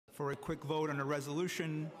for a quick vote on a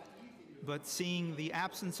resolution, but seeing the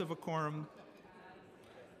absence of a quorum,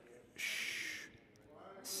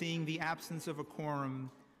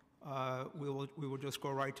 we will just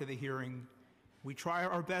go right to the hearing. We try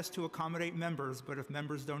our best to accommodate members, but if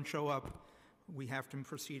members don't show up, we have to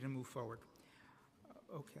proceed and move forward.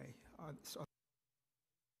 Okay.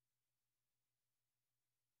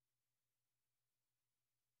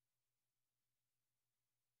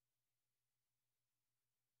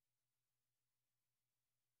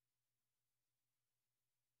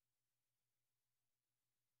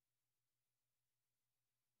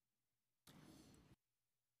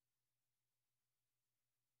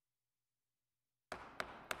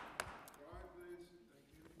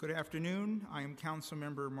 Good afternoon. I am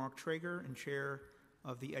Councilmember Mark Traeger and Chair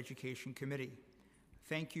of the Education Committee.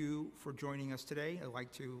 Thank you for joining us today. I'd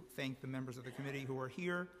like to thank the members of the committee who are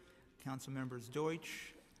here, Council Members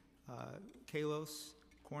Deutsch, Kalos,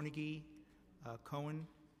 Cornegie, Cohen,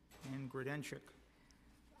 and Grodenchik.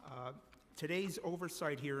 Today's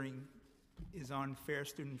oversight hearing is on fair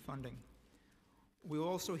student funding. We'll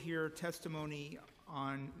also hear testimony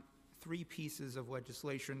on 3 pieces of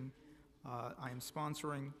legislation I am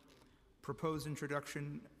sponsoring: proposed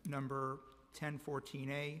introduction number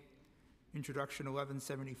 1014A, introduction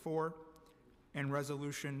 1174, and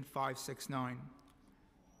resolution 569.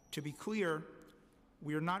 To be clear,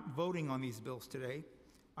 we are not voting on these bills today.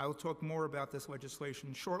 I will talk more about this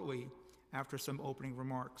legislation shortly after some opening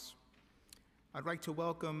remarks. I'd like to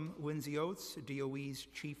welcome Lindsay Oates, DOE's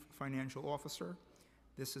Chief Financial Officer.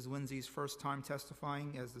 This is Lindsay's first time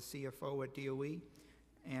testifying as the CFO at DOE,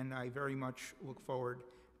 and I very much look forward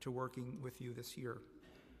to working with you this year.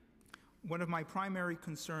 One of my primary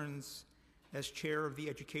concerns as chair of the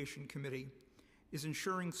Education Committee is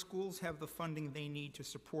ensuring schools have the funding they need to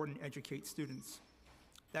support and educate students.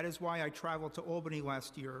 That is why I traveled to Albany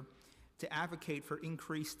last year to advocate for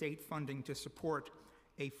increased state funding to support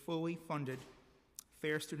a fully funded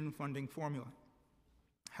fair student funding formula.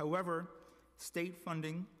 However, state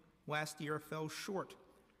funding last year fell short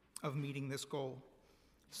of meeting this goal.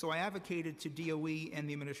 So I advocated to DOE and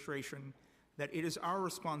the administration that it is our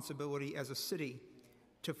responsibility as a city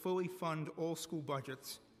to fully fund all school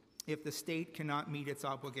budgets if the state cannot meet its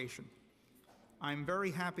obligation. I'm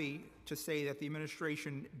very happy to say that the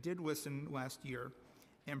administration did listen last year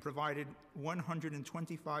and provided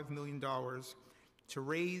 $125 million to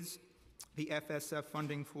raise the FSF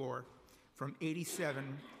funding floor from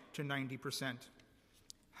 87% to 90%.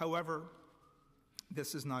 However,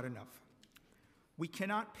 this is not enough. We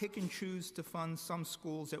cannot pick and choose to fund some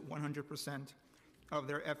schools at 100% of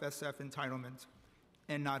their FSF entitlement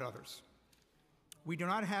and not others. We do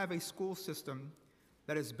not have a school system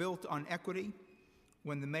that is built on equity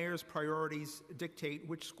when the mayor's priorities dictate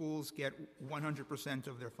which schools get 100%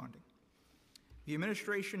 of their funding. The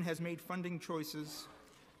administration has made funding choices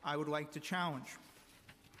I would like to challenge.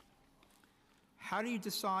 How do you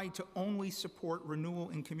decide to only support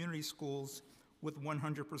renewal in community schools with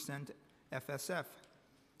 100% FSF?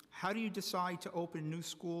 How do you decide to open new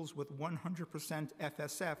schools with 100%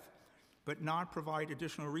 FSF but not provide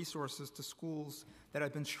additional resources to schools that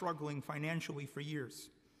have been struggling financially for years?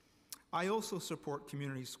 I also support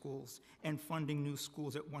community schools and funding new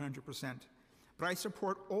schools at 100%, but I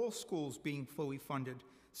support all schools being fully funded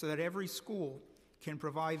so that every school can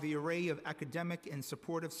provide the array of academic and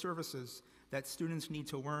supportive services that students need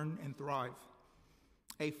to learn and thrive.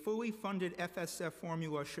 A fully funded FSF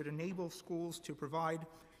formula should enable schools to provide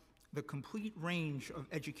the complete range of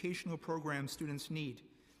educational programs students need.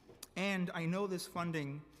 And I know this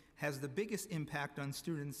funding has the biggest impact on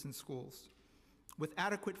students in schools. With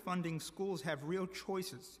adequate funding, schools have real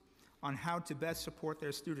choices on how to best support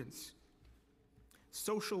their students.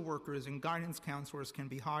 Social workers and guidance counselors can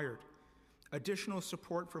be hired. Additional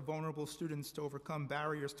support for vulnerable students to overcome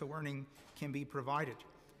barriers to learning can be provided.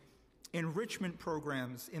 Enrichment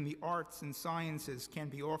programs in the arts and sciences can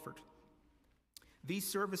be offered. These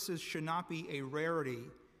services should not be a rarity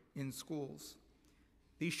in schools.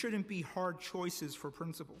 These shouldn't be hard choices for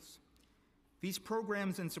principals. These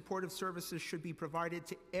programs and supportive services should be provided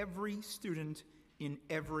to every student in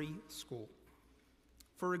every school.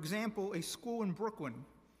 For example, a school in Brooklyn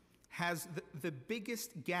has the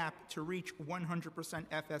biggest gap to reach 100%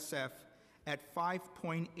 FSF at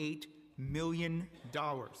 $5.8 million.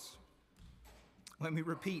 Let me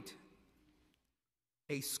repeat.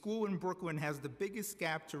 A school in Brooklyn has the biggest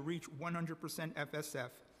gap to reach 100% FSF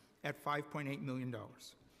at $5.8 million.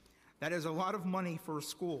 That is a lot of money for a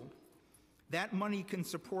school. That money can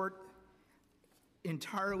support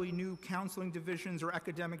entirely new counseling divisions or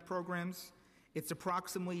academic programs. It's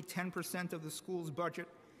approximately 10% of the school's budget,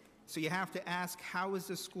 So you have to ask, how is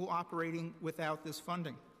the school operating without this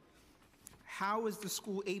funding? How is the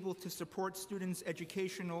school able to support students'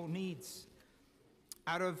 educational needs?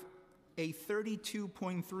 Out of a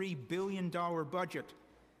 $32.3 billion budget,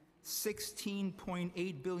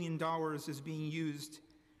 $16.8 billion is being used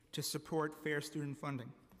to support fair student funding.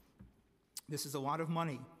 This is a lot of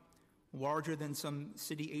money, larger than some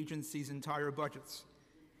city agencies' entire budgets.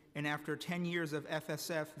 And after 10 years of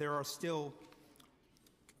FSF, there are still,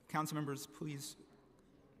 council members, please.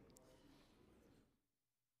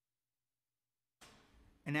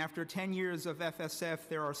 And after 10 years of FSF,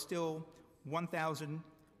 there are still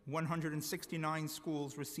 1,169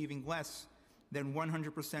 schools receiving less than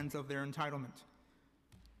 100% of their entitlement.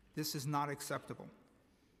 This is not acceptable.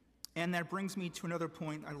 And that brings me to another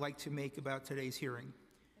point I'd like to make about today's hearing.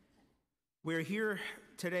 We're here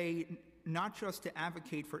today not just to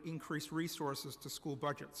advocate for increased resources to school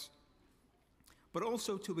budgets, but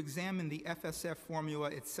also to examine the FSF formula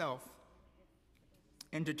itself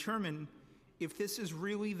and determine if this is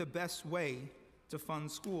really the best way to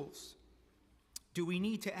fund schools. Do we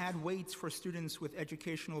need to add weights for students with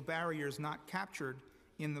educational barriers not captured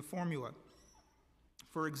in the formula?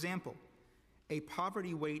 For example, a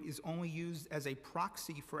poverty weight is only used as a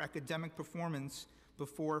proxy for academic performance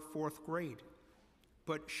before fourth grade.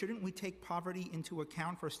 But shouldn't we take poverty into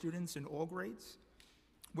account for students in all grades?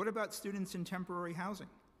 What about students in temporary housing?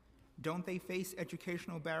 Don't they face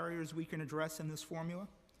educational barriers we can address in this formula?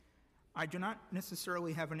 I do not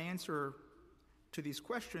necessarily have an answer to these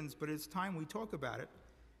questions, but it's time we talk about it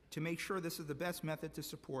to make sure this is the best method to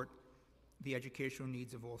support the educational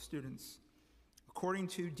needs of all students. According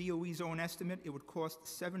to DOE's own estimate, it would cost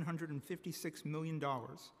 $756 million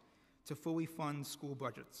to fully fund school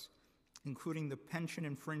budgets, including the pension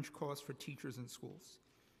and fringe costs for teachers in schools.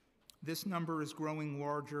 This number is growing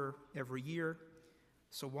larger every year,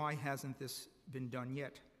 so why hasn't this been done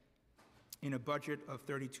yet? In a budget of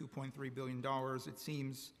 $32.3 billion, it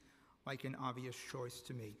seems like an obvious choice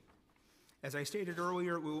to me. As I stated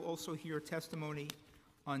earlier, we will also hear testimony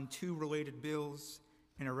on two related bills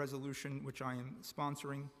and a resolution which I am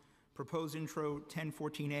sponsoring. Proposed Intro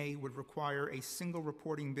 1014A would require a single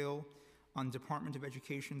reporting bill on Department of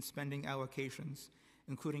Education spending allocations,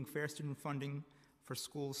 including fair student funding for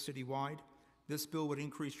schools citywide. This bill would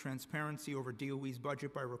increase transparency over DOE's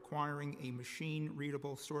budget by requiring a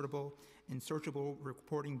machine-readable, sortable, and searchable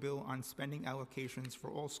reporting bill on spending allocations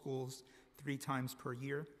for all schools 3 times per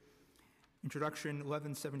year. Introduction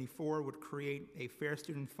 1174 would create a fair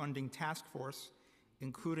student funding task force,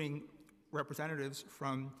 including representatives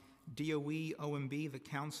from DOE, OMB, the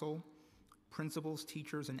council, principals,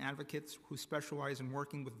 teachers, and advocates who specialize in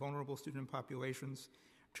working with vulnerable student populations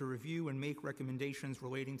to review and make recommendations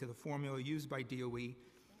relating to the formula used by DOE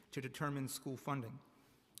to determine school funding.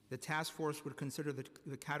 The task force would consider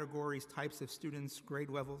the categories, types of students, grade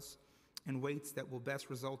levels, and weights that will best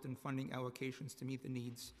result in funding allocations to meet the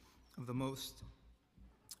needs of the most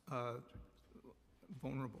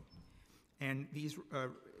vulnerable. And these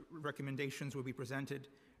recommendations will be presented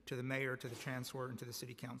to the mayor, to the chancellor, and to the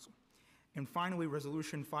city council. And finally,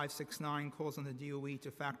 Resolution 569 calls on the DOE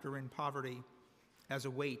to factor in poverty as a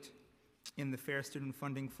weight in the fair student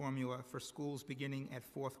funding formula for schools beginning at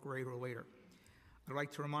 4th grade or later. I'd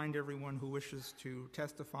like to remind everyone who wishes to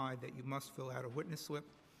testify that you must fill out a witness slip,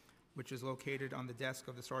 which is located on the desk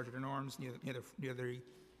of the Sergeant-at-Arms near the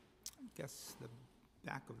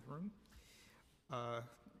back of the room.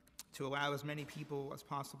 To allow as many people as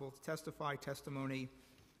possible to testify, testimony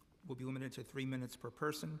will be limited to 3 minutes per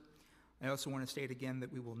person. I also want to state again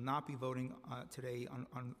that we will not be voting today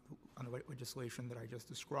on the legislation that I just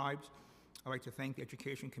described. I'd like to thank the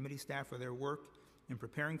Education Committee staff for their work in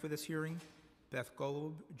preparing for this hearing: Beth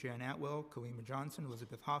Golub, Jan Atwell, Kalima Johnson,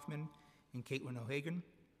 Elizabeth Hoffman, and Caitlin O'Hagan.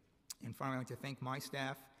 And finally, I'd like to thank my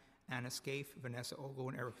staff, Anna Scaife, Vanessa Ogle,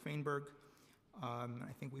 and Eric Feinberg.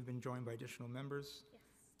 I think we've been joined by additional members. Yes.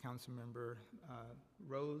 Councilmember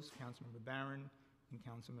Rose, Councilmember Barron, and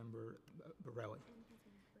Councilmember Borelli.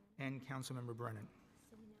 And Councilmember Brennan.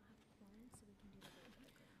 So we now have quorum, so we can do the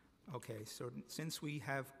vote. Okay, so since we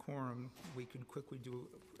have quorum, we can quickly do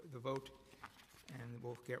the vote, and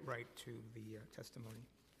we'll get right to the testimony. I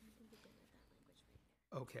think we're good with that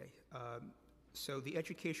language right there. Okay, so the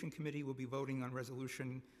Education Committee will be voting on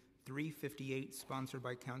Resolution 358, sponsored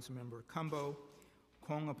by Councilmember Cumbo,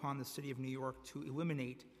 calling upon the City of New York to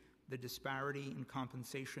eliminate the disparity in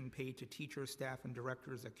compensation paid to teachers, staff, and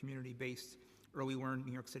directors at community-based early learn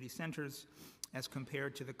New York City centers as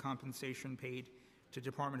compared to the compensation paid to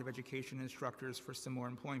Department of Education instructors for similar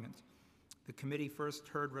employment. The committee first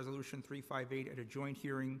heard Resolution 358 at a joint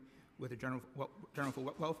hearing with the General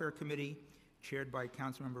Welfare Committee, chaired by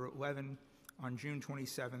Councilmember Levin, on June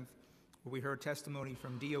 27th, where we heard testimony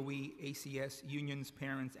from DOE, ACS, unions,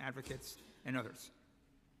 parents, advocates, and others.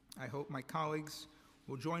 I hope my colleagues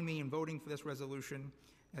will join me in voting for this resolution,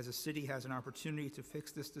 as the city has an opportunity to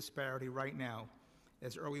fix this disparity right now,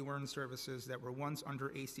 as early learning services that were once under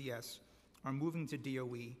ACS are moving to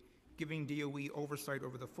DOE, giving DOE oversight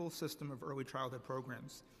over the full system of early childhood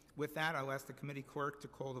programs. With that, I'll ask the committee clerk to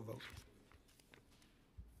call the vote.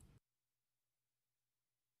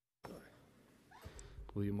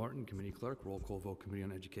 William Martin, Committee Clerk. Roll call vote, Committee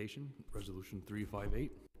on Education. Resolution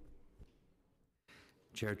 358.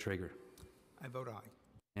 Chair Traeger. I vote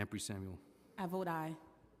aye. Ampry Samuel. I vote aye.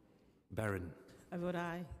 Barron. I vote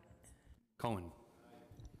aye. Cohen.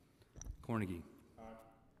 Cornegie. Aye.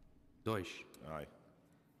 Deutsch. Aye.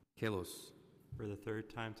 Kalos. For the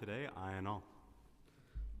third time today, aye and all.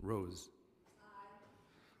 Rose.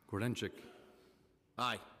 Aye. Gordenchik.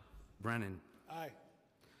 Aye. Brannan. Aye.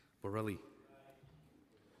 Borelli.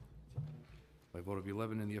 By a vote of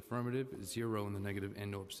 11 in the affirmative, 0 in the negative, and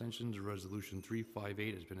no abstentions, Resolution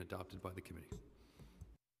 358 has been adopted by the committee.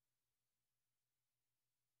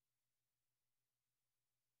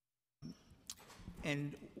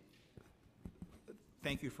 And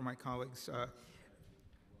thank you for my colleagues.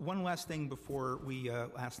 One last thing before we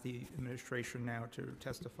ask the administration now to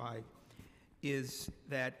testify is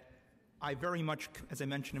that I very much, as I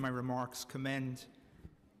mentioned in my remarks, commend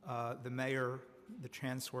the mayor, the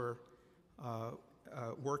chancellor,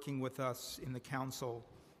 working with us in the council,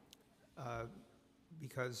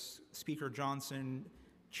 because Speaker Johnson,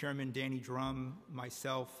 Chairman Danny Drum,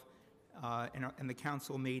 myself, and the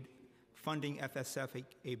council made funding FSF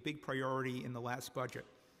a big priority in the last budget.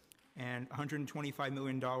 And $125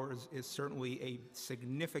 million is certainly a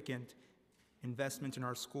significant investment in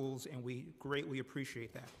our schools, and we greatly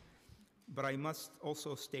appreciate that. But I must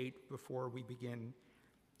also state before we begin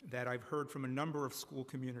that I've heard from a number of school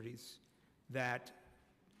communities that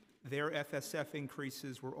their FSF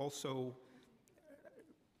increases were also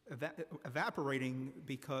evaporating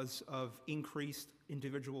because of increased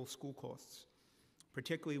individual school costs,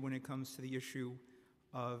 particularly when it comes to the issue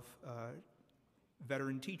of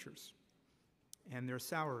veteran teachers and their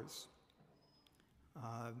salaries.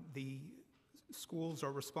 The schools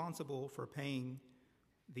are responsible for paying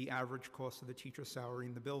the average cost of the teacher salary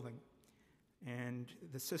in the building. And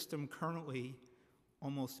the system currently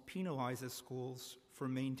almost penalizes schools for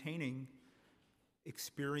maintaining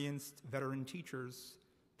experienced veteran teachers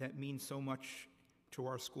that mean so much to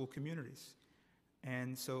our school communities.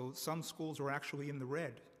 And so some schools are actually in the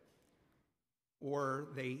red, or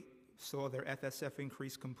they saw their FSF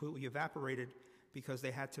increase completely evaporated because they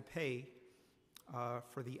had to pay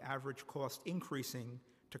for the average cost increasing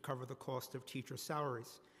to cover the cost of teacher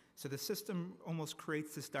salaries. So the system almost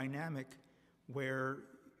creates this dynamic where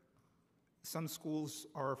some schools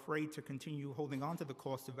are afraid to continue holding on to the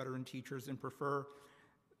cost of veteran teachers and prefer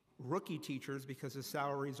rookie teachers because the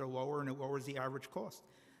salaries are lower and it lowers the average cost.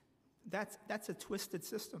 That's a twisted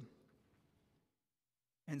system.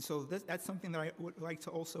 And so that's something that I would like to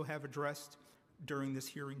also have addressed during this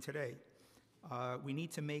hearing today. We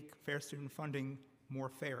need to make fair student funding more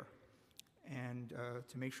fair, and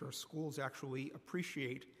to make sure schools actually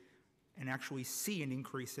appreciate and actually see an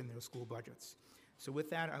increase in their school budgets. So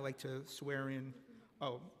with that, I'd like to swear in.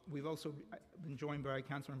 Oh, we've also been joined by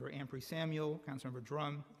Councilmember Ampry Samuel, Councilmember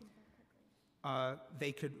Drum.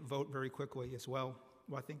 They could vote very quickly as well.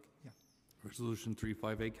 Well, I think, yeah. Resolution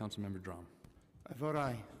 358, Councilmember Drum. I vote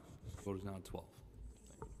aye. Vote is now at 12.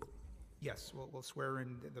 Yes, we'll swear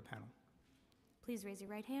in the panel. Please raise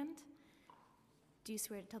your right hand. Do you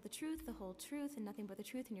swear to tell the truth, the whole truth, and nothing but the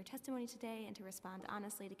truth in your testimony today, and to respond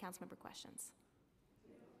honestly to councilmember questions?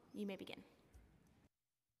 You may begin.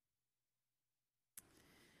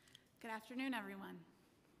 Good afternoon, everyone.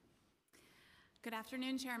 Good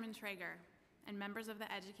afternoon, Chairman Traeger and members of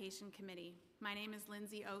the Education Committee. My name is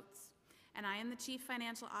Lindsay Oates, and I am the Chief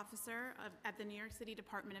Financial Officer at the New York City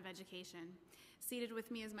Department of Education. Seated with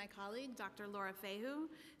me is my colleague, Dr. Laura Fehu,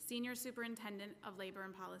 Senior Superintendent of Labor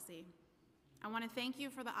and Policy. I want to thank you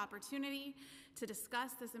for the opportunity to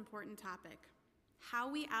discuss this important topic.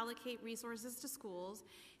 How we allocate resources to schools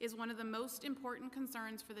is one of the most important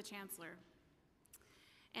concerns for the Chancellor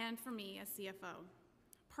and for me as CFO.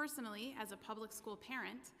 Personally, as a public school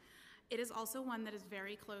parent, it is also one that is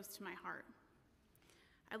very close to my heart.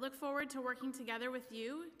 I look forward to working together with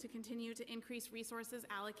you to continue to increase resources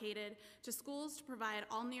allocated to schools to provide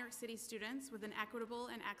all New York City students with an equitable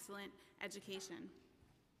and excellent education.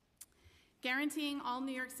 Guaranteeing all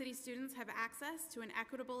New York City students have access to an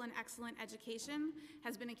equitable and excellent education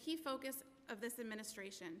has been a key focus of this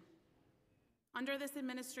administration. Under this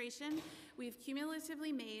administration, we've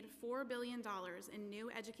cumulatively made $4 billion in new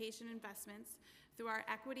education investments through our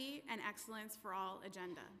Equity and Excellence for All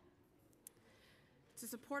agenda to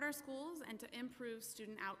support our schools and to improve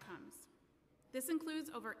student outcomes. This includes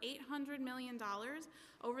over $800 million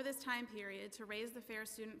over this time period to raise the fair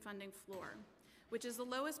student funding floor, which is the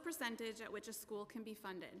lowest percentage at which a school can be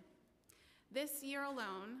funded. This year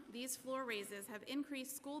alone, these floor raises have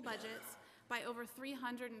increased school budgets by over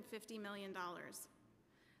 $350 million.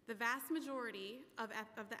 The vast majority of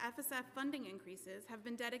the FSF funding increases have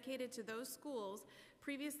been dedicated to those schools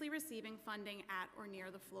previously receiving funding at or near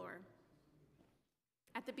the floor.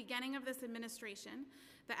 At the beginning of this administration,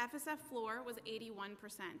 the FSF floor was 81%,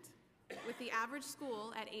 with the average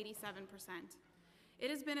school at 87%. It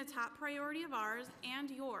has been a top priority of ours and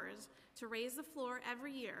yours to raise the floor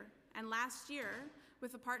every year, and last year,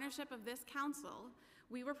 with the partnership of this council,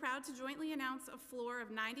 we were proud to jointly announce a floor of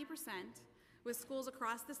 90%, with schools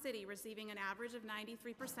across the city receiving an average of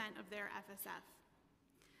 93% of their FSF.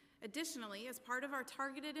 Additionally, as part of our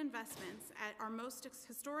targeted investments at our most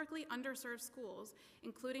historically underserved schools,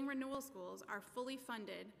 including renewal schools, are fully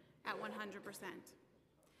funded at 100%.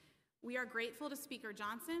 We are grateful to Speaker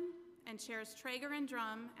Johnson and Chairs Traeger and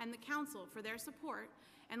Drum and the Council for their support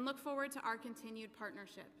and look forward to our continued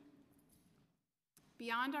partnership.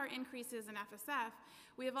 Beyond our increases in FSF,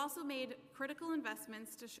 we have also made critical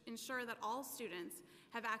investments to ensure that all students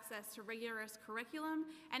have access to rigorous curriculum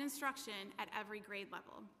and instruction at every grade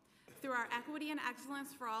level. Through our Equity and Excellence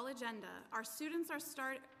for All agenda, our students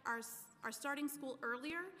are starting school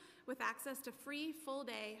earlier with access to free,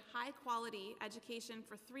 full-day, high-quality education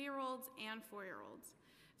for 3-year-olds and 4-year-olds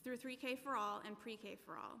through 3K for All and Pre-K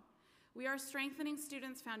for All. We are strengthening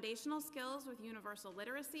students' foundational skills with universal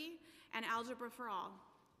literacy and algebra for all.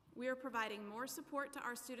 We are providing more support to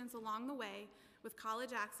our students along the way with college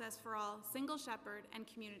access for all, single shepherd, and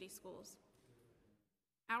community schools.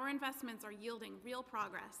 Our investments are yielding real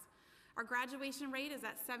progress. Our graduation rate is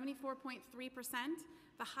at 74.3%,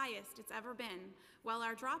 the highest it's ever been, while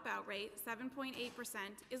our dropout rate, 7.8%,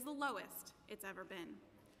 is the lowest it's ever been.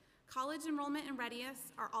 College enrollment and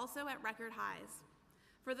readiness are also at record highs.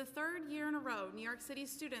 For the third year in a row, New York City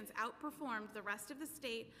students outperformed the rest of the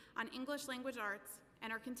state on English language arts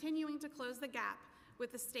and are continuing to close the gap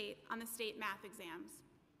with the state on the state math exams.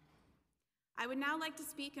 I would now like to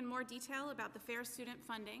speak in more detail about the Fair Student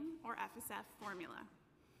Funding, or FSF, formula.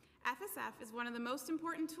 FSF is one of the most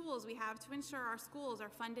important tools we have to ensure our schools are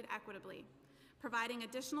funded equitably, providing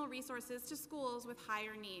additional resources to schools with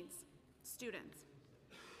higher needs, students.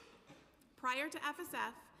 Prior to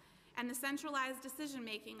FSF and the centralized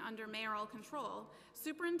decision-making under mayoral control,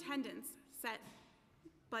 superintendents set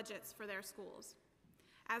budgets for their schools.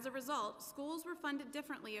 As a result, schools were funded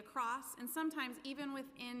differently across and sometimes even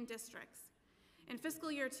within districts. In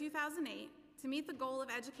fiscal year 2008, to meet the goal of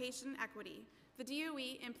education equity, the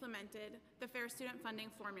DOE implemented the Fair Student Funding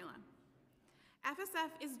formula. FSF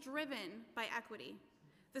is driven by equity.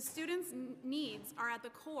 The students' needs are at the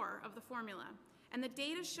core of the formula, and the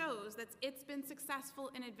data shows that it's been successful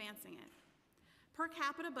in advancing it. Per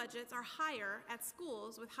capita budgets are higher at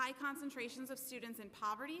schools with high concentrations of students in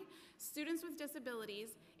poverty, students with disabilities,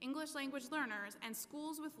 English language learners, and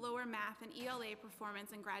schools with lower math and ELA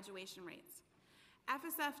performance and graduation rates.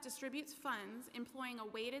 FSF distributes funds employing a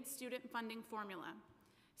weighted student funding formula.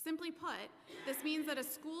 Simply put, this means that a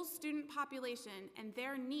school's student population and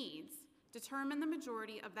their needs determine the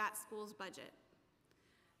majority of that school's budget.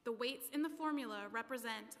 The weights in the formula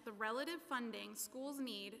represent the relative funding schools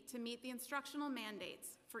need to meet the instructional mandates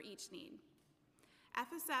for each need.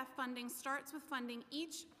 FSF funding starts with funding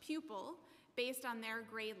each pupil based on their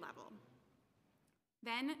grade level.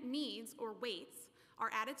 Then needs, or weights, are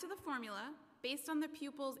added to the formula based on the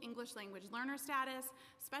pupil's English language learner status,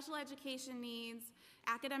 special education needs,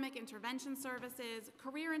 academic intervention services,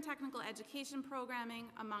 career and technical education programming,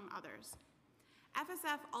 among others.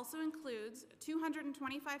 FSF also includes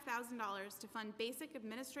 $225,000 to fund basic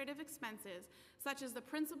administrative expenses, such as the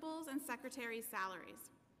principal's and secretary's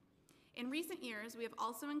salaries. In recent years, we have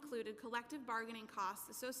also included collective bargaining costs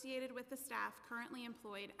associated with the staff currently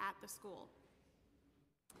employed at the school.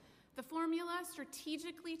 The formula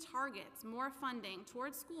strategically targets more funding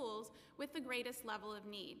towards schools with the greatest level of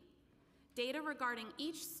need. Data regarding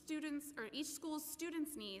each school's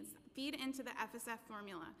students' needs feed into the FSF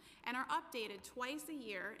formula and are updated twice a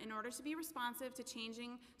year in order to be responsive to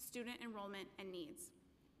changing student enrollment and needs.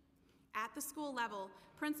 At the school level,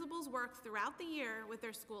 principals work throughout the year with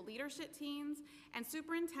their school leadership teams and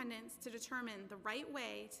superintendents to determine the right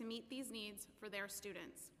way to meet these needs for their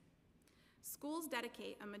students. Schools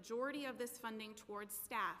dedicate a majority of this funding towards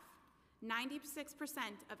staff. 96%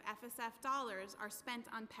 of FSF dollars are spent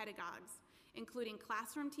on pedagogues, including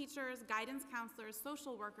classroom teachers, guidance counselors,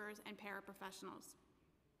 social workers, and paraprofessionals.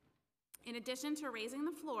 In addition to raising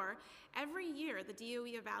the floor, every year the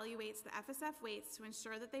DOE evaluates the FSF weights to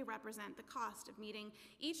ensure that they represent the cost of meeting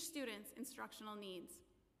each student's instructional needs.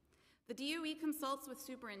 The DOE consults with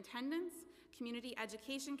superintendents, community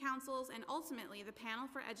education councils, and ultimately the panel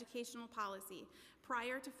for educational policy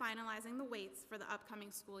prior to finalizing the weights for the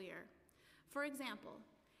upcoming school year. For example,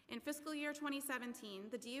 in fiscal year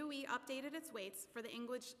 2017, the DOE updated its weights for the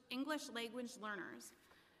English language learners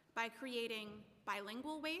by creating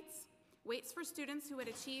bilingual weights, weights for students who had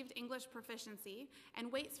achieved English proficiency,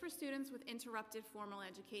 and weights for students with interrupted formal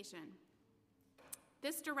education.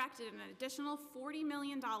 This directed an additional $40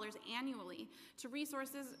 million annually to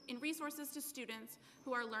resources to students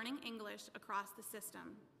who are learning English across the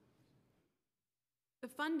system. The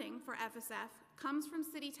funding for FSF comes from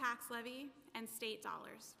city tax levy and state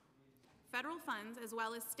dollars. Federal funds, as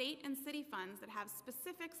well as state and city funds that have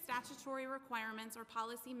specific statutory requirements or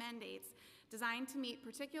policy mandates designed to meet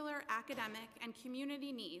particular academic and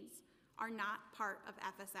community needs, are not part of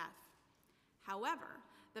FSF. However,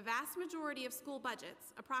 the vast majority of school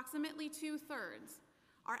budgets, approximately 2/3,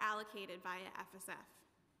 are allocated via FSF.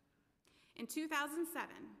 In 2007,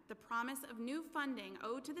 the promise of new funding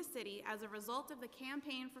owed to the city as a result of the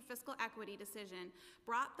Campaign for Fiscal Equity decision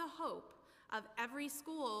brought the hope of every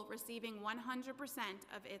school receiving 100%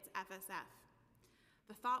 of its FSF.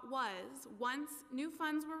 The thought was, once new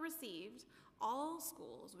funds were received, all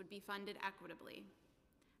schools would be funded equitably.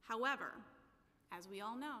 However, as we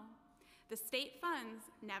all know, the state funds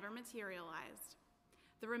never materialized.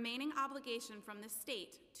 The remaining obligation from the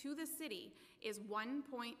state to the city is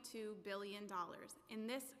 $1.2 billion in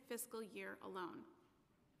this fiscal year alone.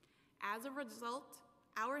 As a result,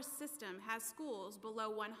 our system has schools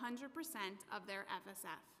below 100% of their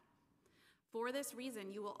FSF. For this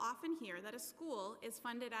reason, you will often hear that a school is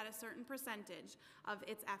funded at a certain percentage of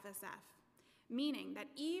its FSF, meaning that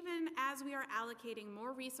even as we are allocating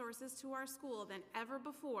more resources to our school than ever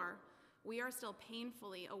before, we are still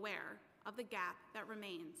painfully aware of the gap that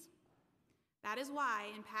remains. That is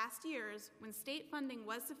why, in past years, when state funding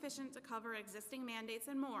was sufficient to cover existing mandates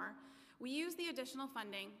and more, we used the additional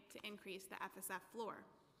funding to increase the FSF floor.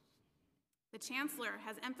 The Chancellor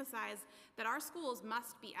has emphasized that our schools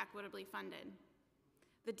must be equitably funded.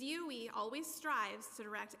 The DOE always strives to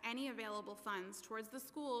direct any available funds towards the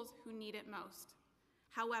schools who need it most.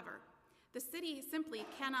 However, the city simply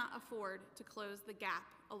cannot afford to close the gap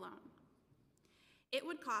alone. It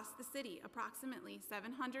would cost the city approximately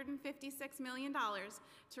 $756 million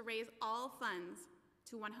to raise all funds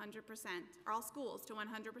to 100%, or all schools to 100%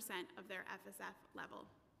 of their FSF level.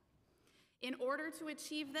 In order to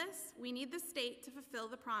achieve this, we need the state to fulfill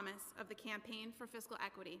the promise of the Campaign for Fiscal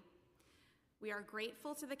Equity. We are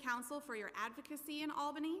grateful to the Council for your advocacy in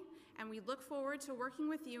Albany, and we look forward to working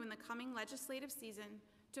with you in the coming legislative season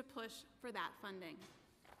to push for that funding.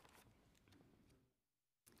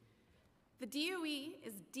 The DOE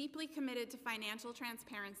is deeply committed to financial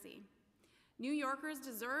transparency. New Yorkers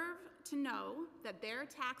deserve to know that their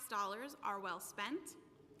tax dollars are well spent,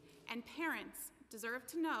 and parents deserve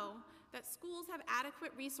to know that schools have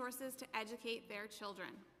adequate resources to educate their children.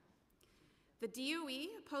 The DOE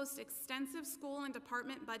posts extensive school and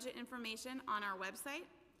department budget information on our website.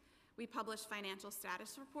 We publish financial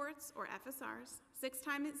status reports, or FSRs, 6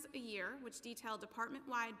 times a year, which detail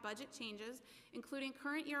department-wide budget changes, including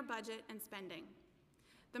current year budget and spending.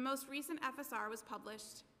 The most recent FSR was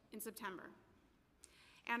published in September.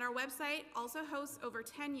 And our website also hosts over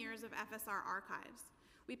 10 years of FSR archives.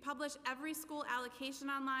 We publish every school allocation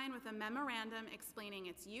online with a memorandum explaining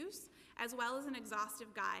its use, as well as an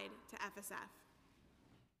exhaustive guide to FSF.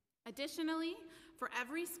 Additionally, for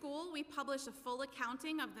every school, we publish a full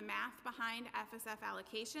accounting of the math behind FSF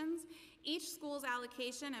allocations. Each school's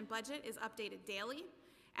allocation and budget is updated daily,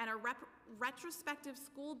 and a retrospective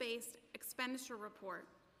school-based expenditure report,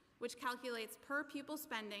 which calculates per pupil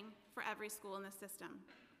spending for every school in the system.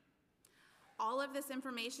 All of this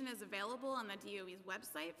information is available on the DOE's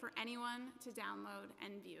website for anyone to download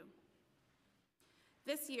and view.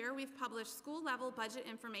 This year, we've published school-level budget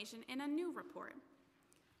information in a new report.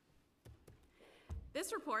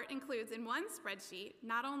 This report includes in one spreadsheet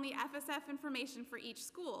not only FSF information for each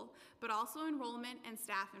school, but also enrollment and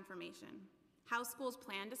staff information, how schools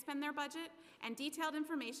plan to spend their budget, and detailed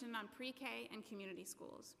information on pre-K and community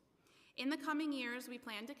schools. In the coming years, we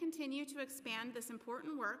plan to continue to expand this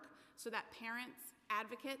important work so that parents,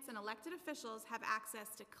 advocates, and elected officials have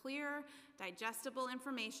access to clear, digestible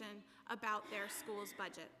information about their school's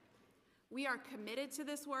budget. We are committed to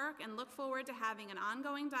this work and look forward to having an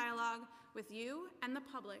ongoing dialogue with you and the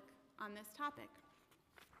public on this topic.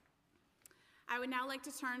 I would now like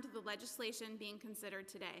to turn to the legislation being considered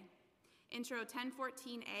today. Intro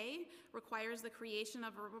 1014A requires the creation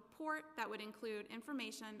of a report that would include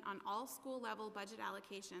information on all school-level budget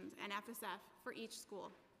allocations and FSF for each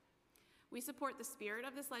school. We support the spirit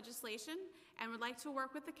of this legislation and would like to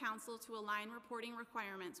work with the Council to align reporting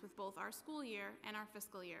requirements with both our school year and our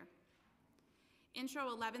fiscal year. Intro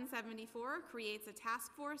 1174 creates a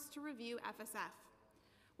task force to review FSF.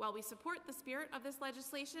 While we support the spirit of this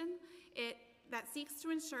legislation, that seeks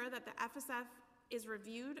to ensure that the FSF is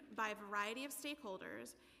reviewed by a variety of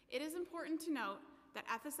stakeholders, it is important to note that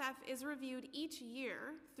FSF is reviewed each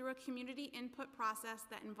year through a community input process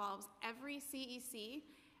that involves every CEC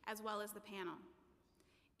as well as the panel.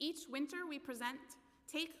 Each winter we present,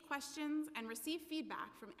 take questions, and receive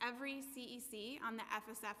feedback from every CEC on the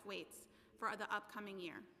FSF weights for the upcoming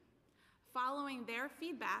year. Following their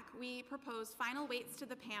feedback, we propose final weights to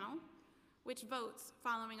the panel, which votes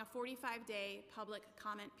following a 45-day public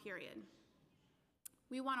comment period.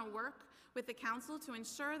 We want to work with the Council to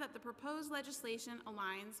ensure that the proposed legislation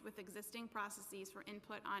aligns with existing processes for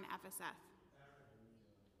input on FSF.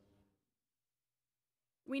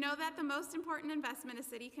 We know that the most important investment a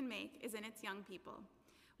city can make is in its young people.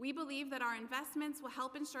 We believe that our investments will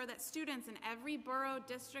help ensure that students in every borough,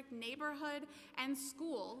 district, neighborhood, and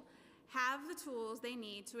school have the tools they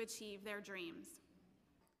need to achieve their dreams.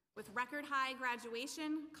 With record high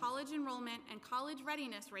graduation, college enrollment, and college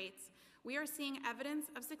readiness rates, we are seeing evidence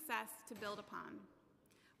of success to build upon.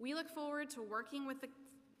 We look forward to working with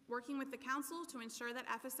the Council to ensure that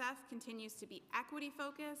FSF continues to be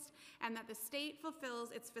equity-focused and that the state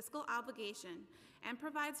fulfills its fiscal obligation and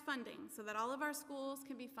provides funding so that all of our schools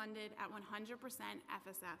can be funded at 100%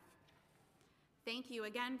 FSF. Thank you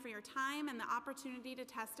again for your time and the opportunity to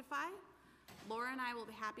testify. Laura and I will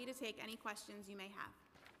be happy to take any questions you may have.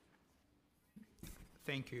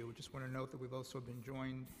 Thank you. We just want to note that we've also been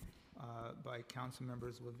joined by Council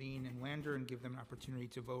Members Levine and Lander and give them an opportunity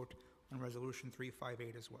to vote on Resolution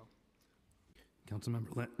 358 as well.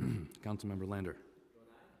 Councilmember Lander.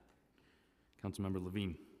 Councilmember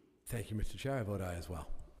Levine. Thank you, Mr. Chair. I vote aye as well.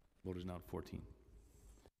 Vote is now at 14.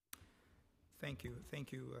 Thank you.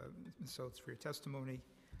 Thank you, Ms. Oates, for your testimony.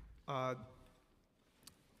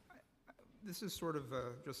 This is sort of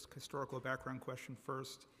just a historical background question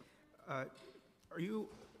first. Are you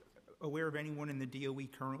aware of anyone in the DOE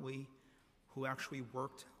currently who actually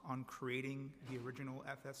worked on creating the original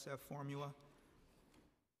FSF formula?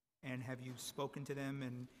 And have you spoken to them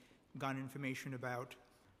and gotten information about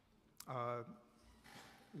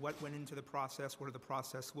what went into the process? What did the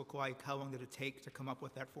process look like? How long did it take to come up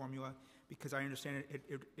with that formula? Because I understand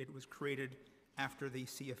it was created after the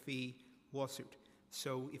CFE lawsuit.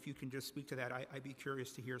 So if you can just speak to that, I'd be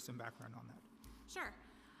curious to hear some background on that. Sure.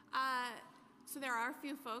 So there are a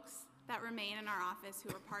few folks that remain in our office who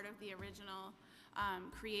are part of the original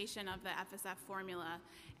creation of the FSF formula.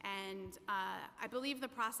 And I believe the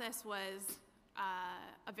process was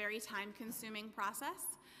a very time-consuming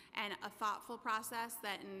process and a thoughtful process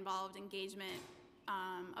that involved engagement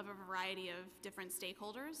of a variety of different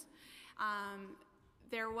stakeholders.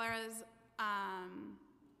 There was, I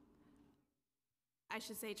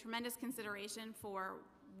should say, tremendous consideration for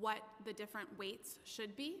what the different weights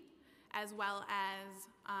should be, as well as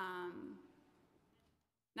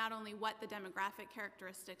not only what the demographic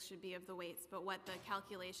characteristics should be of the weights, but what the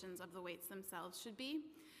calculations of the weights themselves should be.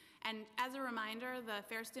 And as a reminder, the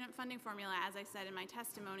Fair Student Funding Formula, as I said in my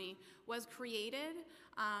testimony, was created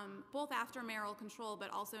both after mayoral control,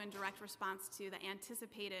 but also in direct response to the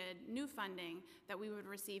anticipated new funding that we would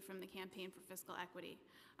receive from the Campaign for Fiscal Equity,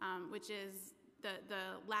 which is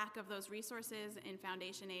the lack of those resources in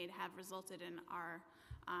foundation aid have resulted in our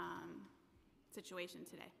situation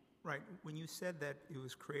today. Right. When you said that it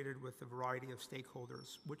was created with a variety of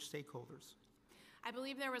stakeholders, which stakeholders? I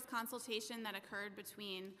believe there was consultation that occurred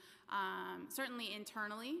between, certainly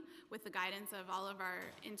internally, with the guidance of all of our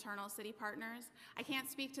internal city partners. I can't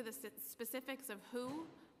speak to the specifics of who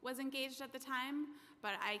was engaged at the time,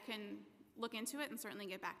 but I can look into it and certainly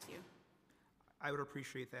get back to you. I would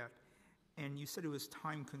appreciate that. And you said it was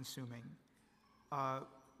time-consuming.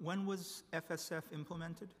 When was FSF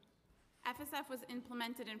implemented? FSF was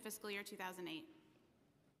implemented in fiscal year 2008.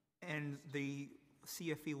 And the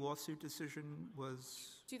CFE lawsuit decision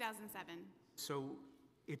was? 2007. So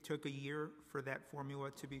it took a year for that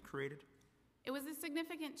formula to be created? It was a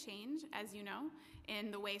significant change, as you know,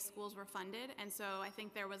 in the way schools were funded, and so I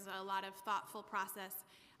think there was a lot of thoughtful process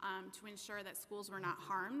to ensure that schools were not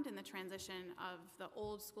harmed in the transition of the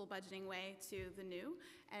old school budgeting way to the new.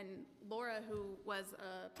 And Laura, who was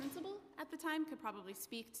a principal at the time, could probably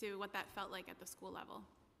speak to what that felt like at the school level.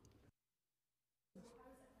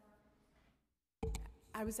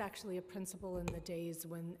 I was actually a principal in the days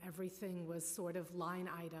when everything was sort of line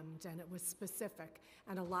itemed and it was specific.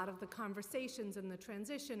 And a lot of the conversations in the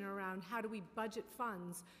transition around how do we budget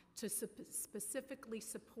funds to specifically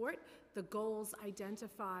support the goals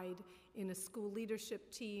identified in a school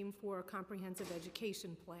leadership team for a comprehensive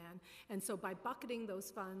education plan. And so by bucketing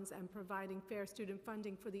those funds and providing fair student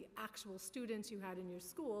funding for the actual students you had in your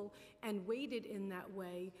school and weighted in that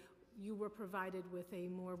way, you were provided with a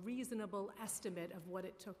more reasonable estimate of what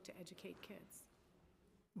it took to educate kids.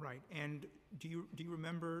 Right, and do you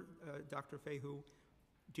remember, Dr. Fayhu,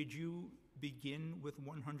 did you begin with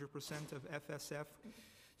 100% of FSF?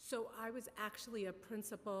 So I was actually a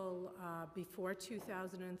principal before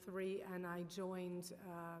 2003, and I joined,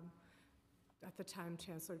 at the time,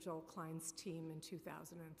 Chancellor Joel Klein's team in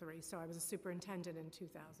 2003. So I was a superintendent in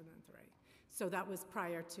 2003. So that was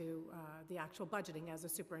prior to the actual budgeting. As a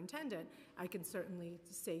superintendent, I can certainly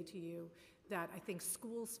say to you that I think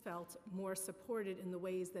schools felt more supported in the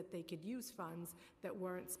ways that they could use funds that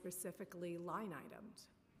weren't specifically line itemed.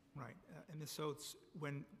 Right, and Ms. Oates,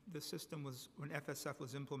 when the system was, when FSF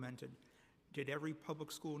was implemented, did every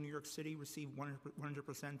public school in New York City receive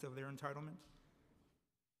 100% of their entitlement?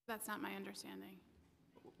 That's not my understanding.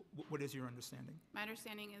 What is your understanding? My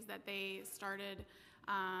understanding is that they started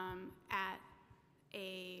at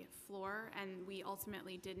a floor, and we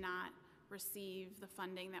ultimately did not receive the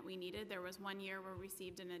funding that we needed. There was 1 year where we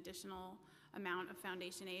received an additional amount of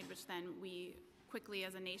foundation aid, which then we quickly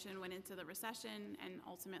as a nation went into the recession and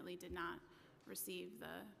ultimately did not receive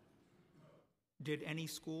the... Did any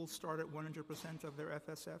school start at 100% of their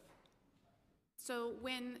FSF? So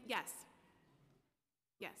yes.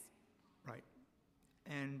 Right.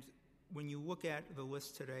 And when you look at the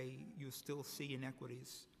list today, you still see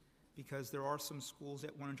inequities because there are some schools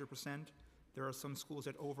at 100%, there are some schools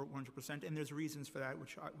at over 100%, and there's reasons for that,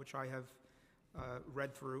 which I have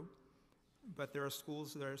read through, but there are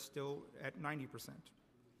schools that are still at 90%.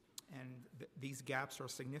 And these gaps are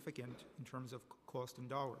significant in terms of cost in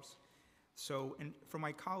dollars. So, and for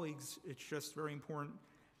my colleagues, it's just very important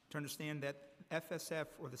to understand that FSF,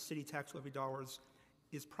 or the city tax levy dollars,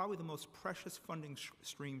 is probably the most precious funding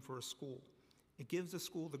stream for a school. It gives the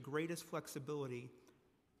school the greatest flexibility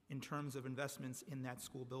in terms of investments in that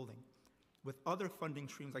school building. With other funding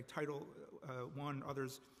streams like Title I,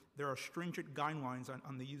 others, there are stringent guidelines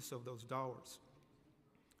on the use of those dollars.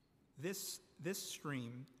 This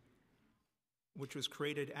stream, which was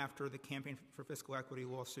created after the Campaign for Fiscal Equity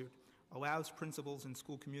lawsuit, allows principals and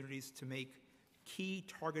school communities to make key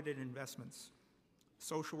targeted investments.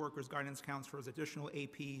 Social workers, guidance counselors, additional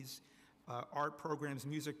APs, art programs,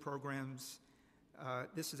 music programs.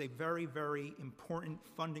 This is a very, very important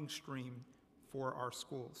funding stream for our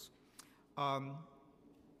schools.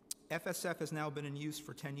 FSF has now been in use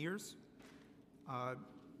for 10 years.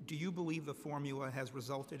 Do you believe the formula has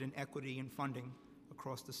resulted in equity in funding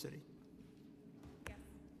across the city?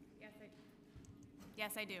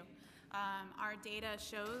 Yes, I do. Our data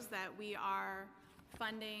shows that we are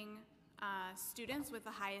funding students with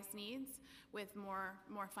the highest needs with more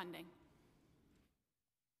funding.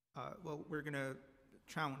 Well, we're going to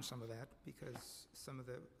challenge some of that because some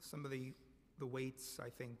of the weights I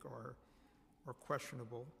think are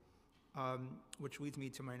questionable, which leads me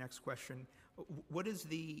to my next question. What is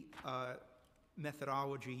the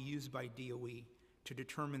methodology used by DOE to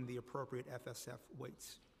determine the appropriate FSF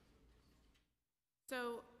weights?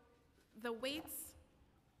 So the weights,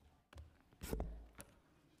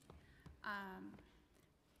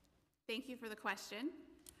 thank you for the question.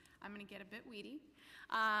 I'm going to get a bit weedy.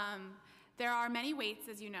 There are many weights,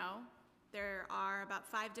 as you know. There are about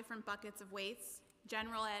 5 different buckets of weights: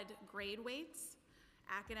 general ed grade weights,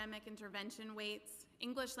 academic intervention weights,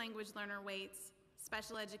 English language learner weights,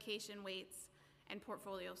 special education weights, and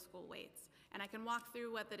portfolio school weights. And I can walk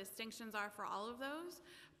through what the distinctions are for all of those,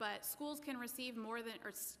 but schools can receive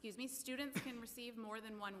students can receive more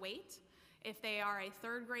than one weight. If they are a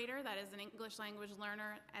 3rd grader, that is an English language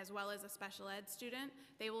learner, as well as a special ed student,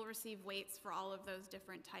 they will receive weights for all of those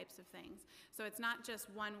different types of things. So it's not just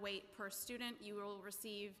one weight per student. You will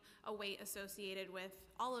receive a weight associated with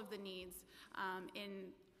all of the needs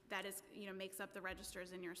that makes up the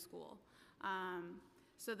registers in your school.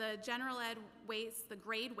 So the general ed weights, the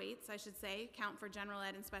grade weights, I should say, count for general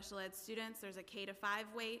ed and special ed students. There's a K to 5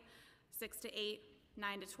 weight, 6 to 8,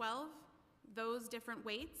 9 to 12. Those different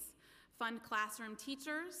weights fund classroom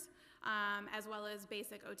teachers, as well as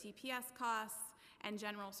basic OTPS costs and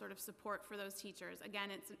general sort of support for those teachers.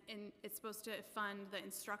 Again, it's supposed to fund the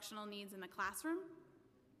instructional needs in the classroom.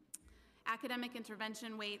 Academic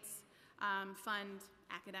intervention weights fund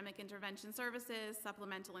academic intervention services,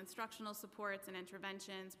 supplemental instructional supports and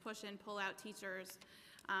interventions, push-in, pull-out teachers,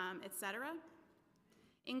 etc.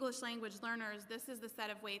 English language learners, this is the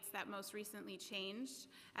set of weights that most recently changed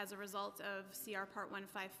as a result of CR Part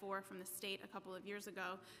 154 from the state a couple of years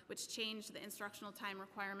ago, which changed the instructional time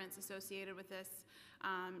requirements associated with this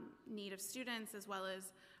need of students, as well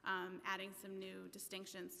as adding some new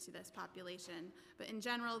distinctions to this population. But in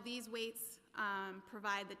general, these weights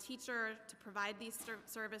provide the teacher to provide these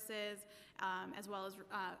services, as well as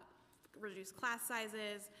reduce class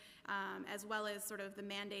sizes, as well as sort of the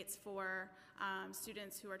mandates for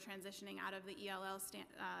students who are transitioning out of the ELL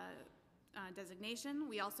designation.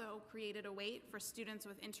 We also created a weight for students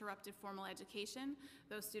with interrupted formal education.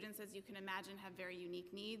 Those students, as you can imagine, have very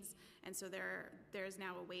unique needs, and so there's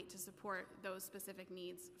now a weight to support those specific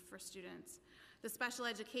needs for students. The special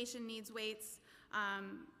education needs weights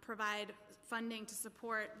provide funding to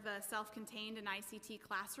support the self-contained and ICT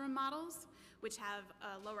classroom models, which have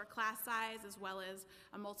a lower class size as well as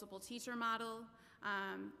a multiple teacher model.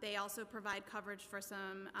 They also provide coverage for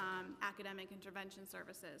some academic intervention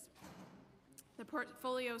services. The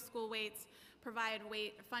portfolio school weights provide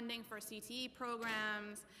funding for CTE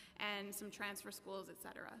programs and some transfer schools, et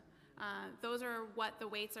cetera. Those are what the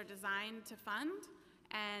weights are designed to fund,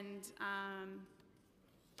 and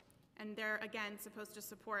they're, again, supposed to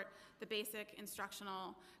support the basic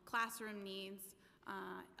instructional classroom needs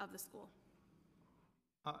of the school.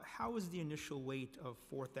 How is the initial weight of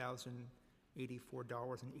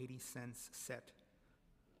 $4,084.80 set?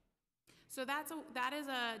 So that is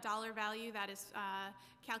a dollar value that is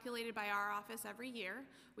calculated by our office every year.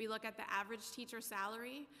 We look at the average teacher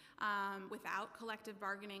salary without collective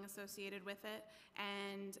bargaining associated with it,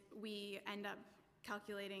 and we end up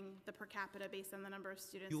calculating the per capita based on the number of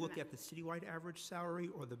students. You look at the citywide average salary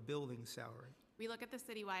or the building salary? We look at the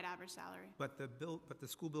citywide average salary. But the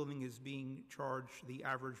school building is being charged the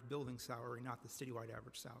average building salary, not the citywide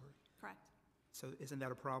average salary. Correct. So isn't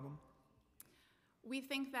that a problem? We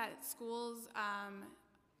think that schools,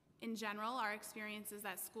 in general, our experience is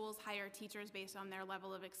that schools hire teachers based on their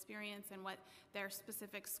level of experience and what their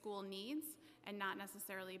specific school needs, and not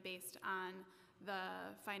necessarily based on the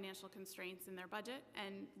financial constraints in their budget.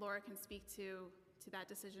 And Laura can speak to that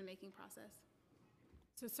decision-making process.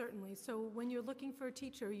 So certainly. So when you're looking for a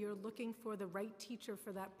teacher, you're looking for the right teacher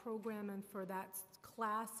for that program and for that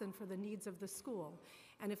class and for the needs of the school.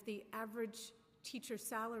 And if the average teacher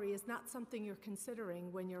salary is not something you're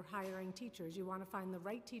considering when you're hiring teachers, you want to find the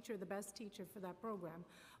right teacher, the best teacher for that program.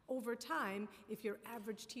 Over time, if your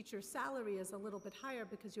average teacher salary is a little bit higher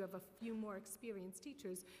because you have a few more experienced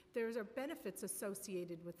teachers, there are benefits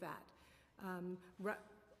associated with that.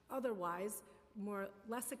 Otherwise,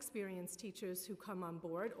 less experienced teachers who come on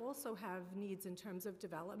board also have needs in terms of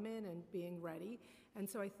development and being ready. And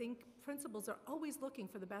so I think principals are always looking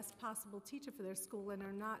for the best possible teacher for their school and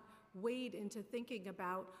are not weighed into thinking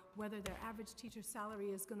about whether their average teacher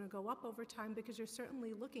salary is going to go up over time, because you're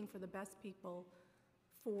certainly looking for the best people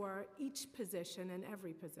for each position and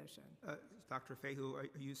every position. Dr. Fahey, are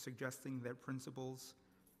you suggesting that principals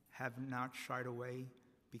have not shied away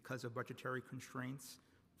because of budgetary constraints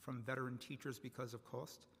from veteran teachers because of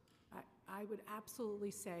cost? I would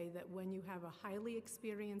absolutely say that when you have a highly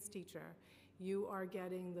experienced teacher, you are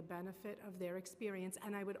getting the benefit of their experience.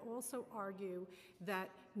 And I would also argue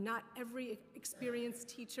that not every experienced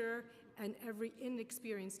teacher and every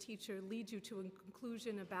inexperienced teacher leads you to a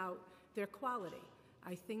conclusion about their quality.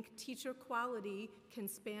 I think teacher quality can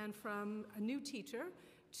span from a new teacher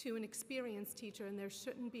to an experienced teacher, and there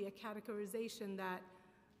shouldn't be a categorization that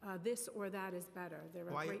this or that is better. There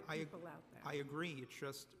are great people out there. I agree. It's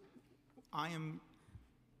just I am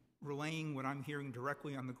relaying what I'm hearing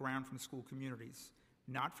directly on the ground from school communities,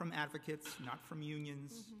 not from advocates, not from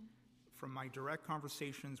unions, from my direct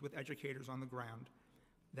conversations with educators on the ground,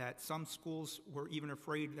 that some schools were even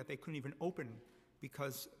afraid that they couldn't even open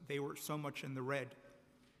because they were so much in the red.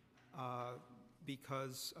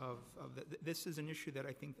 Because of this is an issue that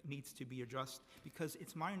I think needs to be addressed, because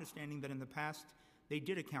it's my understanding that in the past they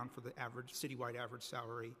did account for the average citywide average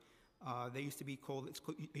salary. They used to be called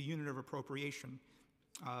a unit of appropriation.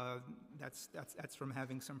 That's from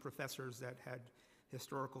having some professors that had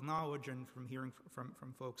historical knowledge and from hearing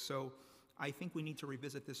from folks. So I think we need to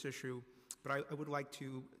revisit this issue, but I would like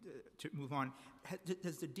to move on.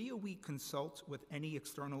 Does the DOE consult with any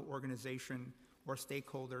external organization or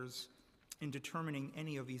stakeholders in determining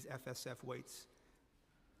any of these FSF weights?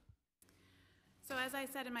 So as I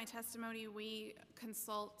said in my testimony, we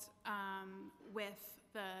consult with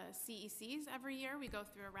the CECs every year. We go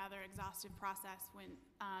through a rather exhaustive process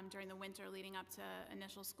during the winter leading up to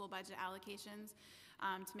initial school budget allocations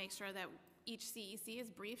to make sure that each CEC is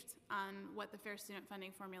briefed on what the Fair Student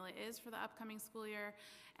Funding formula is for the upcoming school year,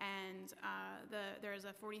 and there is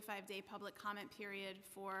a 45-day public comment period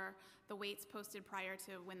for the weights posted prior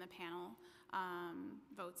to when the panel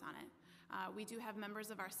votes on it. We do have members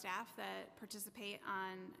of our staff that participate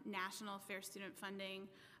on national Fair Student Funding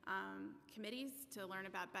committees to learn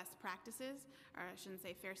about best practices, or I shouldn't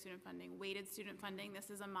say fair student funding, weighted student funding. This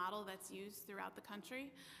is a model that's used throughout the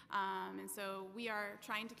country. And so we are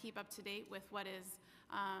trying to keep up to date with what is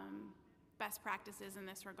best practices in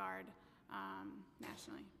this regard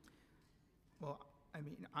nationally. Well, I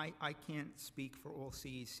mean, I can't speak for all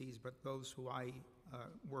CECs, but those who I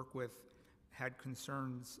work with had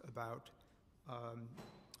concerns about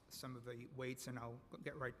some of the weights, and I'll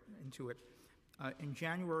get right into it. In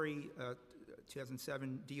January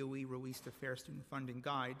 2007, DOE released a Fair Student Funding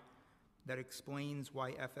Guide that explains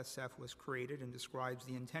why FSF was created and describes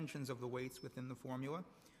the intentions of the weights within the formula.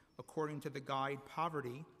 According to the guide,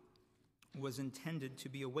 poverty was intended to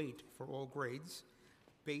be a weight for all grades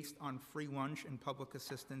based on free lunch and public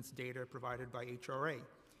assistance data provided by HRA.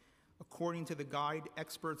 According to the guide,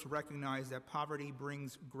 experts recognize that poverty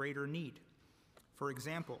brings greater need. For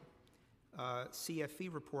example,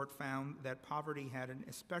 CFE report found that poverty had an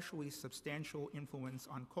especially substantial influence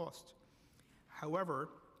on cost. However,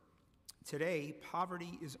 today,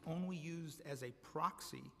 poverty is only used as a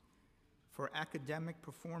proxy for academic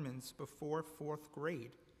performance before fourth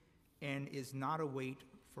grade and is not a weight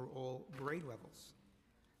for all grade levels.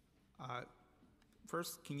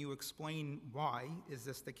 First, can you explain why is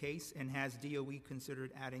this the case, and has DOE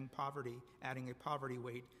considered adding a poverty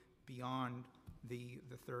weight beyond the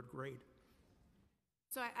third grade?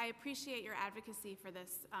 So I appreciate your advocacy for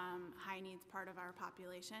this high needs part of our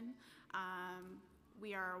population.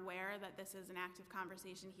 We are aware that this is an active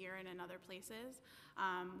conversation here and in other places.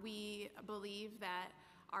 We believe that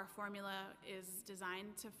our formula is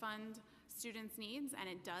designed to fund students' needs, and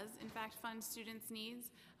it does, in fact, fund students'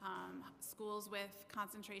 needs. Schools with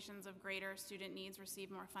concentrations of greater student needs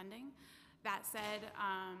receive more funding. That said,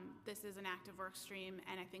 this is an active work stream,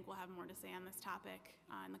 and I think we'll have more to say on this topic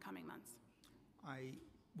in the coming months. I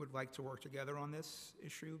would like to work together on this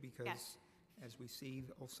issue because, yes, as we see,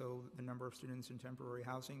 also the number of students in temporary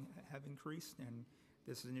housing have increased, and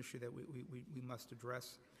this is an issue that we must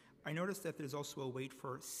address. I noticed that there's also a weight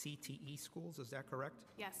for CTE schools. Is that correct?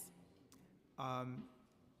 Yes.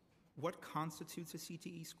 What constitutes a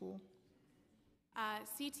CTE school?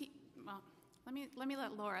 Well, let me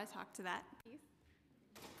let Laura talk to that piece.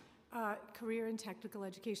 Career and technical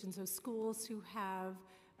education, so schools who have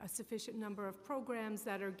a sufficient number of programs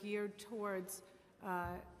that are geared towards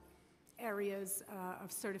areas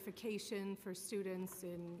of certification for students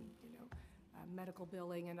in, medical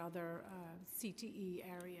billing and other CTE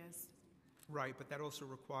areas. Right, but that also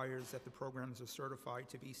requires that the programs are certified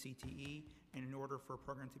to be CTE, and in order for a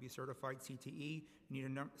program to be certified CTE, you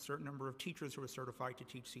need a certain number of teachers who are certified to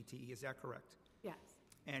teach CTE. Is that correct? Yes.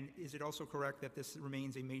 And is it also correct that this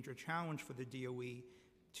remains a major challenge for the DOE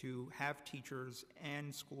to have teachers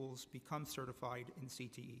and schools become certified in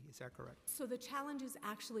CTE? Is that correct? So the challenge is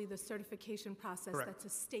actually the certification process. Correct. That's a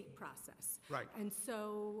state process. Right. And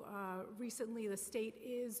so recently the state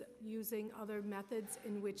is using other methods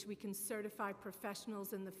in which we can certify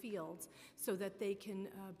professionals in the fields so that they can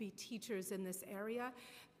be teachers in this area.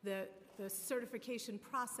 The certification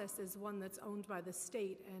process is one that's owned by the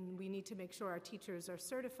state, and we need to make sure our teachers are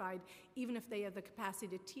certified, even if they have the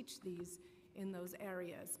capacity to teach these in those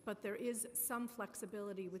areas. But there is some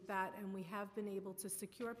flexibility with that, and we have been able to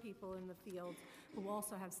secure people in the field who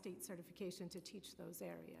also have state certification to teach those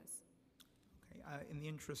areas. Okay. In the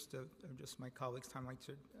interest of just my colleagues' time,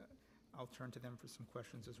 I'll turn to them for some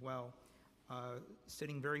questions as well.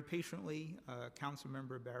 Sitting very patiently,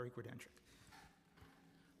 Councilmember Barry Grodenchik.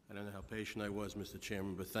 I don't know how patient I was, Mr.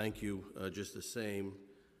 Chairman, but thank you just the same.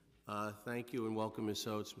 Thank you and welcome, Ms.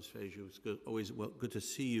 Oates, Ms. Fazio. It's always good to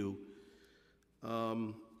see you.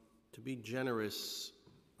 To be generous,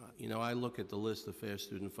 I look at the list of fair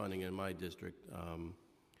student funding in my district,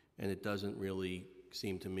 and it doesn't really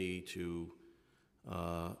seem to me to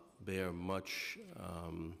bear much, I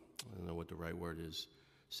don't know what the right word is,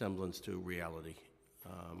 semblance to reality.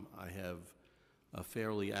 I have a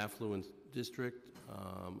fairly affluent district.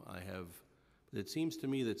 It seems to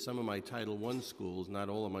me that some of my Title I schools, not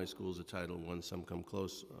all of my schools are Title I, some come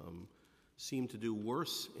close, seem to do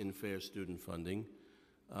worse in fair student funding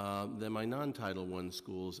than my non-Title I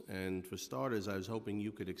schools. And for starters, I was hoping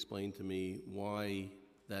you could explain to me why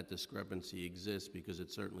that discrepancy exists, because it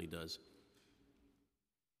certainly does.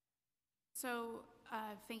 So,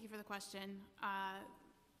 thank you for the question.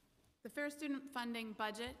 The fair student funding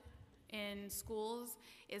budget in schools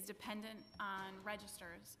is dependent on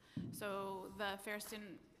registers. So the fair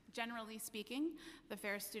student, generally speaking, the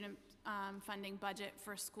fair student funding budget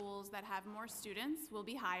for schools that have more students will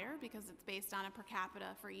be higher because it's based on a per capita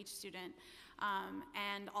for each student.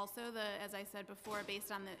 And also, as I said before,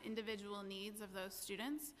 based on the individual needs of those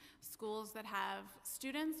students, schools that have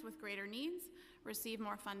students with greater needs receive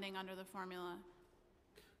more funding under the formula.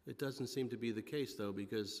 It doesn't seem to be the case, though,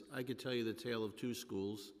 because I could tell you the tale of two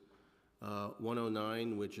schools.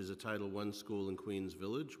 109, which is a Title I school in Queens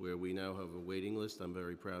Village, where we now have a waiting list, I'm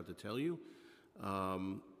very proud to tell you.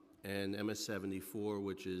 And MS 74,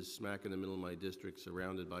 which is smack in the middle of my district,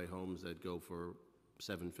 surrounded by homes that go for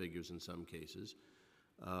 7 figures in some cases.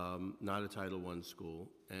 Not a Title I school.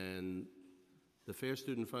 And the fair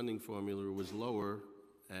student funding formula was lower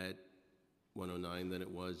at 109 than it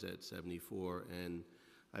was at 74. And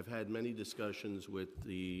I've had many discussions with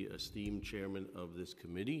the esteemed chairman of this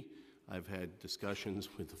committee. I've had discussions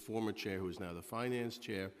with the former chair, who is now the finance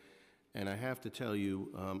chair, and I have to tell you,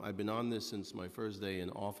 I've been on this since my first day in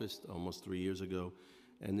office almost 3 years ago,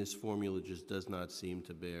 and this formula just does not seem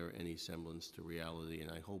to bear any semblance to reality,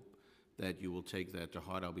 and I hope that you will take that to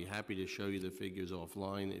heart. I'll be happy to show you the figures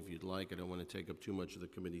offline if you'd like. I don't want to take up too much of the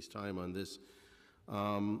committee's time on this.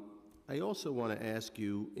 I also want to ask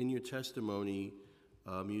you, in your testimony,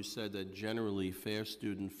 you said that generally fair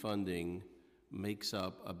student funding makes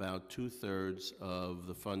up about 2/3 of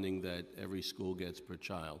the funding that every school gets per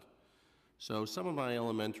child. So some of my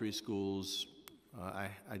elementary schools, I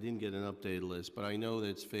didn't get an updated list, but I know that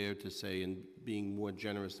it's fair to say, in being more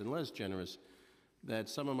generous than less generous, that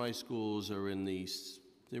some of my schools are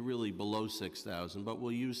they're really below 6,000, but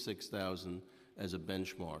we'll use 6,000 as a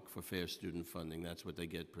benchmark for fair student funding. That's what they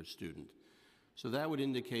get per student. So that would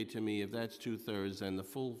indicate to me, if that's 2/3, then the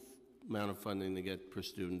full amount of funding they get per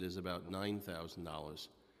student is about $9,000.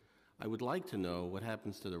 I would like to know what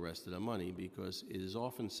happens to the rest of the money, because it is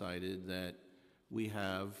often cited that we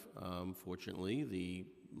have, fortunately, the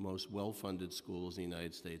most well-funded schools in the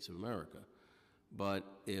United States of America. But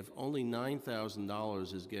if only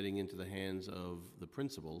 $9,000 is getting into the hands of the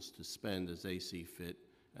principals to spend as they see fit,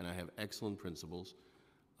 and I have excellent principals,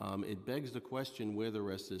 it begs the question where the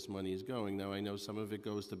rest of this money is going. Now, I know some of it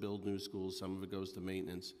goes to build new schools, some of it goes to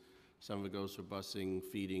maintenance, some of it goes for busing,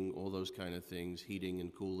 feeding, all those kind of things, heating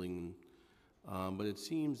and cooling. But it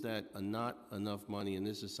seems that not enough money, and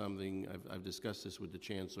this is something, I've discussed this with the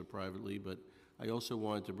Chancellor privately, but I also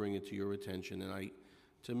wanted to bring it to your attention. And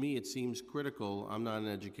to me, it seems critical. I'm not an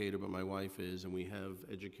educator, but my wife is, and we have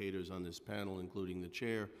educators on this panel, including the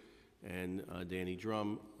chair and Danny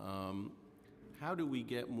Drum. How do we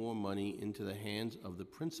get more money into the hands of the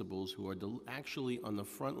principals who are actually on the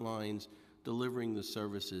front lines delivering the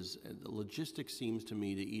services? And the logistics seems to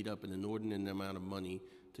me to eat up an inordinate amount of money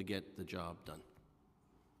to get the job done.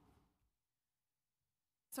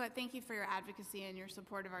 So I thank you for your advocacy and your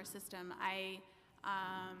support of our system.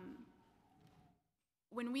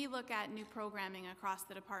 When we look at new programming across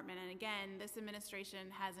the department, and again, this administration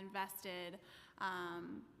has invested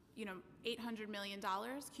 $800 million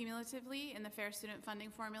cumulatively in the fair student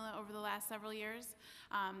funding formula over the last several years.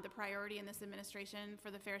 The priority in this administration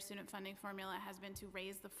for the fair student funding formula has been to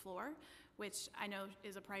raise the floor, which I know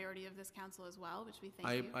is a priority of this council as well, which we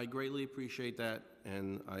thank you. I greatly appreciate that,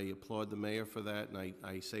 and I applaud the mayor for that, and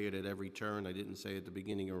I say it at every turn. I didn't say it at the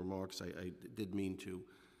beginning of remarks. I did mean to.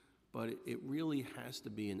 But it really has to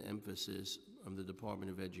be an emphasis of the Department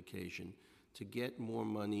of Education to get more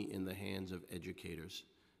money in the hands of educators,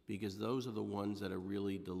 because those are the ones that are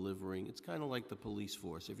really delivering. It's kind of like the police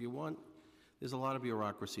force. If you want, there's a lot of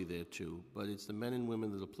bureaucracy there too, but it's the men and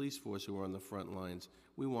women of the police force who are on the front lines.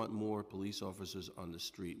 We want more police officers on the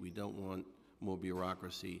street. We don't want more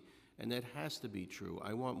bureaucracy, and that has to be true.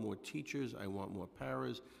 I want more teachers. I want more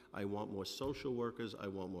paras. I want more social workers. I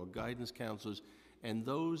want more guidance counselors, and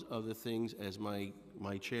those are the things, as my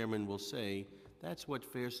chairman will say, that's what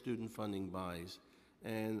fair student funding buys.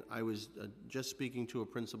 And I was just speaking to a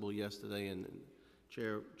principal yesterday, and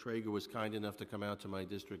Chair Traeger was kind enough to come out to my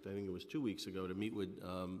district, I think it was 2 weeks ago, to meet with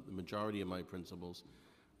the majority of my principals.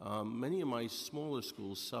 Many of my smaller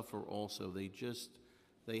schools suffer also.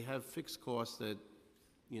 They have fixed costs that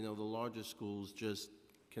the larger schools just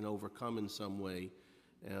can overcome in some way.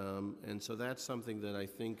 And so that's something that I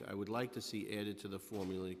think I would like to see added to the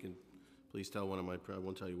formula. You can please tell one of my, I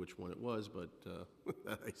won't tell you which one it was, but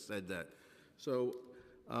I said that. So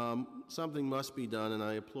something must be done, and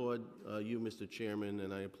I applaud you, Mr. Chairman,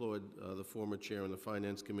 and I applaud the former chair and the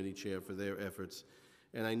Finance Committee chair for their efforts.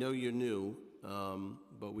 And I know you're new,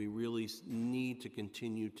 but we really need to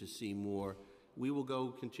continue to see more. We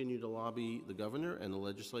will continue to lobby the governor and the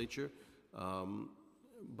legislature,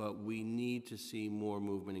 but we need to see more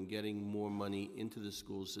movement in getting more money into the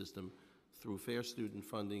school system through fair student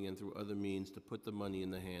funding and through other means to put the money in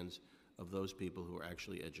the hands of those people who are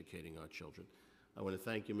actually educating our children. I want to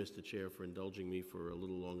thank you, Mr. Chair, for indulging me for a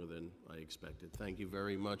little longer than I expected. Thank you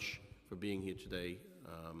very much for being here today,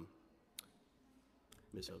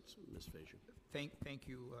 Ms. Oates, Ms. Fazier. Thank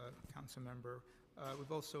you, Council Member.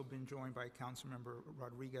 We've also been joined by Council Member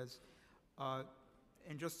Rodriguez.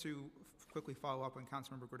 And just to quickly follow up on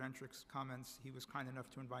Councilmember Grodenchik's comments, he was kind enough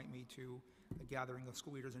to invite me to a gathering of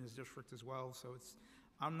school leaders in his district as well. So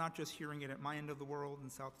I'm not just hearing it at my end of the world in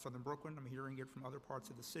southern Brooklyn. I'm hearing it from other parts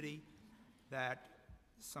of the city that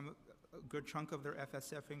a good chunk of their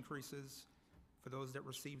FSF increases for those that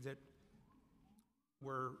received it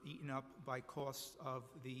were eaten up by costs of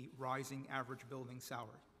the rising average building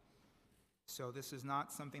salary. So this is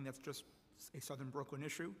not something that's just a southern Brooklyn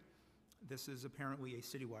issue. This is apparently a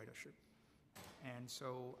citywide issue. And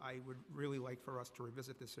so I would really like for us to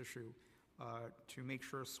revisit this issue to make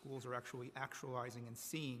sure schools are actually actualizing and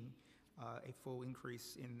seeing a full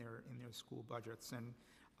increase in their school budgets. And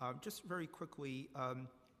just very quickly,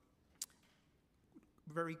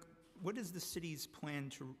 what is the city's plan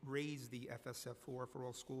to raise the FSF for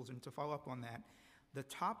all schools? And to follow up on that, the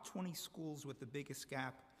top 20 schools with the biggest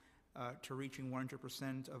gap to reaching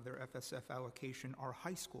 100% of their FSF allocation are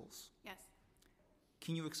high schools. Yes.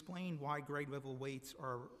 Can you explain why grade level weights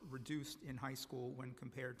are reduced in high school when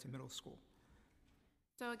compared to middle school?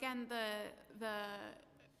 So again,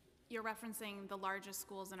 you're referencing the largest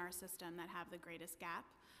schools in our system that have the greatest gap.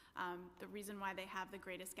 The reason why they have the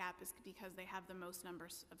greatest gap is because they have the most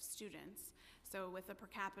numbers of students. So with a per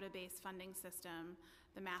capita based funding system,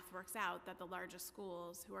 the math works out that the largest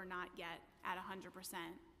schools who are not yet at 100%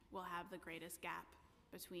 will have the greatest gap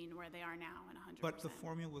between where they are now and 100%. But the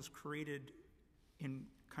formula was created in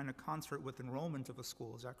kind of concert with enrollment of a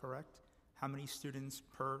school, is that correct? How many students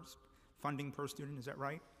funding per student, is that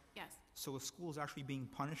right? Yes. So a school is actually being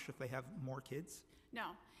punished if they have more kids?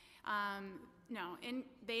 No. No,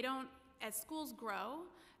 they don't, as schools grow,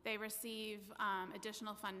 they receive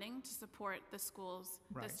additional funding to support the schools,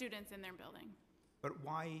 right, the students in their building. But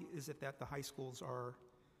why is it that the high schools are,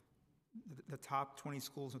 the top 20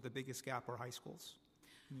 schools with the biggest gap are high schools?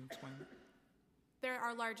 Can you explain that? They're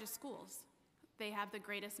our largest schools. They have the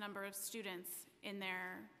greatest number of students in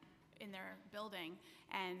their building,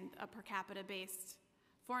 and a per capita based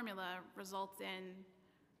formula results in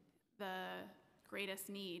the greatest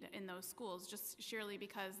need in those schools, just surely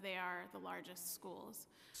because they are the largest schools.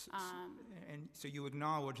 And so you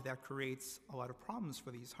acknowledge that creates a lot of problems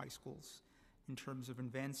for these high schools in terms of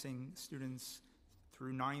advancing students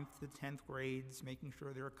through 9th to 10th grades, making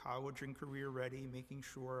sure they're college and career ready, making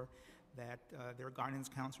sure that their guidance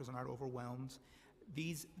counselors are not overwhelmed.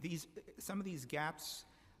 Some of these gaps,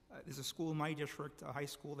 there's a school in my district, a high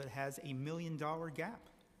school, that has $1 million gap.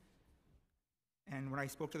 And when I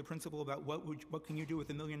spoke to the principal about what can you do with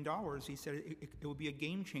 $1 million, he said it would be a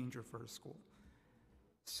game changer for his school.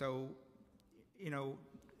 So,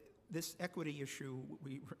 this equity issue,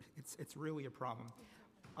 it's really a problem.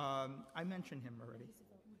 I mentioned him already.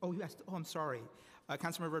 Oh, you asked. Oh, I'm sorry.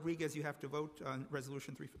 Councilmember Rodriguez, you have to vote on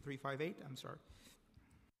Resolution 358. I'm sorry.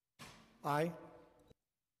 Aye.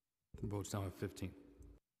 The vote's now at 15.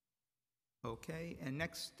 Okay, and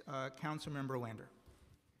next, Councilmember Lander.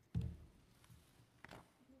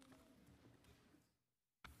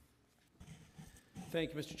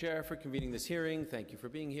 Thank you, Mr. Chair, for convening this hearing. Thank you for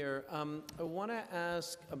being here. I want to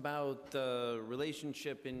ask about the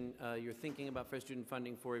relationship in your thinking about fair student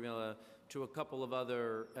funding formula to a couple of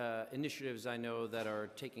other initiatives I know that are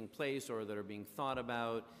taking place or that are being thought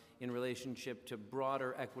about in relationship to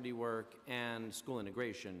broader equity work and school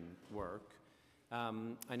integration work.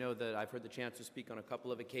 I know that I've heard the chance to speak on a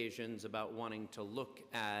couple of occasions about wanting to look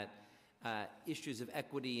at issues of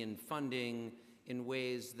equity and funding in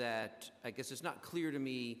ways that I guess it's not clear to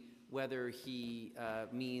me whether he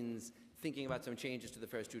means thinking about some changes to the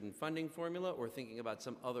fair student funding formula or thinking about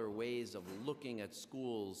some other ways of looking at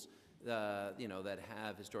schools that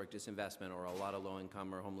have historic disinvestment or a lot of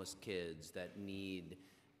low-income or homeless kids that need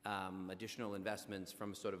additional investments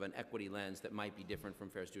from sort of an equity lens that might be different from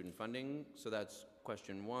fair student funding. So that's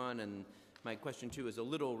question one. And my question two is a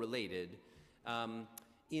little related.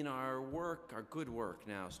 In our work, our good work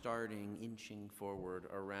now, starting inching forward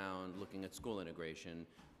around looking at school integration,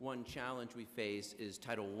 one challenge we face is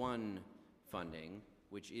Title I funding,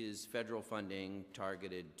 which is federal funding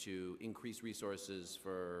targeted to increase resources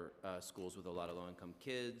for schools with a lot of low-income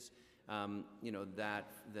kids.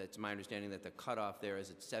 That's my understanding that the cutoff there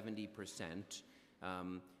is at 70%.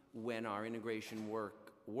 When our integration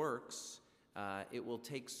works, it will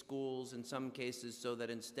take schools in some cases so that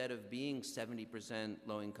instead of being 70%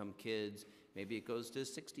 low-income kids, maybe it goes to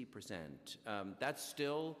 60%. That's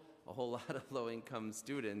still a whole lot of low-income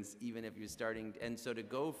students, even if you're starting. And so to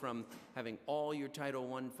go from having all your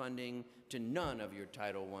Title I funding to none of your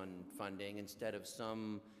Title I funding, instead of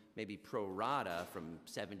some maybe pro rata from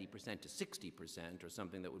 70% to 60% or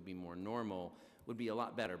something that would be more normal, would be a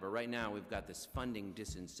lot better. But right now we've got this funding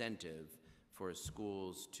disincentive for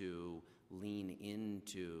schools to lean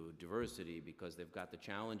into diversity because they've got the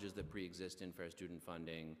challenges that pre-exist in fair student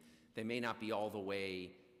funding. They may not be all the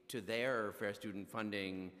way to their fair student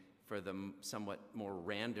funding for the somewhat more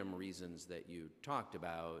random reasons that you talked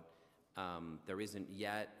about. There isn't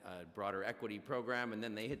yet a broader equity program, and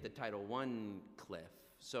then they hit the Title I cliff.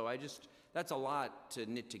 So that's a lot to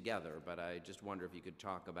knit together, but I just wonder if you could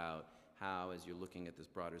talk about how, as you're looking at this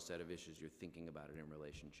broader set of issues, you're thinking about it in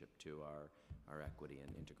relationship to our equity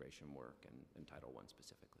and integration work and Title I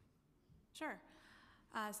specifically. Sure.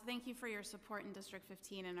 So thank you for your support in District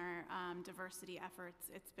 15 and our diversity efforts.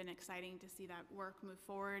 It's been exciting to see that work move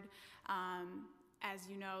forward. As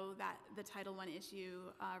you know, that the Title I issue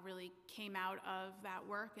really came out of that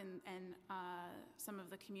work and some of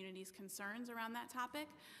the community's concerns around that topic.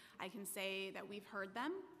 I can say that we've heard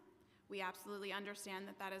them. We absolutely understand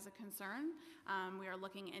that that is a concern. We are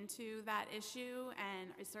looking into that issue,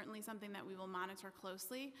 and it's certainly something that we will monitor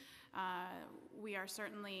closely. We are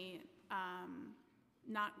certainly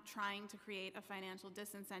not trying to create a financial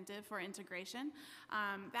disincentive for integration.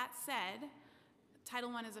 That said,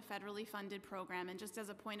 Title I is a federally funded program, and just as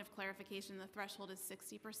a point of clarification, the threshold is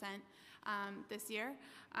 60% this year.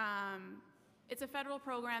 It's a federal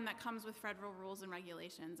program that comes with federal rules and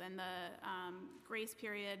regulations, and the grace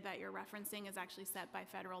period that you're referencing is actually set by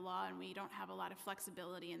federal law, and we don't have a lot of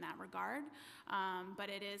flexibility in that regard. But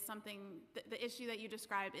it is something, the issue that you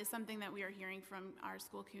describe is something that we are hearing from our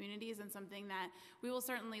school communities and something that we will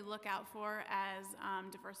certainly look out for as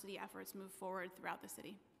diversity efforts move forward throughout the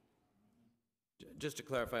city. Just to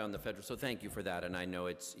clarify on the federal, so thank you for that, and I know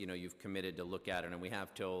it's, you've committed to look at it, and we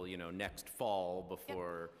have till, next fall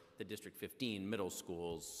before the District 15 middle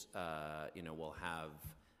schools, will have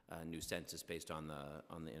a new census based on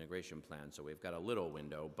the integration plan, so we've got a little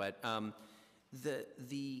window. But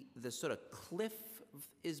the sort of cliff,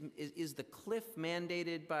 is the cliff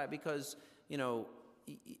mandated by, because,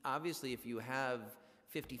 obviously if you have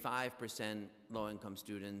 55% low-income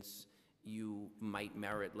students, you might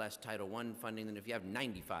merit less Title I funding than if you have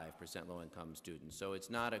 95% low-income students. So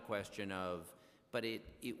it's not a question of, but it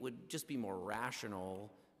would just be more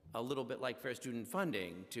rational, a little bit like fair student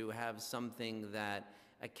funding, to have something that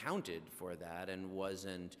accounted for that and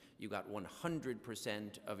wasn't, you got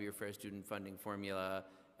 100% of your fair student funding formula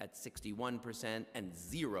at 61% and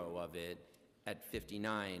zero of it at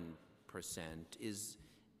 59%. Is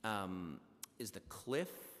the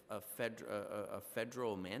cliff a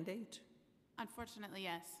federal mandate? Unfortunately,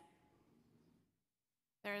 yes.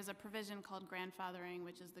 There is a provision called grandfathering,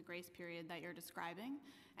 which is the grace period that you're describing,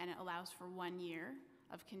 and it allows for 1 year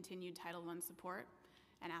of continued Title I support.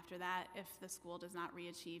 And after that, if the school does not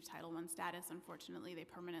re-achieve Title I status, unfortunately, they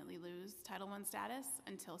permanently lose Title I status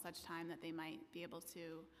until such time that they might be able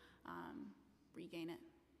to regain it.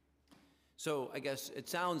 So I guess it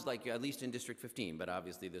sounds like, at least in District 15, but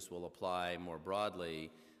obviously this will apply more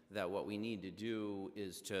broadly, that what we need to do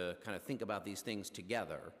is to kind of think about these things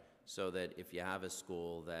together, so that if you have a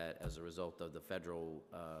school that, as a result of the federal,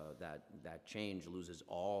 that change loses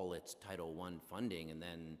all its Title I funding, and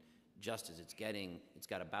then just as it's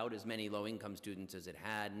got about as many low-income students as it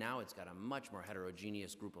had, now it's got a much more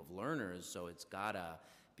heterogeneous group of learners, so it's got to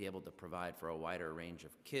be able to provide for a wider range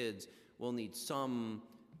of kids. We'll need some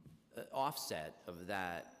offset of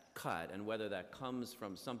that cut, and whether that comes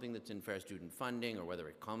from something that's in fair student funding, or whether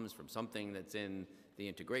it comes from something that's in the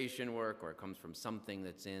integration work, or it comes from something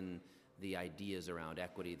that's in the ideas around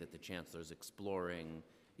equity that the chancellor's exploring.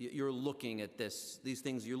 You're looking at these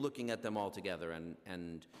things, you're looking at them all together,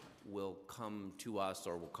 and will come to us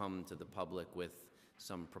or will come to the public with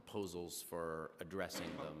some proposals for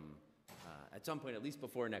addressing them at some point, at least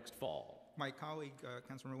before next fall. My colleague,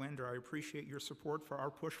 Councilmember Lander, I appreciate your support for our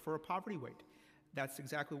push for a poverty weight. That's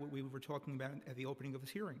exactly what we were talking about at the opening of this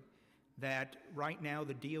hearing, that right now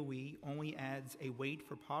the DOE only adds a weight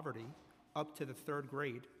for poverty up to the 3rd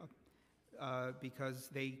grade because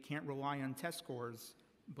they can't rely on test scores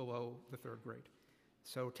below the 3rd grade.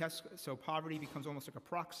 So poverty becomes almost like a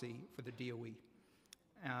proxy for the DOE,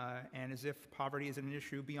 and as if poverty is an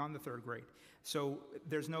issue beyond the 3rd grade. So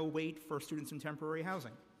there's no weight for students in temporary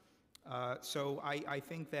housing. So I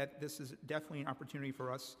think that this is definitely an opportunity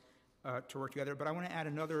for us to work together. But I want to add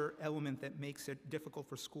another element that makes it difficult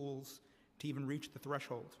for schools to even reach the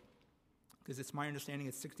threshold, because it's my understanding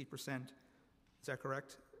it's 60%. Is that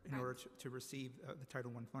correct? In order to receive the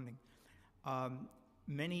Title I funding.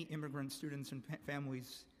 Many immigrant students and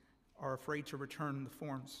families are afraid to return the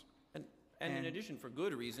forms. And in addition, for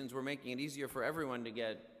good reasons, we're making it easier for everyone to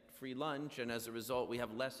get free lunch, and as a result, we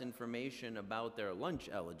have less information about their lunch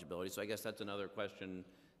eligibility. So I guess that's another question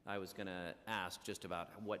I was going to ask, just about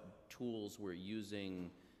what tools we're using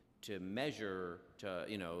to measure,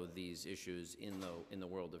 these issues in the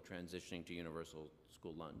world of transitioning to universal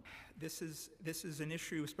school lunch. This is an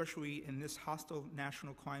issue, especially in this hostile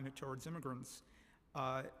national climate towards immigrants.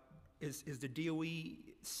 Is the DOE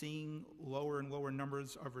seeing lower and lower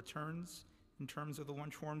numbers of returns in terms of the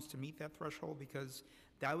lunch forms to meet that threshold? Because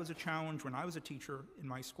that was a challenge when I was a teacher in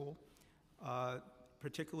my school.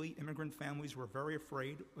 Particularly immigrant families were very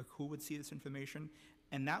afraid of who would see this information,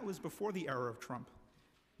 and that was before the era of Trump.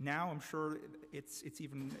 Now I'm sure it's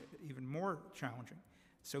even more challenging.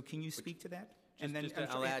 So can you speak to that?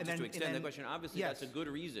 I'll add to extend the question. Obviously, yes, that's a good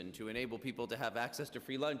reason to enable people to have access to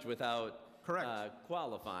free lunch without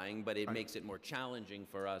qualifying, but it makes it more challenging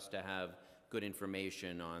for us to have good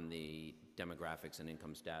information on the demographics and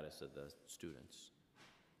income status of the students.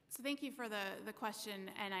 So thank you for the question,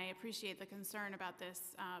 and I appreciate the concern about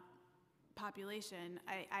this population.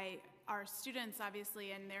 Our students,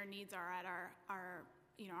 obviously, and their needs are at our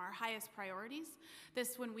highest priorities.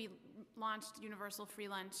 When we launched universal free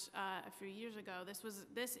lunch a few years ago,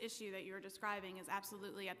 this issue that you're describing is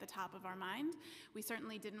absolutely at the top of our mind. We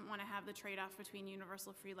certainly didn't want to have the trade-off between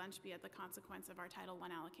universal free lunch be at the consequence of our Title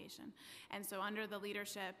I allocation. And so under the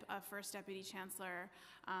leadership of First Deputy Chancellor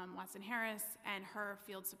Watson Harris and her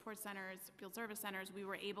field service centers, we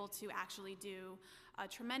were able to actually do a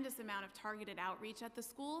tremendous amount of targeted outreach at the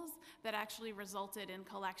schools that actually resulted in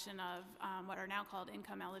collection of what are now called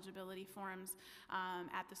income eligibility forms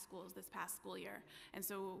at the schools this past school year. And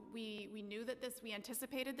so we knew that we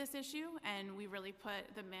anticipated this issue, and we really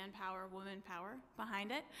put the manpower, woman power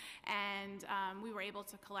behind it, and we were able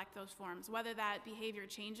to collect those forms. Whether that behavior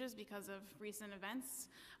changes because of recent events,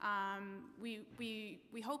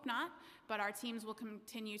 we hope not, but our teams will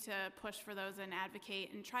continue to push for those and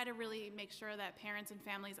advocate and try to really make sure that parents and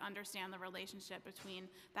families understand the relationship between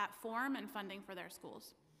that form and funding for their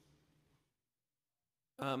schools.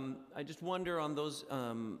 I just wonder on those,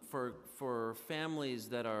 for families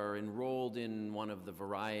that are enrolled in one of the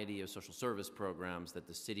variety of social service programs that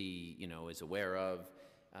the city, is aware of,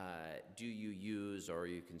 do you use, or are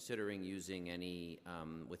you considering using any,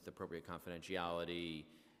 with appropriate confidentiality,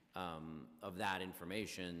 of that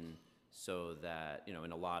information, so that,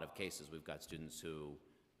 in a lot of cases we've got students who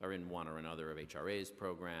are in one or another of HRA's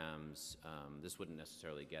programs. This wouldn't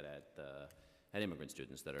necessarily get at immigrant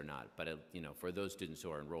students that are not, but for those students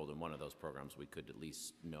who are enrolled in one of those programs, we could at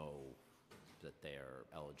least know that they are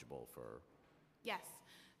eligible for. Yes.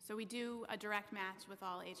 So we do a direct match with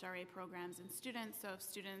all HRA programs and students. So if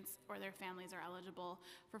students or their families are eligible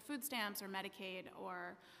for food stamps or Medicaid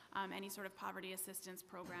or any sort of poverty assistance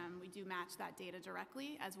program, we do match that data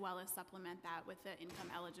directly, as well as supplement that with the income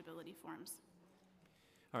eligibility forms.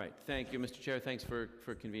 All right, thank you, Mr. Chair. Thanks for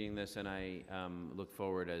convening this, and I look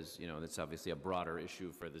forward, as that's obviously a broader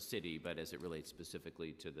issue for the city, but as it relates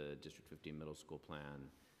specifically to the District 15 middle school plan,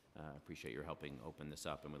 appreciate your helping open this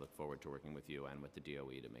up, and we look forward to working with you and with the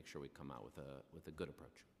DOE to make sure we come out with a good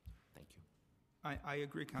approach. Thank you. I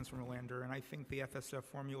agree, Councilman Lander, and I think the FSF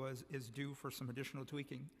formula is due for some additional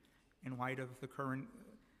tweaking in light of the current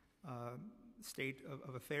state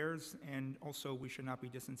of affairs, and also we should not be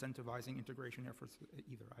disincentivizing integration efforts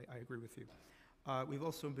either. I agree with you. We've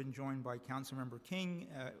also been joined by Councilmember King,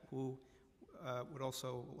 who would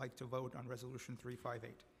also like to vote on Resolution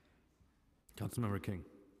 358. Councilmember King.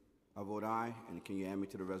 I vote aye, and can you add me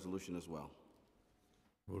to the resolution as well?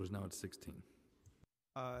 Vote is now at 16.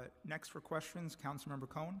 Next for questions, Councilmember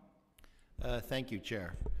Cohen. Thank you,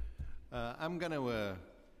 Chair. I'm going to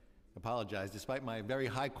apologize. Despite my very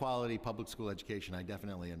high-quality public school education, I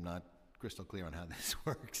definitely am not crystal clear on how this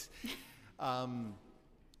works.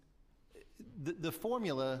 the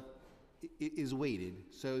formula is weighted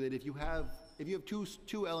so that if you have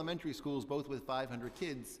two elementary schools, both with 500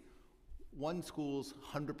 kids, one school's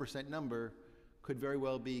 100% number could very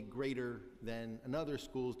well be greater than another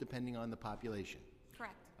school's depending on the population.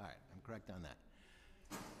 Correct. All right, I'm correct on that.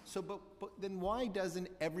 So, but then why doesn't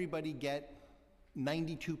everybody get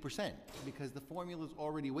 92%? Because the formula's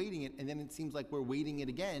already weighting it, and then it seems like we're weighting it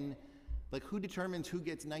again. Like, who determines who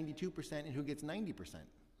gets 92% and who gets 90%?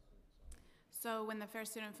 So when the Fair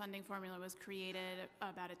Student Funding Formula was created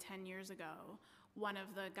about 10 years ago, one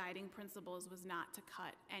of the guiding principles was not to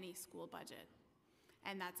cut any school budget.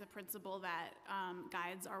 And that's a principle that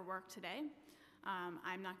guides our work today.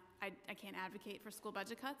 I can't advocate for school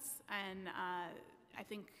budget cuts, and I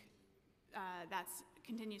think that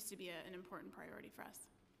continues to be an important priority for us.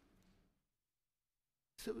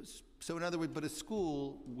 So in other words, but a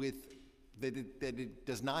school that it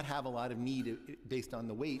does not have a lot of need based on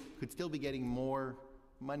the weight could still be getting more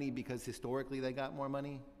money because historically they got more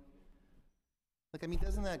money? Like, I mean,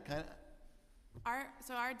 doesn't that kind of...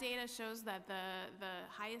 Our data shows that the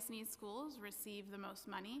highest need schools receive the most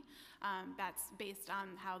money. That's based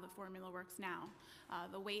on how the formula works now.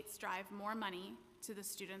 The weights drive more money to the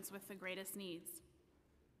students with the greatest needs.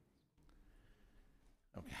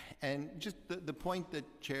 Okay, and just the point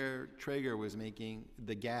that Chair Traeger was making,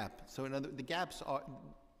 the gap. So the gaps are,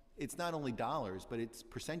 it's not only dollars, but its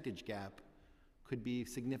percentage gap could be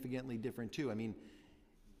significantly different too. I mean,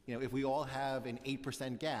 you know, if we all have an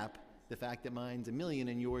 8% gap, the fact that mine's $1 million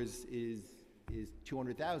and yours is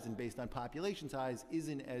 200,000 based on population size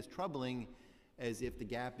isn't as troubling as if the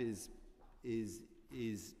gap is you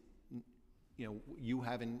know, you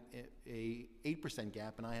have a 8%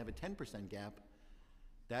 gap and I have a 10% gap.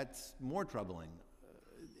 That's more troubling.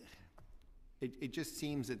 It just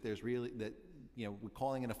seems that there's really, that, you know, we're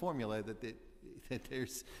calling it a formula, that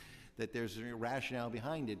there's a rationale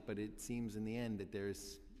behind it, but it seems in the end that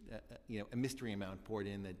there's you know, a mystery amount poured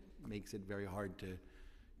in that makes it very hard to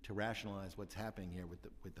rationalize what's happening here with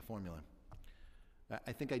the formula.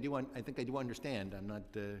 I think I do understand. I'm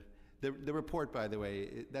not the report, by the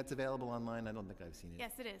way, that's available online. I don't think I've seen it.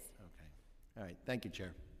 Yes, it is. Okay. All right. Thank you,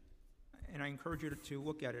 Chair. And I encourage you to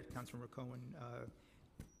look at it, Councilmember Cohen.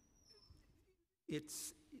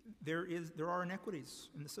 There are inequities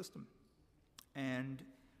in the system, and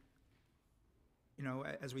you know,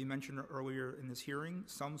 as we mentioned earlier in this hearing,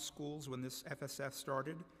 some schools, when this FSF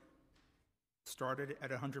started at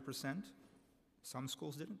 100%. Some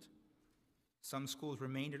schools didn't. Some schools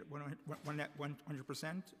remained at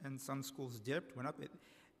 100%, and some schools dipped, went up.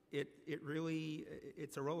 It really,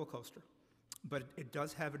 it's a roller coaster. But it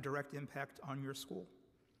does have a direct impact on your school.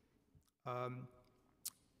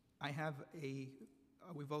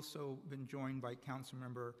 We've also been joined by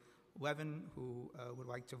Councilmember Levin, who would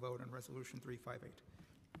like to vote on Resolution 358.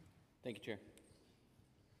 Thank you, Chair.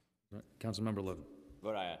 Right. Councilmember Levin.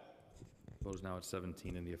 Vote aye. Vote is now at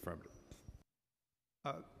 17 in the affirmative.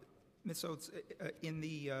 Ms. Oates, in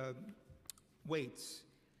the weights,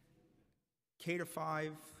 K to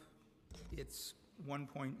 5, it's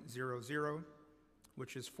 1.00,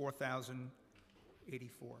 which is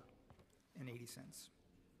 $4,084.80.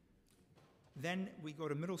 Then we go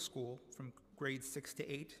to middle school from grades 6 to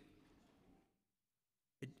 8.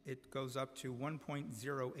 It goes up to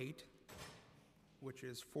 1.08, which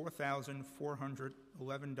is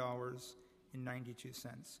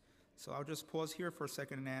 $4,411.92. So I'll just pause here for a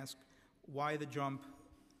second and ask, why the jump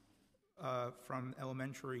from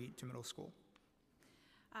elementary to middle school?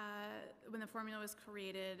 When the formula was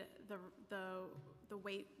created, the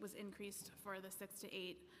weight was increased for the 6 to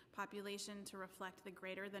 8 population to reflect the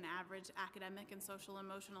greater than average academic and social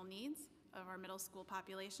emotional needs of our middle school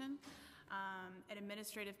population, an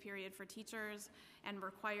administrative period for teachers, and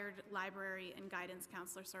required library and guidance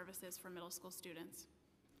counselor services for middle school students.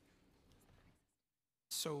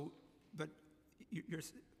 So, but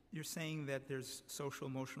you're saying that there's social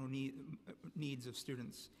emotional needs of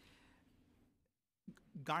students.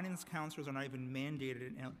 Guidance counselors are not even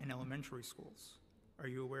mandated in elementary schools. Are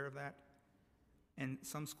you aware of that? And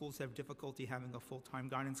some schools have difficulty having a full-time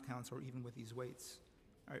guidance counselor even with these weights.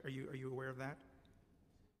 Are you aware of that?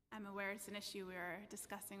 I'm aware it's an issue we are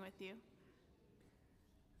discussing with you.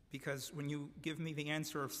 Because when you give me the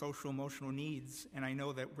answer of social emotional needs and I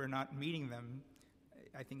know that we're not meeting them,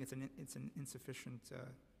 I think it's an insufficient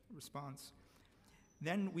response.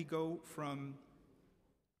 Then we go from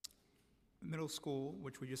middle school,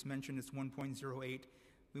 which we just mentioned is 1.08.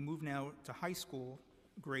 We move now to high school,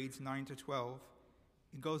 grades 9 to 12.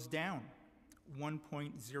 It goes down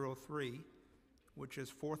 1.03, which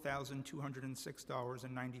is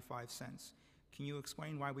 $4,206.95. Can you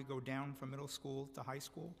explain why we go down from middle school to high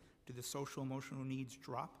school? Do the social emotional needs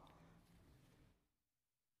drop?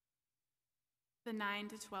 The 9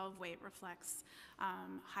 to 12 weight reflects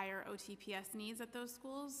higher OTPS needs at those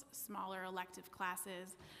schools, smaller elective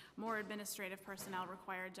classes, more administrative personnel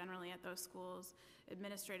required generally at those schools,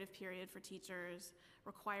 administrative period for teachers,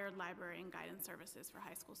 required library and guidance services for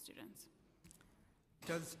high school students.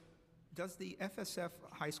 Does the FSF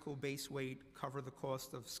high school base weight cover the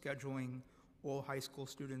cost of scheduling all high school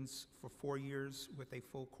students for 4 years with a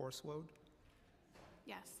full course load?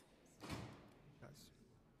 Yes. Yes.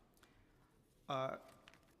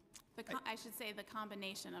 I should say the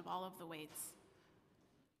combination of all of the weights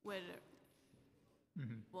would,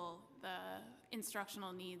 well, the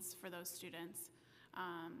instructional needs for those students,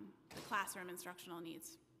 the classroom instructional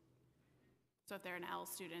needs. So if they're an L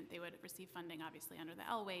student, they would receive funding obviously under the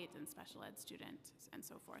L weight, and special ed student and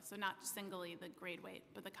so forth. So not singly the grade weight,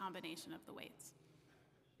 but the combination of the weights.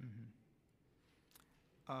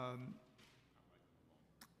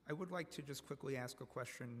 I would like to just quickly ask a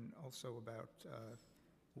question also about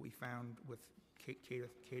what we found with K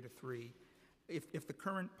to 3. If the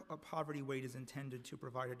current poverty weight is intended to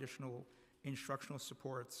provide additional instructional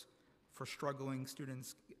supports for struggling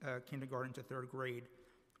students kindergarten to 3rd grade,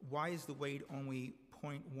 why is the weight only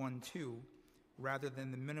 0.12 rather than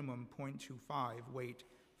the minimum 0.25 weight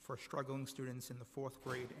for struggling students in the 4th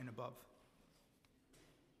grade and above?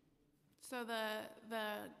 So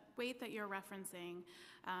the weight that you're referencing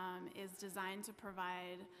is designed to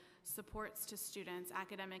provide supports to students,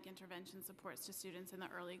 academic intervention supports to students in the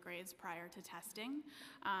early grades prior to testing.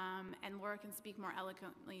 And Laura can speak more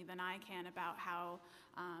eloquently than I can about how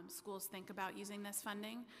schools think about using this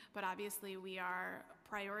funding, but obviously we are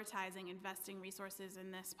prioritizing investing resources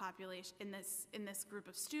in this population, in this group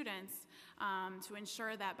of students to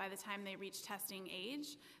ensure that by the time they reach testing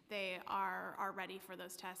age, they are ready for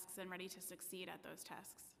those tests and ready to succeed at those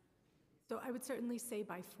tests. So I would certainly say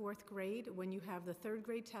by 4th grade, when you have the 3rd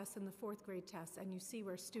grade tests and the 4th grade tests and you see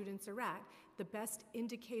where students are at, the best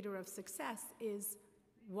indicator of success is,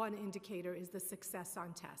 one indicator is the success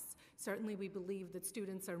on tests. Certainly we believe that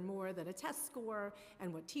students are more than a test score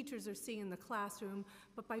and what teachers are seeing in the classroom,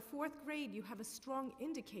 but by 4th grade you have a strong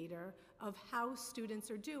indicator of how students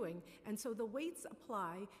are doing. And so the weights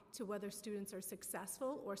apply to whether students are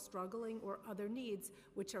successful or struggling or other needs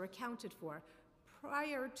which are accounted for.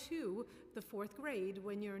 Prior to the 4th grade,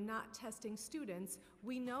 when you're not testing students,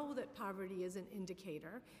 we know that poverty is an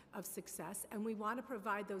indicator of success, and we want to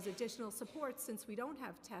provide those additional supports since we don't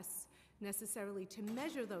have tests necessarily to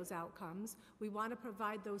measure those outcomes. We want to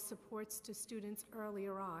provide those supports to students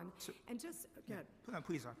earlier on. So, and just, go ahead.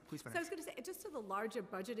 Please finish. So I was going to say, just to the larger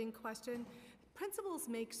budgeting question, principals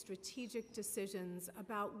make strategic decisions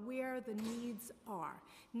about where the needs are,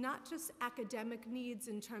 not just academic needs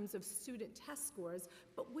in terms of student test scores,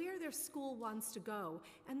 but where their school wants to go.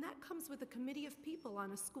 And that comes with a committee of people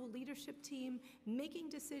on a school leadership team making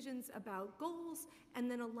decisions about goals and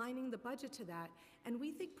then aligning the budget to that. And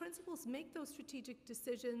we think principals make those strategic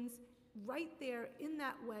decisions right there in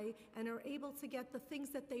that way and are able to get the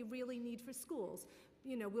things that they really need for schools.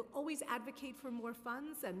 You know, we'll always advocate for more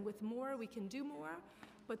funds, and with more we can do more,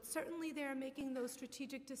 but certainly they're making those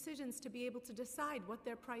strategic decisions to be able to decide what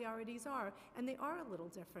their priorities are, and they are a little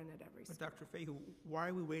different at every school. But Dr. Fahey, why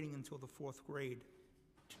are we waiting until the 4th grade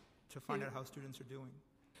to find out how students are doing?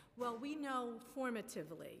 Well, we know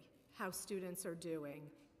formatively how students are doing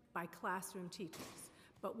by classroom teachers,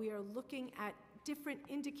 but we are looking at different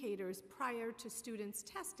indicators prior to students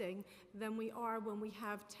testing than we are when we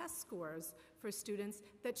have test scores for students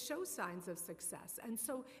that show signs of success. And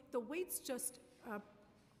so the weights just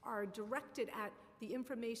are directed at the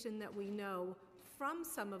information that we know from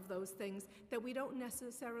some of those things that we don't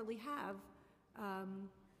necessarily have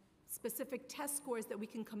specific test scores that we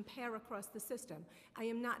can compare across the system. I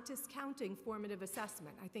am not discounting formative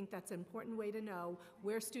assessment. I think that's an important way to know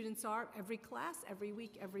where students are every class, every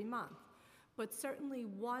week, every month. But certainly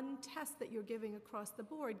one test that you're giving across the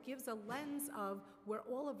board gives a lens of where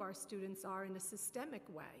all of our students are in a systemic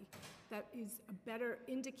way that is a better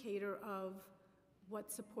indicator of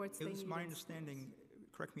what supports they need. It was my understanding,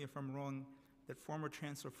 correct me if I'm wrong, that former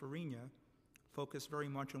Chancellor Farina focused very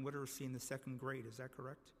much on literacy in the 2nd grade. Is that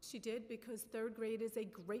correct? She did, because 3rd grade is a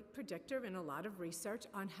great predictor in a lot of research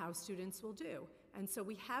on how students will do. And so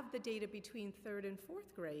we have the data between 3rd and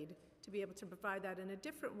 4th grade to be able to provide that in a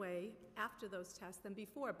different way after those tests than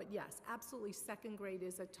before. But yes, absolutely 2nd grade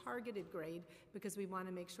is a targeted grade because we want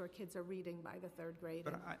to make sure kids are reading by the 3rd grade.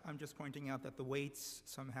 But I'm just pointing out that the weights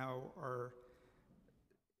somehow are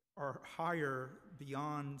higher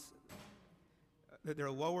beyond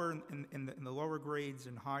they're lower in the lower grades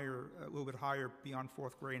and higher, a little bit higher beyond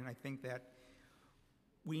fourth grade, and I think that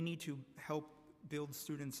we need to help build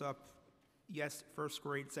students up, yes, first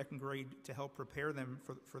grade, second grade, to help prepare them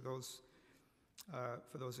for those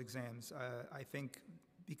exams. I think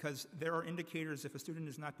because there are indicators if a student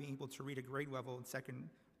is not being able to read a grade level in second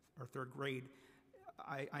or third grade,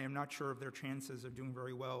 I am not sure of their chances of doing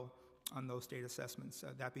very well on those state assessments.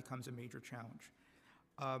 That becomes a major challenge.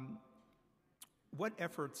 What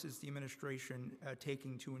efforts is the administration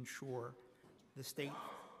taking to ensure the state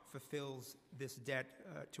fulfills this debt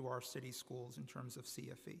to our city schools in terms of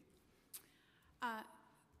CFE?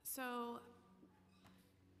 So,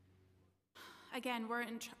 again,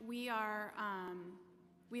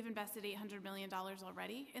 we've invested $800 million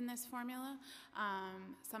already in this formula.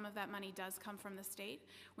 Some of that money does come from the state.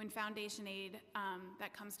 When foundation aid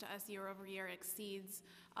that comes to us year over year exceeds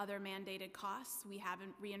other mandated costs, we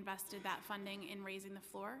haven't reinvested that funding in raising the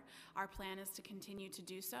floor. Our plan is to continue to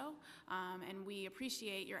do so, and we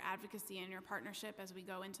appreciate your advocacy and your partnership as we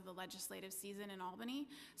go into the legislative season in Albany,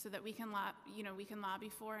 so that we can lobby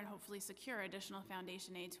for and hopefully secure additional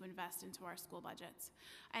foundation aid to invest into our school budgets.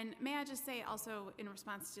 And may I just say also, in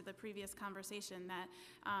response to the previous conversation, that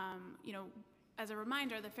as a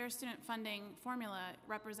reminder, the Fair Student Funding formula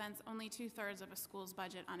represents only 2/3 of a school's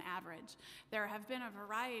budget on average. There have been a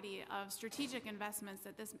variety of strategic investments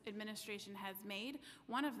that this administration has made.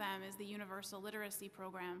 One of them is the Universal Literacy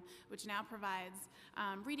Program, which now provides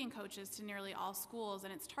reading coaches to nearly all schools,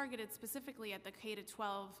 and it's targeted specifically at the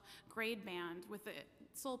K-12 grade band with the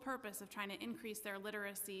sole purpose of trying to increase their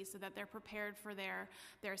literacy so that they're prepared for their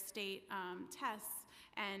state tests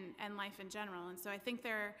and life in general. And so I think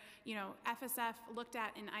FSF looked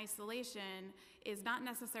at in isolation is not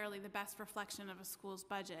necessarily the best reflection of a school's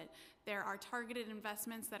budget. There are targeted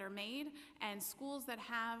investments that are made, and schools that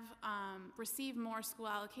have received more school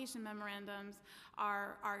allocation memorandums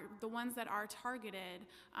are the ones that are targeted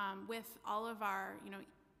with all of our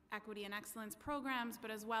equity and excellence programs,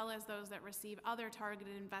 but as well as those that receive other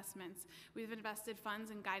targeted investments. We've invested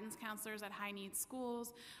funds in guidance counselors at high-need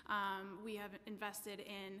schools. We have invested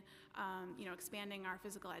in expanding our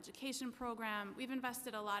physical education program. We've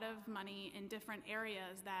invested a lot of money in different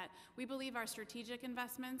areas that we believe are strategic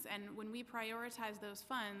investments, and when we prioritize those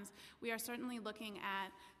funds, we are certainly looking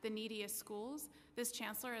at the neediest schools. This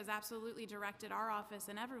chancellor has absolutely directed our office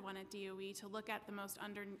and everyone at DOE to look at the most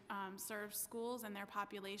underserved schools and their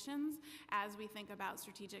populations as we think about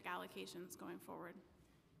strategic allocations going forward.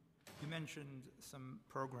 You mentioned some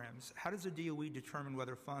programs. How does the DOE determine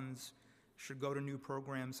whether funds should go to new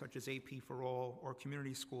programs such as AP for All or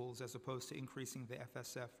community schools as opposed to increasing the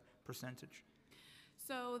FSF percentage?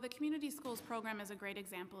 So the community schools program is a great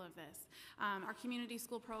example of this. Our community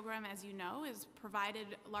school program, as you know, is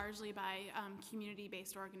provided largely by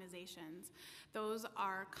community-based organizations. Those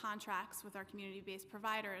are contracts with our community-based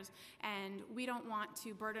providers, and we don't want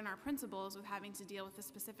to burden our principals with having to deal with the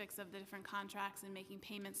specifics of the different contracts and making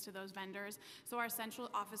payments to those vendors. So our Central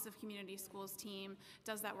Office of Community Schools team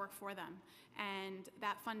does that work for them. And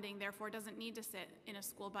that funding, therefore, doesn't need to sit in a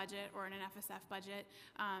school budget or in an FSF budget.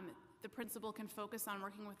 The principal can focus on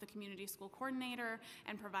working with the community school coordinator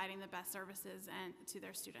and providing the best services to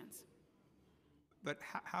their students. But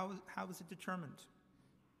how is it determined?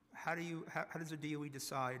 How does the DOE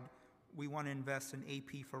decide we want to invest in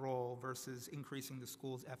AP for All versus increasing the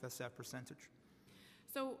school's FSF percentage?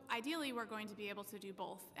 So ideally, we're going to be able to do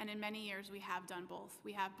both, and in many years we have done both.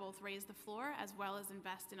 We have both raised the floor as well as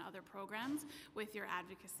invest in other programs with your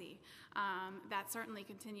advocacy. That certainly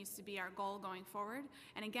continues to be our goal going forward.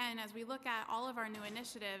 And again, as we look at all of our new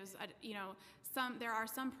initiatives, there are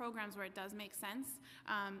some programs where it does make sense.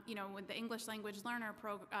 With the English language learner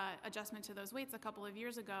adjustment to those weights a couple of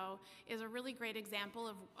years ago is a really great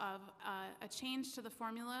example of a change to the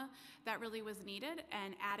formula that really was needed,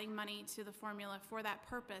 and adding money to the formula for that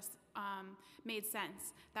purpose made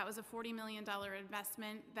sense. That was a $40 million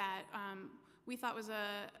investment that we thought was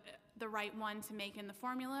the right one to make in the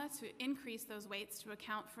formula to increase those weights to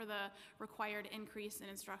account for the required increase in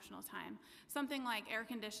instructional time. Something like air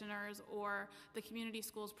conditioners or the community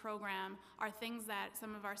schools program are things that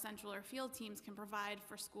some of our central or field teams can provide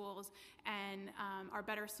for schools and are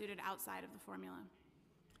better suited outside of the formula.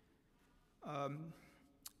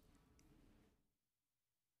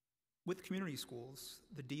 With community schools,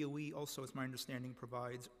 the DOE also, it's my understanding,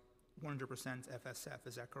 provides 100% FSF.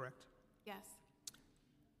 Is that correct? Yes.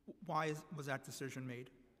 Why was that decision made?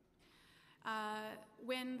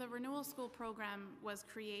 When the renewal school program was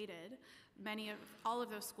created, all of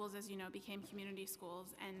those schools, as you know, became community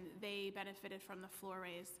schools, and they benefited from the floor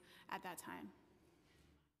raise at that time.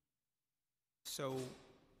 So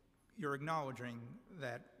you're acknowledging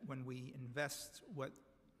that when we invest what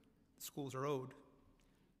schools are owed,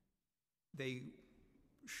 they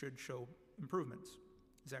should show improvements.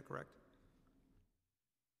 Is that correct?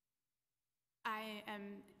 I am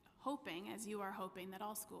hoping, as you are hoping, that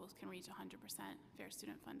all schools can reach 100% fair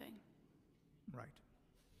student funding. Right.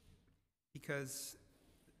 Because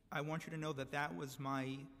I want you to know that that was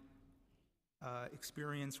my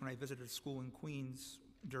experience when I visited a school in Queens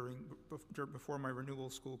before my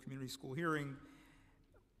renewal school, community school hearing,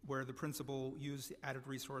 where the principal used added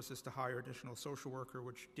resources to hire additional social worker,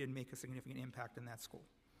 which did make a significant impact in that school.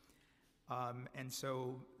 And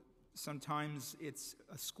so sometimes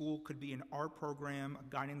a school could be an art program, a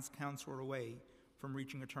guidance counselor away from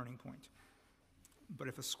reaching a turning point. But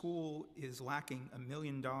if a school is lacking $1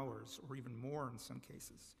 million or even more in some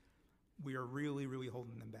cases, we are really, really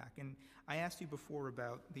holding them back. And I asked you before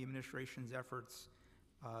about the administration's efforts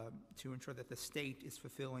to ensure that the state is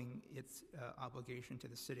fulfilling its obligation to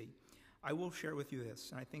the city. I will share with you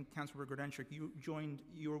this, and I think Councilor Grodenchik, you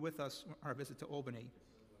were with us on our visit to Albany.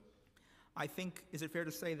 I think, is it fair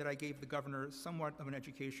to say that I gave the governor somewhat of an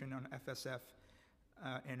education on FSF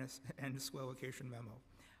and a school allocation memo?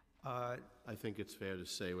 I think it's fair to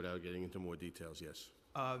say, without getting into more details, yes.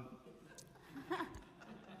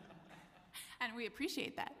 And we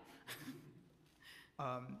appreciate that.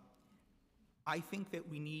 I think that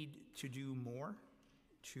we need to do more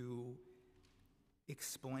to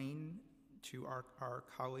explain to our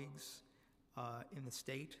colleagues in the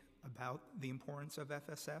state about the importance of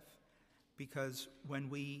FSF, because when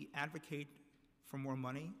we advocate for more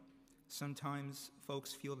money, sometimes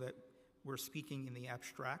folks feel that we're speaking in the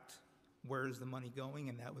abstract. Where is the money going?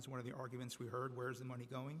 And that was one of the arguments we heard. Where is the money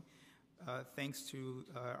going? Thanks to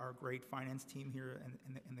our great finance team here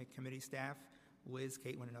and the committee staff, Liz,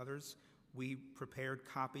 Caitlin, and others, we prepared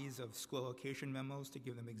copies of school allocation memos to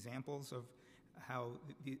give them examples of how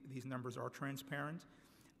these numbers are transparent.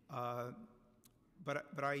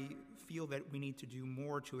 But I feel that we need to do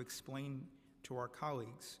more to explain to our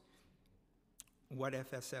colleagues what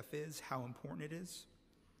FSF is, how important it is.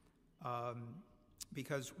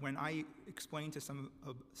 Because when I explained to some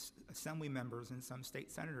assembly members and some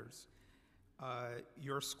state senators,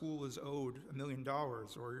 your school is owed $1 million,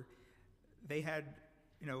 or they had,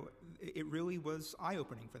 it really was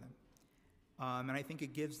eye-opening for them. And I think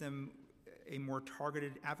it gives them a more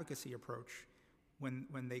targeted advocacy approach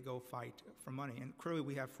when they go fight for money. And clearly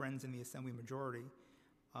we have friends in the Assembly majority.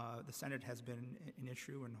 The Senate has been an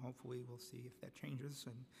issue, and hopefully we'll see if that changes.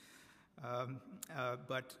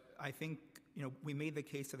 But I think we made the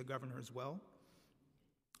case to the governor as well.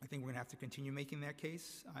 I think we're going to have to continue making that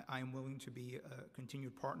case. I am willing to be a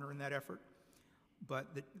continued partner in that effort. But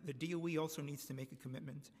the DOE also needs to make a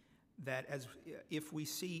commitment that if we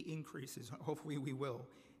see increases, hopefully we will,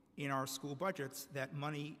 in our school budgets, that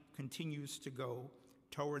money continues to go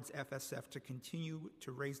towards FSF to continue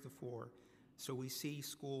to raise the floor so we see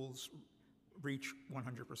schools reach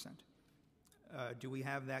 100%. Do we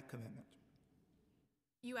have that commitment?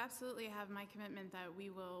 You absolutely have my commitment that we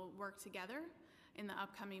will work together in the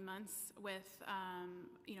upcoming months with,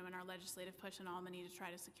 in our legislative push in Albany to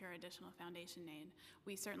try to secure additional foundation aid.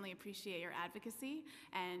 We certainly appreciate your advocacy,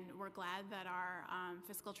 and we're glad that our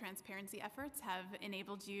fiscal transparency efforts have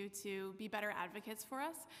enabled you to be better advocates for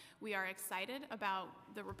us. We are excited about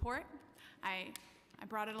the report. I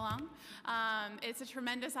brought it along. It's a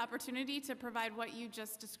tremendous opportunity to provide what you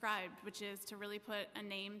just described, which is to really put a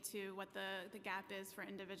name to what the gap is for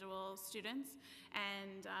individual students,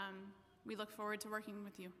 and we look forward to working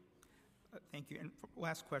with you. Thank you. And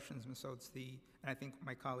last questions, Ms. Oates, and I think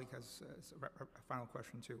my colleague has a final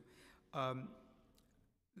question too.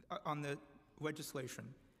 On the legislation,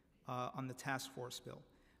 on the task force bill,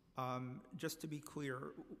 just to be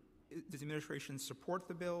clear, does the administration support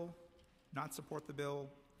the bill, not support the bill?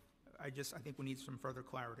 I think we need some further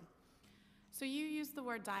clarity. So you used the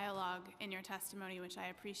word dialogue in your testimony, which I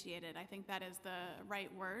appreciated. I think that is the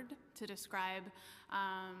right word to describe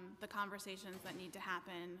the conversations that need to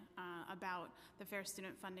happen about the fair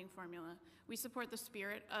student funding formula. We support the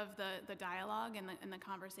spirit of the dialogue and the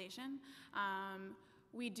conversation.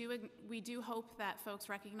 We do hope that folks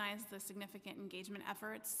recognize the significant engagement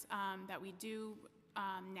efforts that we do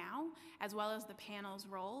now, as well as the panel's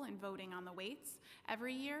role in voting on the weights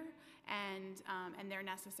every year, and their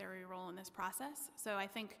necessary role in this process. So I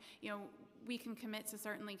think we can commit to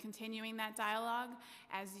certainly continuing that dialogue.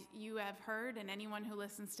 As you have heard, and anyone who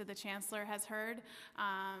listens to the Chancellor has heard,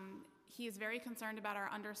 he is very concerned about our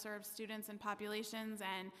underserved students and populations,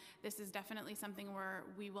 and this is definitely something where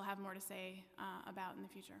we will have more to say about in the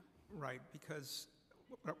future. Right, because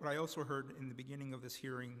what I also heard in the beginning of this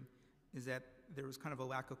hearing is that there was kind of a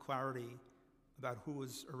lack of clarity about who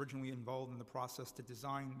was originally involved in the process to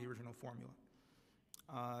design the original formula.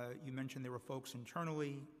 You mentioned there were folks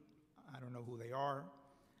internally. I don't know who they are.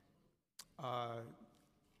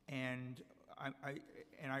 And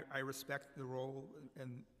I respect the role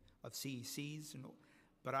of CECs,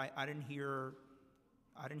 but I didn't hear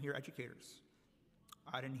educators.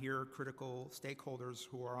 I didn't hear critical stakeholders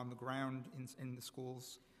who are on the ground in the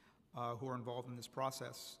schools who are involved in this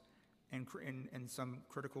process, and some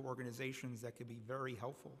critical organizations that could be very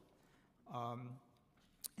helpful.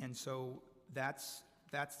 And so that's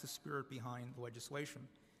the spirit behind the legislation,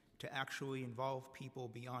 to actually involve people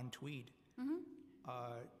beyond Tweed,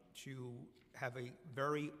 to have a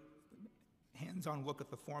very hands-on look at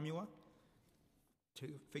the formula, to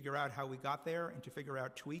figure out how we got there, and to figure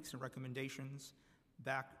out tweaks and recommendations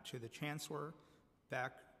back to the chancellor,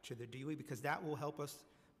 back to the DOE, because that will help us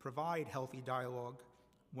provide healthy dialogue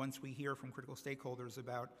once we hear from critical stakeholders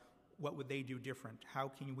about what would they do different, how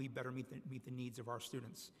can we better meet the needs of our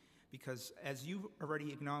students. Because as you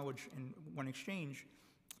already acknowledged in one exchange,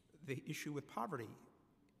 the issue with poverty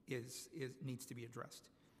needs to be addressed.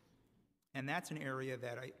 And that's an area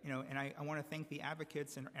that I want to thank the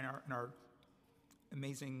advocates and our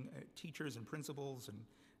amazing teachers and principals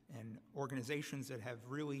and organizations that have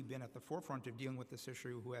really been at the forefront of dealing with this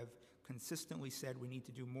issue, who have consistently said we need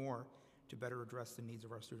to do more to better address the needs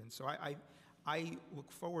of our students. So I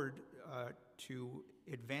look forward to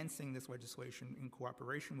advancing this legislation in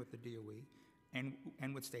cooperation with the DOE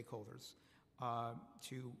and with stakeholders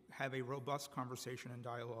to have a robust conversation and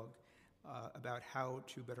dialogue about how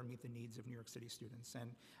to better meet the needs of New York City students.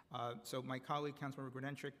 And so my colleague, Councilmember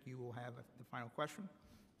Grodenchik, you will have the final question.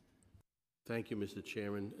 Thank you, Mr.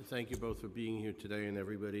 Chairman. Thank you both for being here today, and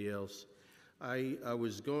everybody else. I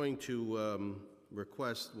was going to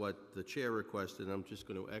request what the chair requested, and I'm just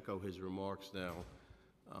going to echo his remarks now,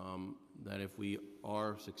 that if we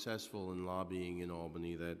are successful in lobbying in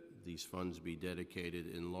Albany, that these funds be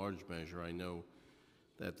dedicated in large measure. I know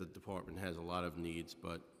that the department has a lot of needs,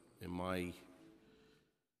 but in my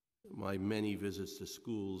many visits to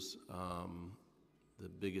schools, the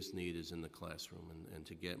biggest need is in the classroom, and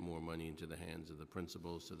to get more money into the hands of the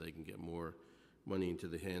principals so they can get more money into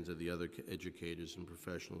the hands of the other educators and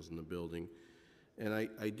professionals in the building. And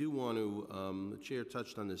I do want to, the chair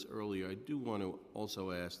touched on this earlier, I do want to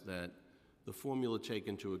also ask that the formula take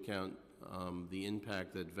into account the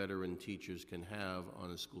impact that veteran teachers can have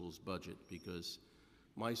on a school's budget, because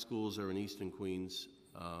my schools are in Eastern Queens.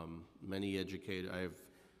 Many educators, I have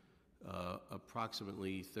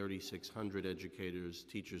approximately 3,600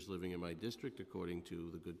 teachers living in my district, according to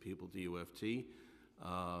the good people at the UFT.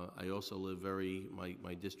 I also live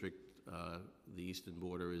my district, the eastern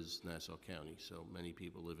border is Nassau County, so many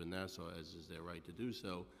people live in Nassau, as is their right to do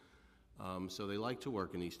so. So they like to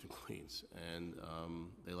work in Eastern Queens, and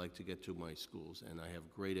they like to get to my schools, and I have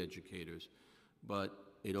great educators, but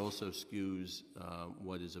it also skews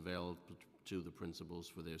what is available to the principals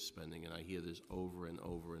for their spending, and I hear this over and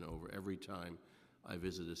over and over. Every time I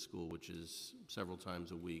visit a school, which is several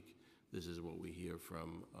times a week, this is what we hear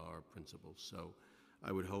from our principals. So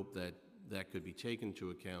I would hope that that could be taken into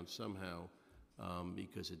account somehow,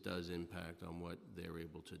 because it does impact on what they're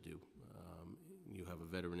able to do. You have a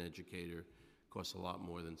veteran educator, costs a lot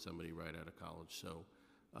more than somebody right out of college. So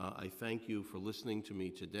I thank you for listening to me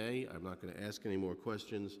today. I'm not going to ask any more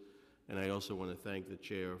questions. And I also want to thank the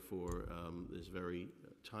chair for this very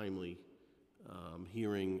timely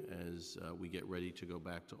hearing as we get ready to go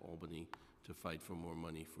back to Albany to fight for more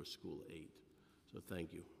money for School 8. So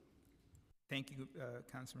thank you. Thank you,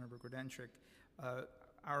 Councilmember Grodenchik.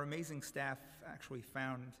 Our amazing staff actually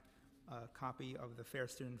found a copy of the Fair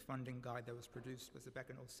Student Funding Guide that was produced, was it back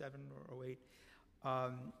in 07 or 08?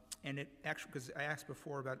 And it actually, because I asked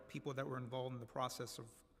before about people that were involved in the process of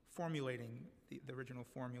formulating the original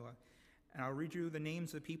formula. And I'll read you the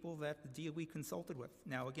names of the people that the DOE consulted with.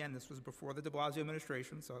 Now, again, this was before the de Blasio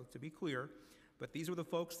administration, so to be clear, but these were the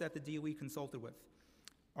folks that the DOE consulted with.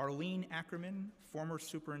 Arlene Ackerman, former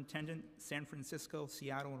superintendent, San Francisco,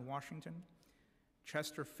 Seattle, and Washington.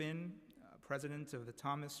 Chester Finn, president of the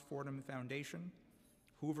Thomas Fordham Foundation,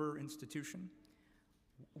 Hoover Institution.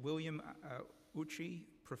 William Ucci,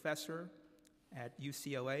 professor at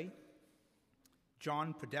UCLA.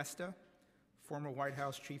 John Podesta, former White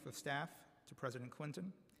House Chief of Staff to President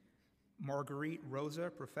Clinton. Marguerite Rosa,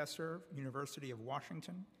 professor, University of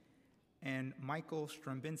Washington. And Michael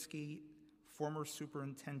Strambinski, former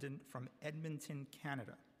superintendent from Edmonton,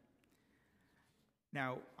 Canada.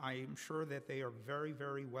 Now, I'm sure that they are very,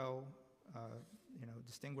 very well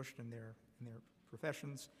distinguished in their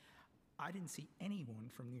professions. I didn't see anyone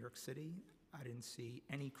from New York City. I didn't see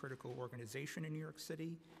any critical organization in New York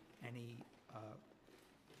City, any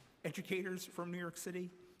educators from New York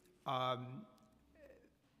City.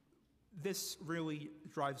 This really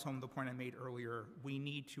drives home the point I made earlier. We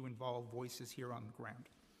need to involve voices here on the ground.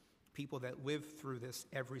 People that live through this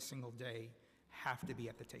every single day have to be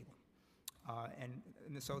at the table. And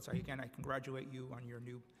Ms. Oates, again, I congratulate you on your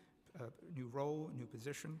new role, new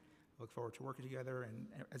position. I look forward to working together,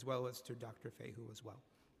 and as well as to Dr. Fahu as well.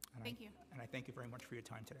 And Thank you. And I thank you very much for your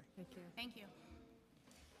time today. Thank you. Thank you.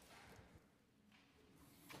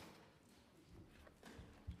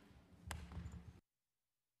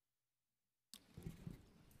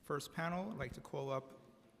 First panel, I'd like to call up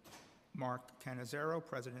Mark Canizero,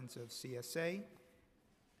 President of CSA,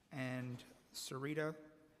 and Sarita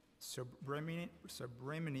Subramanian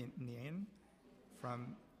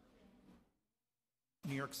from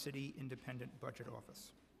New York City Independent Budget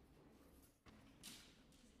Office.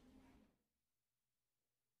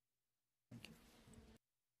 Thank you.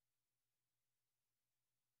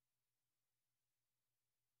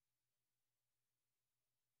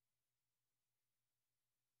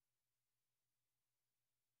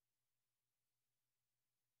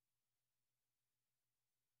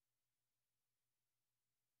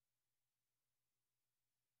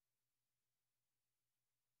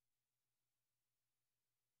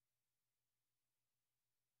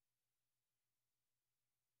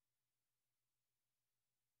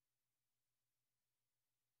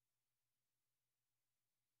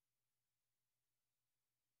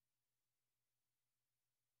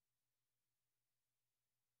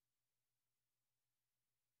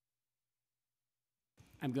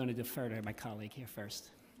 I'm going to defer to my colleague here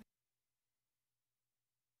first.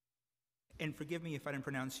 And forgive me if I didn't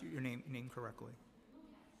pronounce your name correctly.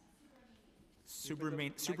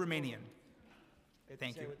 Subramanian.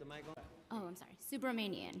 Thank you. Oh, I'm sorry.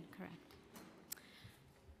 Subramanian, correct.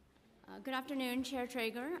 Good afternoon, Chair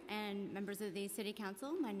Traeger and members of the City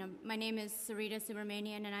Council. My name is Sarita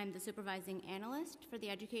Subramanian, and I'm the supervising analyst for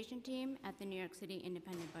the education team at the New York City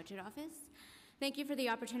Independent Budget Office. Thank you for the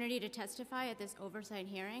opportunity to testify at this oversight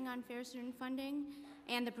hearing on fair student funding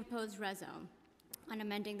and the proposed reso on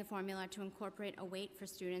amending the formula to incorporate a weight for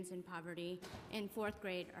students in poverty in 4th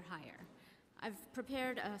grade or higher. I've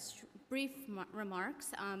prepared brief remarks,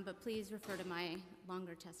 but please refer to my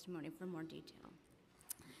longer testimony for more detail.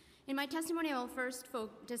 In my testimony, I will first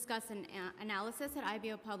discuss an analysis that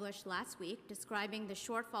IBO published last week describing the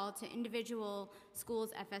shortfall to individual schools'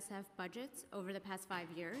 FSF budgets over the past 5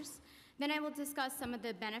 years. Then I will discuss some of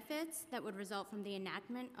the benefits that would result from the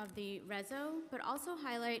enactment of the reso, but also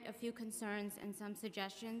highlight a few concerns and some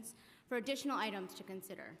suggestions for additional items to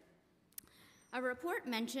consider. Our report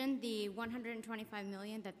mentioned the $125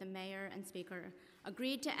 million that the mayor and speaker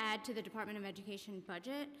agreed to add to the Department of Education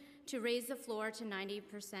budget to raise the floor to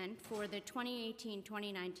 90% for the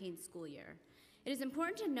 2018-2019 school year. It is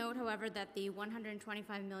important to note, however, that the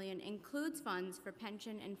 $125 million includes funds for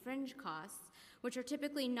pension and fringe costs, which are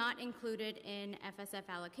typically not included in FSF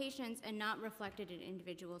allocations and not reflected in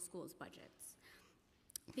individual schools' budgets.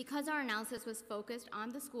 Because our analysis was focused on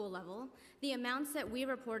the school level, the amounts that we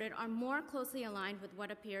reported are more closely aligned with what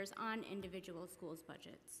appears on individual schools'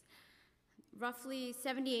 budgets. Roughly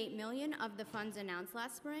 $78 million of the funds announced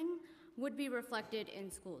last spring would be reflected in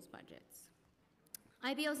schools' budgets.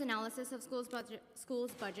 IBO's analysis of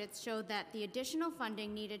schools' budgets showed that the additional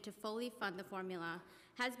funding needed to fully fund the formula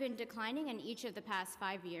has been declining in each of the past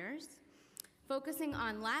 5 years. Focusing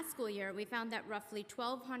on last school year, we found that roughly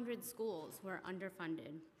 1,200 schools were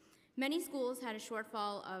underfunded. Many schools had a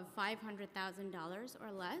shortfall of $500,000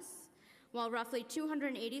 or less, while roughly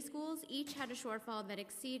 280 schools each had a shortfall that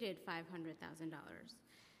exceeded $500,000.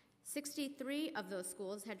 63 of those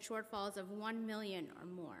schools had shortfalls of $1 million or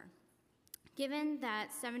more. Given that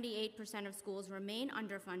 78% of schools remain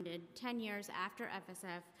underfunded 10 years after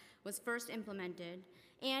FSF was first implemented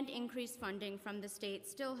and increased funding from the state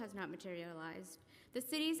still has not materialized, the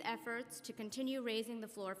city's efforts to continue raising the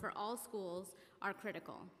floor for all schools are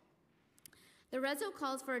critical. The reso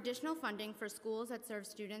calls for additional funding for schools that serve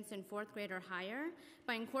students in 4th grade or higher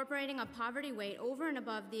by incorporating a poverty weight over and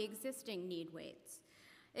above the existing need weights.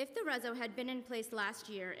 If the reso had been in place last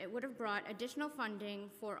year, it would have brought additional funding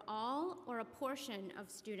for all or a portion of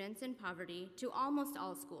students in poverty to almost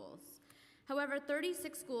all schools. However,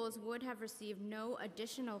 36 schools would have received no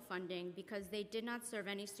additional funding because they did not serve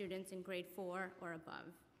any students in grade 4 or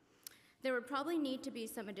above. There would probably need to be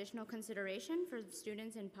some additional consideration for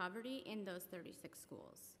students in poverty in those 36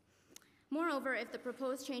 schools. Moreover, if the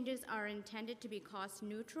proposed changes are intended to be cost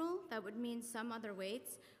neutral, that would mean some other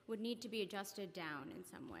weights would need to be adjusted down in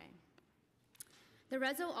some way. The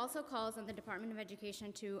reso also calls on the Department of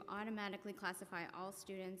Education to automatically classify all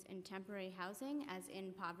students in temporary housing as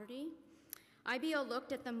in poverty. IBO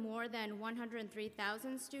looked at the more than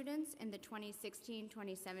 103,000 students in the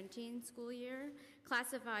 2016-2017 school year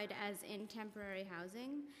classified as in temporary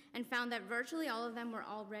housing and found that virtually all of them were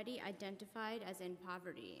already identified as in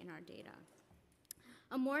poverty in our data.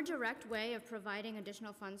 A more direct way of providing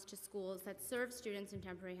additional funds to schools that serve students in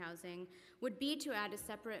temporary housing would be to add a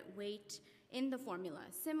separate weight in the formula,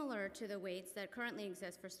 similar to the weights that currently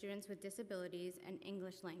exist for students with disabilities and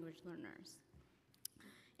English language learners.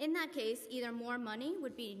 In that case, either more money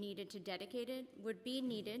would be needed to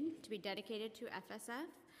be dedicated to FSF,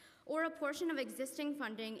 or a portion of existing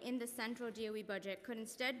funding in the central DOE budget could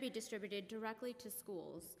instead be distributed directly to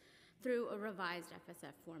schools through a revised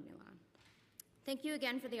FSF formula. Thank you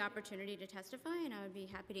again for the opportunity to testify, and I would be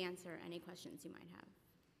happy to answer any questions you might have.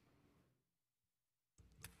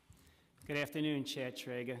 Good afternoon, Chair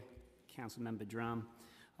Traeger, Councilmember Drum.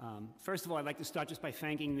 First of all, I'd like to start just by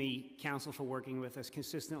thanking the council for working with us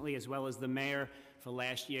consistently, as well as the mayor for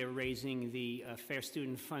last year raising the fair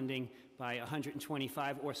student funding by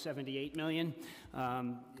 $125 or $78 million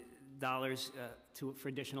for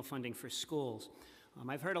additional funding for schools.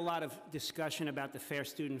 I've heard a lot of discussion about the fair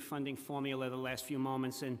student funding formula the last few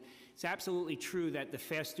moments, and it's absolutely true that the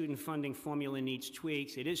fair student funding formula needs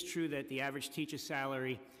tweaks. It is true that the average teacher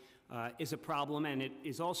salary is a problem, and it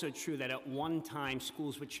is also true that at one time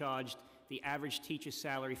schools were charged the average teacher's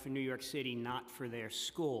salary for New York City, not for their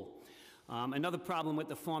school. Another problem with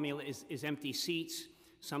the formula is empty seats.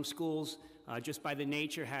 Some schools, just by the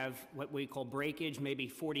nature, have what we call breakage, maybe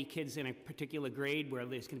 40 kids in a particular grade where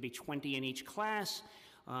there's going to be 20 in each class,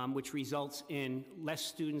 which results in less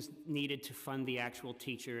students needed to fund the actual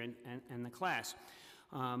teacher and the class.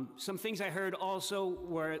 Some things I heard also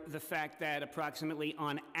were the fact that approximately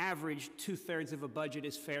on average 2/3 of a budget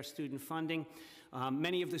is fair student funding.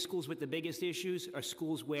 Many of the schools with the biggest issues are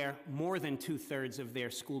schools where more than 2/3 of their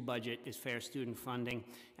school budget is fair student funding,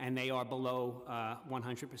 and they are below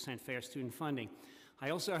 100% fair student funding. I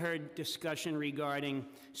also heard discussion regarding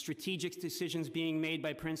strategic decisions being made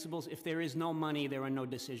by principals. If there is no money, there are no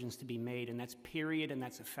decisions to be made, and that's period, and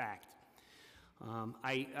that's a fact.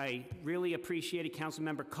 I really appreciated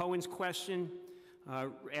Councilmember Cohen's question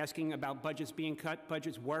asking about budgets being cut.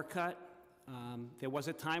 Budgets were cut. There was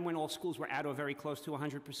a time when all schools were at or very close to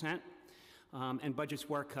 100%, and budgets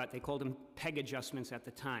were cut. They called them PEG adjustments at the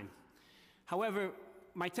time. However,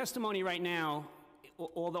 my testimony right now,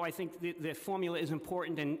 although I think the formula is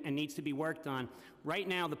important and needs to be worked on, right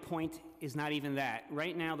now the point is not even that.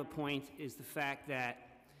 Right now the point is the fact that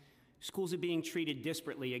schools are being treated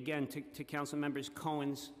disparately. Again, to Councilmember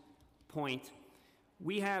Cohen's point,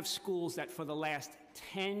 we have schools that for the last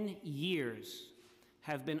 10 years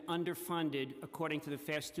have been underfunded according to the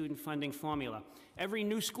fair student funding formula. Every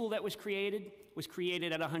new school that was created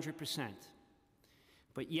at 100%.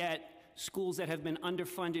 But yet, schools that have been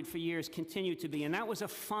underfunded for years continue to be. And that was a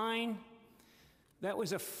fine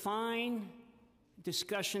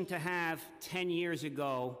discussion to have 10 years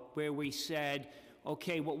ago, where we said,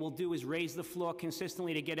 okay, what we'll do is raise the floor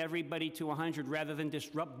consistently to get everybody to 100 rather than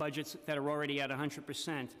disrupt budgets that are already at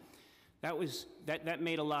 100%. That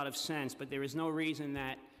made a lot of sense, but there is no reason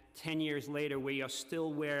that 10 years later we are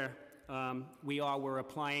still where we're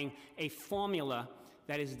applying a formula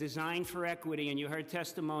that is designed for equity, and you heard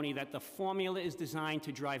testimony that the formula is designed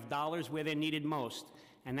to drive dollars where they're needed most,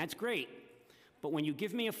 and that's great. But when you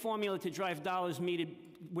give me a formula to drive dollars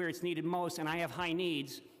where it's needed most, and I have high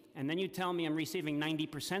needs, and then you tell me I'm receiving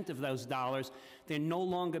 90% of those dollars, they're no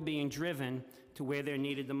longer being driven to where they're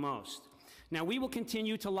needed the most. Now, we will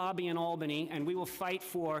continue to lobby in Albany, and we will fight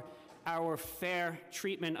for our fair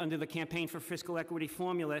treatment under the Campaign for Fiscal Equity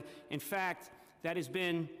formula. In fact, that has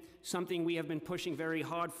been something we have been pushing very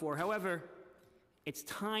hard for. However, it's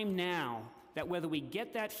time now that whether we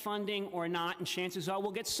get that funding or not, and chances are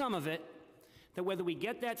we'll get some of it, that whether we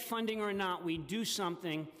get that funding or not, we do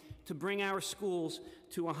something to bring our schools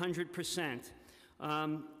to 100%.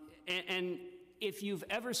 And if you've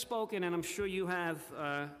ever spoken, and I'm sure you have,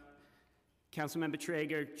 Councilmember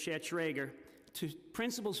Traeger, Chair Traeger, to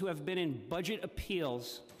principals who have been in budget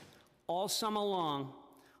appeals all summer long,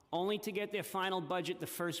 only to get their final budget the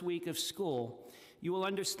first week of school, you will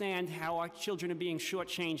understand how our children are being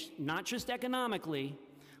shortchanged, not just economically,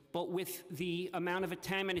 but with the amount of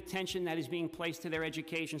time and attention that is being placed to their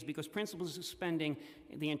educations, because principals are spending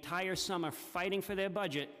the entire summer fighting for their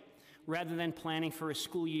budget rather than planning for a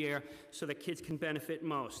school year so that kids can benefit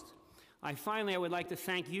most. Finally, I would like to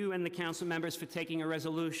thank you and the council members for taking a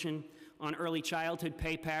resolution on early childhood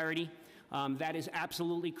pay parity. That is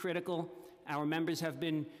absolutely critical. Our members have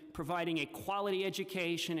been providing a quality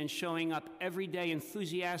education and showing up every day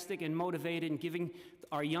enthusiastic and motivated and giving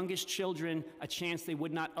our youngest children a chance they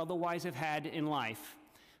would not otherwise have had in life.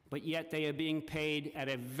 But yet they are being paid at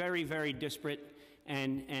a very, very disparate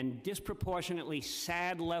and disproportionately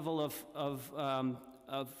sad level of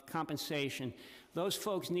compensation. Those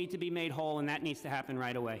folks need to be made whole, and that needs to happen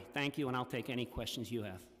right away. Thank you, and I'll take any questions you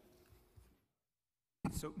have.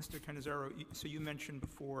 So, Mr. Cannizzaro, so you mentioned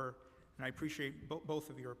before, and I appreciate both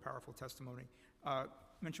of your powerful testimony,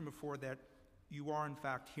 mentioned before that you are in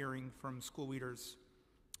fact hearing from school leaders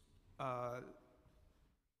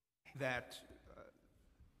that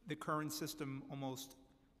the current system almost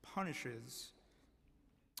punishes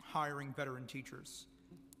hiring veteran teachers,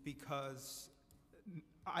 because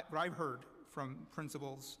what I've heard from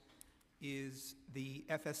principals is the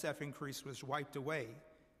FSF increase was wiped away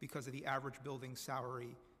because of the average building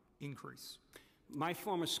salary increase. My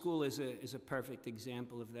former school is a perfect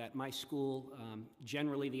example of that. My school,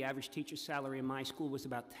 generally the average teacher salary in my school was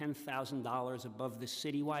about $10,000 above the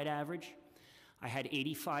citywide average. I had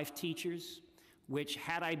 85 teachers, which,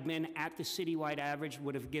 had I been at the citywide average,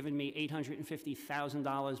 would have given me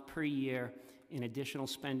 $850,000 per year in additional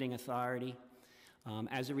spending authority.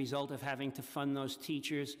 As a result of having to fund those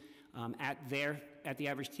teachers at the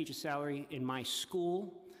average teacher salary in my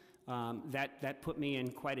school, that put me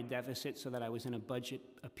in quite a deficit, so that I was in a budget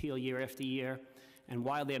appeal year after year. And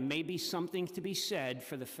while there may be something to be said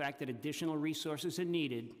for the fact that additional resources are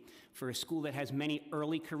needed for a school that has many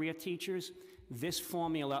early career teachers, this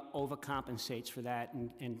formula overcompensates for that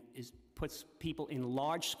and puts people in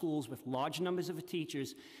large schools with large numbers of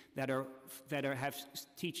teachers that have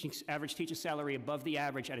average teacher salary above the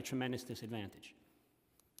average at a tremendous disadvantage.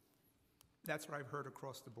 That's what I've heard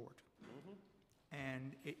across the board.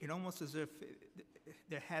 And it almost as if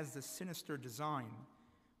it has this sinister design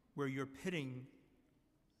where you're pitting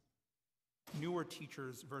newer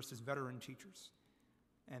teachers versus veteran teachers.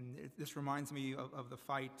 And this reminds me of the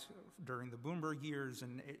fight during the Bloomberg years,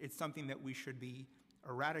 and it's something that we should be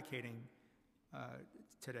eradicating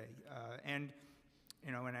today. And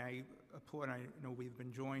I know we've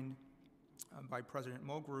been joined by President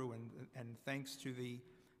Mulgrew, and thanks to the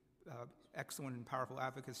excellent and powerful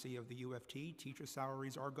advocacy of the UFT, teacher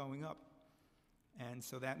salaries are going up. And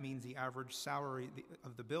so that means the average salary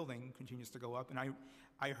of the building continues to go up. And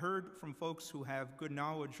I heard from folks who have good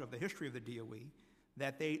knowledge of the history of the DOE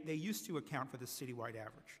that they used to account for the citywide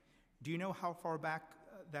average. Do you know how far back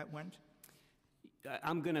that went?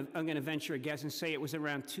 I'm gonna venture a guess and say it was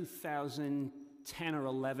around 2010 or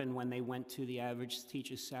 11 when they went to the average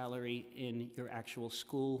teacher salary in your actual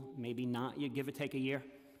school. Maybe not. You give or take a year.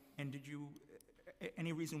 And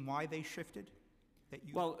any reason why they shifted?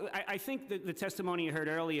 Well, I think that the testimony you heard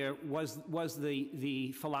earlier was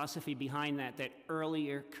the philosophy behind that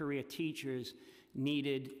earlier career teachers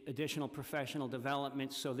needed additional professional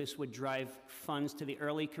development, so this would drive funds to the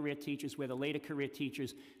early career teachers where the later career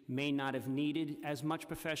teachers may not have needed as much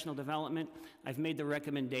professional development. I've made the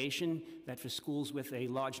recommendation that for schools with a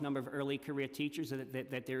large number of early career teachers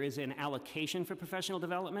that there is an allocation for professional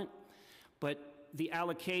development, but the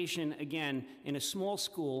allocation, again, in a small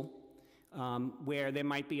school where there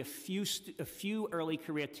might be a few early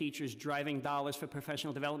career teachers driving dollars for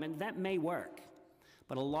professional development, that may work.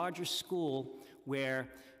 But a larger school where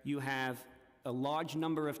you have a large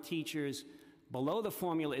number of teachers below the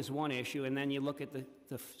formula is one issue, and then you look at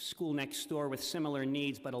the school next door with similar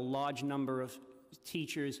needs, but a large number of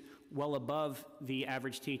teachers well above the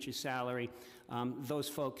average teacher's salary, those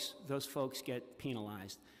folks get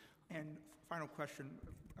penalized. And final question,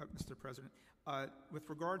 Mr. President. With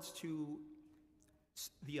regards to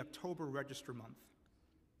the October register month,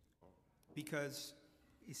 because,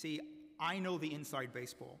 you see, I know the inside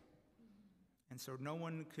baseball, and so no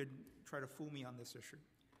one could try to fool me on this issue.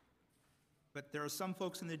 But there are some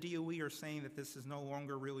folks in the DOE who are saying that this is no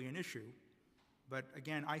longer really an issue. But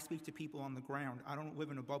again, I speak to people on the ground. I don't live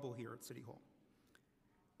in a bubble here at City Hall.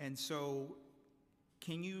 And so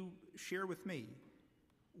can you share with me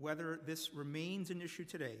whether this remains an issue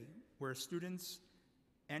today, where students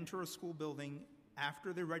enter a school building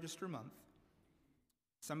after the register month?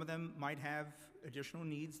 Some of them might have additional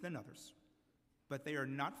needs than others, but they are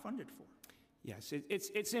not funded for. Yes,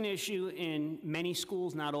 it's an issue in many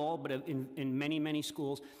schools, not all, but in many, many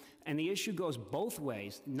schools. And the issue goes both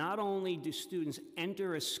ways. Not only do students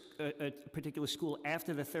enter a particular school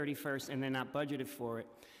after the 31st and they're not budgeted for it,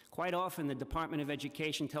 quite often the Department of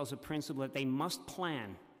Education tells a principal that they must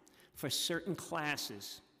plan for certain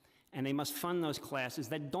classes and they must fund those classes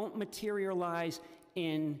that don't materialize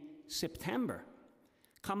in September.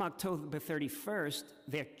 Come October 31st,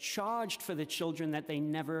 they're charged for the children that they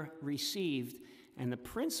never received, and the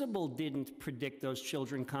principal didn't predict those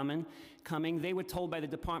children coming. They were told by the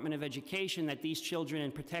Department of Education that these children,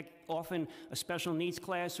 and often a special needs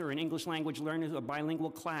class or an English language learner or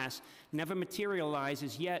bilingual class, never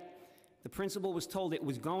materializes, yet the principal was told it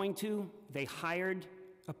was going to. They hired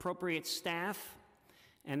appropriate staff,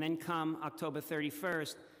 and then come October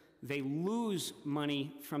 31st, they lose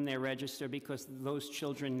money from their register because those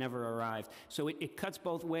children never arrived. So it cuts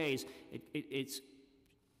both ways. It's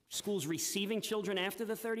schools receiving children after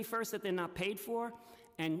the 31st that they're not paid for,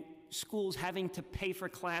 and schools having to pay for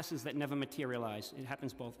classes that never materialize. It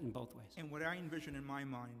happens in both ways. And what I envision in my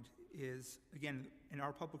mind is, again, in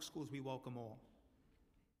our public schools, we welcome all.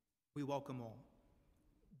 We welcome all.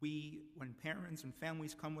 When parents and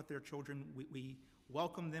families come with their children, we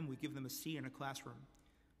welcome them, we give them a seat in a classroom.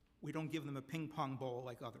 We don't give them a ping pong ball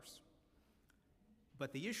like others.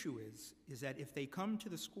 But the issue is that if they come to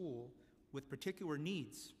the school with particular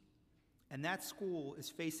needs, and that school is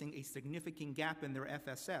facing a significant gap in their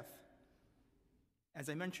FSF, as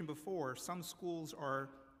I mentioned before, some schools are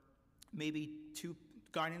maybe 2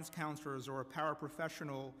 guidance counselors or a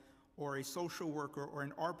paraprofessional or a social worker or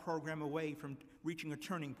an art program away from reaching a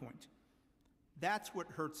turning point. That's what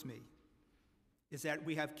hurts me, is that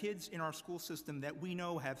we have kids in our school system that we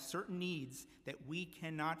know have certain needs that we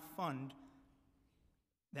cannot fund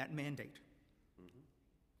that mandate.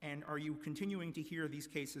 And are you continuing to hear these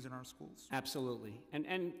cases in our schools? Absolutely.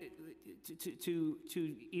 And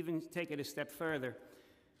to even take it a step further,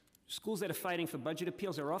 schools that are fighting for budget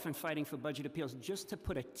appeals are often fighting for budget appeals just to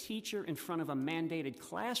put a teacher in front of a mandated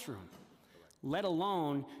classroom, let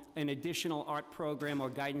alone an additional art program or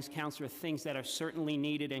guidance counselor, things that are certainly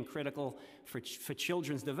needed and critical for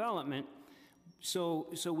children's development. So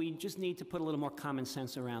we just need to put a little more common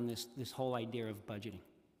sense around this whole idea of budgeting.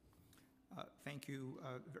 Thank you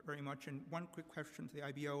very much. And one quick question to the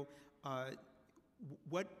IBO.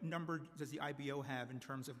 What number does the IBO have in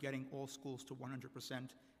terms of getting all schools to 100%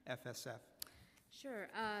 FSF? Sure.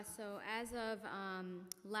 So as of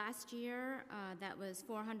last year, that was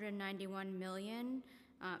 $491 million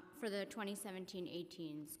for the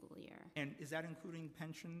 2017-18 school year. And is that including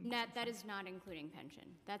pension? That is not including pension.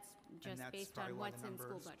 That's just based on what's in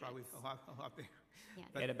school budgets. Probably a lot bigger.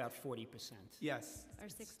 Yeah. At about 40%. Yes. Or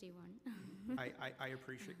 61. I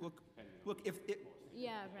appreciate. Look.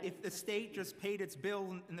 Yeah, right. If the state just paid its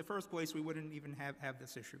bill in the first place, we wouldn't even have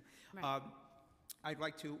this issue. Right. I'd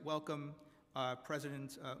like to welcome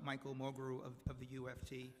President Michael Mulgrew of the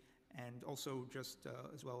UFT, and also just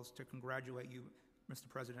as well as to congratulate you, Mr.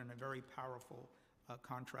 President, on a very powerful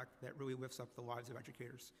contract that really lifts up the lives of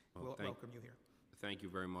educators. We'll welcome you here. Thank you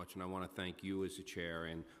very much, and I want to thank you as the chair,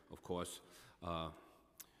 and of course,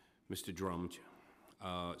 Mr. Drum,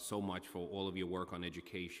 so much for all of your work on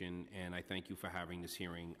education, and I thank you for having this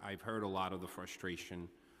hearing. I've heard a lot of the frustration.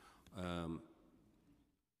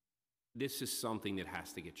 This is something that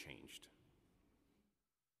has to get changed.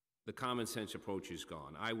 The common sense approach is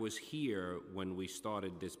gone. I was here when we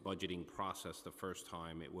started this budgeting process the first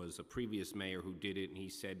time. It was a previous mayor who did it, and he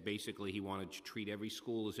said basically he wanted to treat every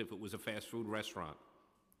school as if it was a fast food restaurant.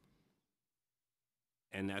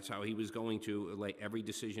 And that's how he was going to let every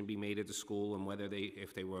decision be made at the school, and whether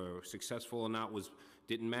if they were successful or not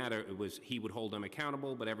didn't matter. He would hold them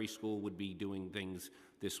accountable, but every school would be doing things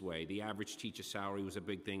this way. The average teacher salary was a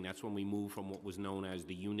big thing. That's when we moved from what was known as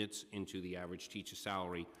the units into the average teacher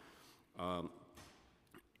salary.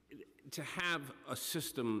 To have a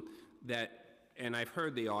system that, and I've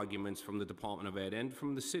heard the arguments from the Department of Ed and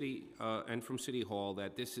from the city and from City Hall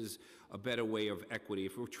that this is a better way of equity.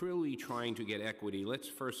 If we're truly trying to get equity, let's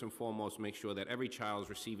first and foremost make sure that every child is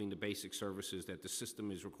receiving the basic services that the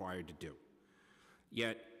system is required to do.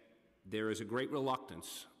 Yet, there is a great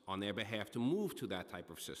reluctance on their behalf to move to that type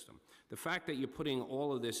of system. The fact that you're putting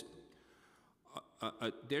all of this,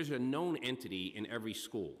 there's a known entity in every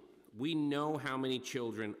school. We know how many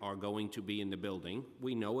children are going to be in the building.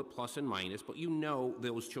 We know it plus and minus, but you know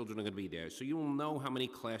those children are going to be there. So you will know how many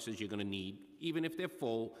classes you're going to need, even if they're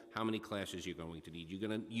full, how many classes you're going to need.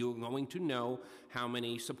 You're going to know how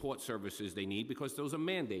many support services they need because those are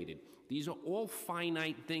mandated. These are all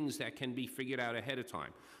finite things that can be figured out ahead of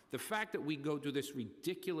time. The fact that we go through this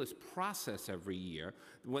ridiculous process every year,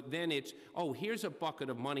 then it's, oh, here's a bucket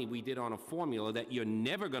of money we did on a formula that you're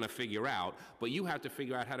never going to figure out, but you have to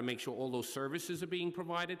figure out how to make sure all those services are being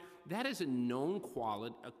provided. That is a known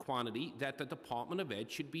quantity that the Department of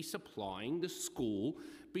Ed should be supplying the school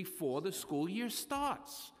before the school year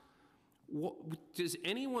starts. Does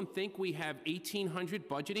anyone think we have 1,800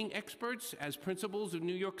 budgeting experts as principals of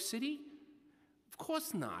New York City? Of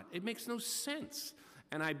course not. It makes no sense.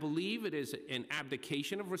 And I believe it is an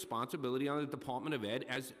abdication of responsibility on the Department of Ed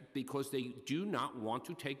because they do not want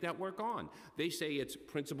to take that work on. They say it's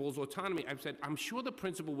principal's autonomy. I've said, I'm sure the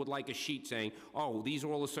principal would like a sheet saying, oh, these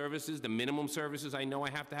are all the services, the minimum services I know I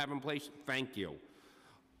have to have in place. Thank you.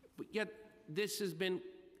 But yet, this has been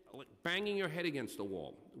like banging your head against the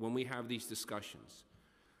wall when we have these discussions.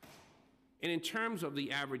 And in terms of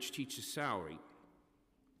the average teacher's salary,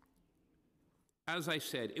 as I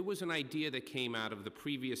said, it was an idea that came out of the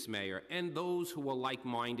previous mayor and those who were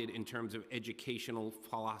like-minded in terms of educational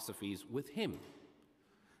philosophies with him.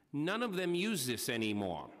 None of them use this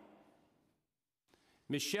anymore.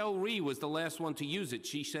 Michelle Rhee was the last one to use it.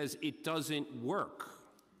 She says it doesn't work.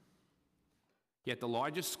 Yet the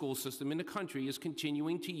largest school system in the country is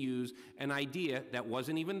continuing to use an idea that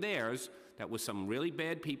wasn't even theirs, that was some really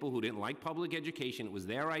bad people who didn't like public education. It was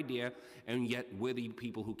their idea, and yet we're the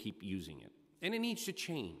people who keep using it. And it needs to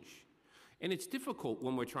change. And it's difficult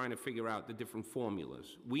when we're trying to figure out the different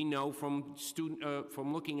formulas. We know from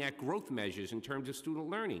looking at growth measures in terms of student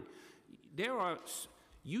learning,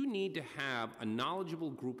 you need to have a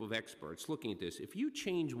knowledgeable group of experts looking at this. If you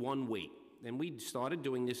change one weight, and we started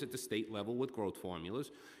doing this at the state level with growth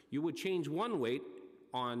formulas, you would change one weight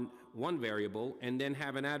on one variable and then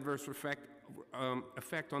have an adverse effect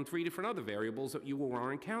on 3 different other variables that you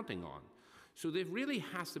weren't counting on. So there really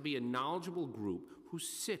has to be a knowledgeable group who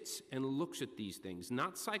sits and looks at these things,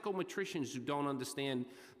 not psychometricians who don't understand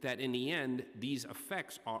that in the end, these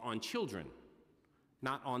effects are on children,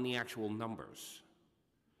 not on the actual numbers.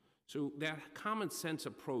 So that common sense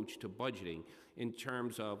approach to budgeting in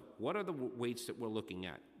terms of what are the weights that we're looking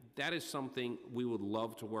at, that is something we would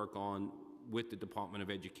love to work on with the Department of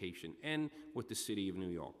Education and with the City of New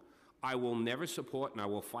York. I will never support and I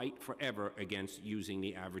will fight forever against using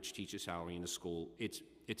the average teacher salary in a school.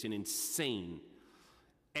 It's an insane,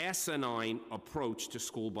 asinine approach to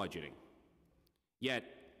school budgeting. Yet,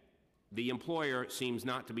 the employer seems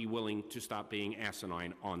not to be willing to stop being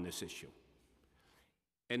asinine on this issue.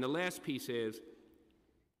 And the last piece is,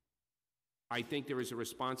 I think there is a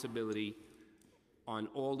responsibility on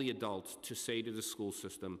all the adults to say to the school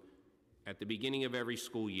system, at the beginning of every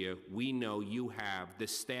school year, we know you have the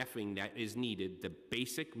staffing that is needed, the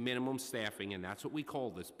basic minimum staffing, and that's what we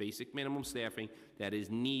call this, basic minimum staffing, that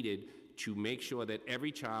is needed to make sure that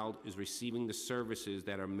every child is receiving the services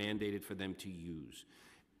that are mandated for them to use.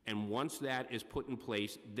 And once that is put in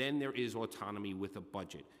place, then there is autonomy with a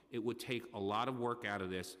budget. It would take a lot of work out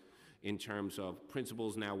of this in terms of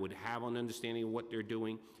principals now would have an understanding of what they're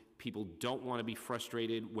doing. People don't want to be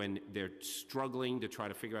frustrated when they're struggling to try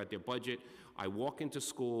to figure out their budget. I walk into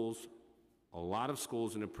schools, a lot of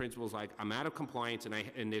schools, and the principal's like, I'm out of compliance,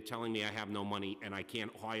 and they're telling me I have no money and I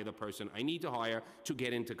can't hire the person I need to hire to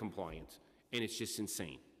get into compliance. And it's just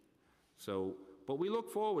insane. So, but we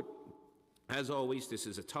look forward. As always, this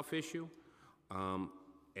is a tough issue.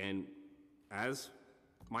 And as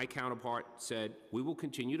my counterpart said, we will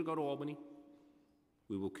continue to go to Albany.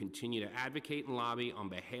 We will continue to advocate and lobby on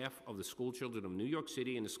behalf of the school children of New York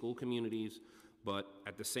City and the school communities, but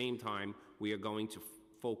at the same time, we are going to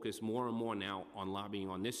focus more and more now on lobbying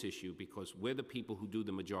on this issue because we're the people who do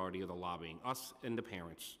the majority of the lobbying, us and the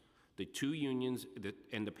parents. The two unions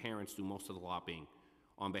and the parents do most of the lobbying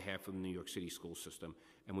on behalf of the New York City school system,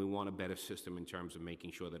 and we want a better system in terms of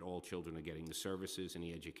making sure that all children are getting the services and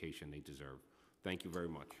the education they deserve. Thank you very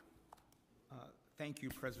much. Thank you,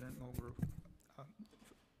 President Mulgrew.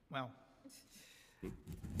 Well,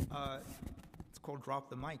 it's called drop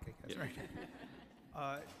the mic, I guess,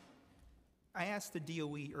 right? I asked the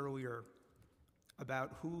DOE earlier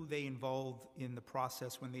about who they involved in the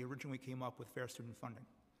process when they originally came up with fair student funding.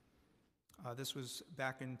 This was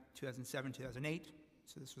back in 2007, 2008,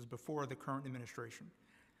 so this was before the current administration.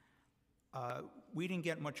 We didn't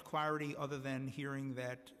get much clarity other than hearing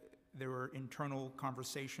that there were internal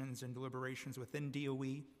conversations and deliberations within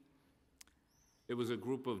DOE. It was a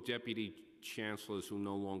group of deputy chancellors who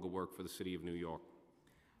no longer work for the City of New York.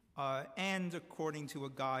 And according to a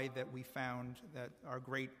guide that we found, that our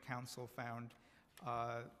great counsel found,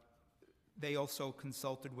 they also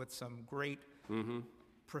consulted with some great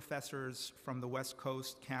professors from the West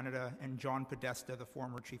Coast, Canada, and John Podesta, the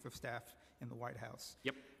former chief of staff in the White House.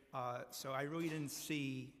 Yep. So I really didn't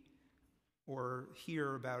see or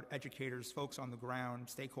hear about educators, folks on the ground,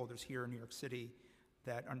 stakeholders here in New York City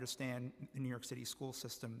that understand the New York City school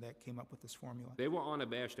system that came up with this formula. They were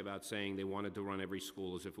unabashed about saying they wanted to run every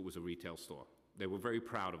school as if it was a retail store. They were very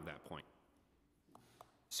proud of that point.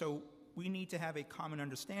 So we need to have a common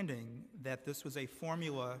understanding that this was a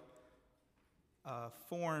formula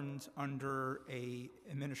formed under a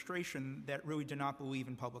administration that really did not believe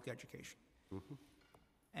in public education.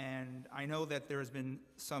 And I know that there has been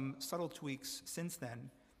some subtle tweaks since then,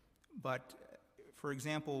 but for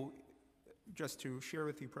example, just to share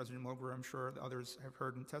with you, President Mober, I'm sure others have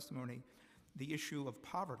heard in testimony, the issue of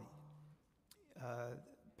poverty.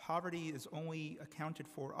 Poverty is only accounted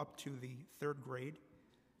for up to the 3rd grade.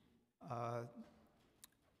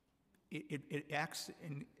 It acts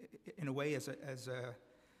in a way as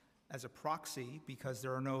a proxy because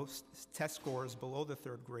there are no test scores below the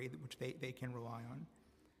 3rd grade which they can rely on.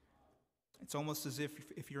 It's almost as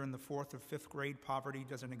if you're in the 4th or 5th grade, poverty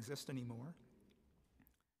doesn't exist anymore.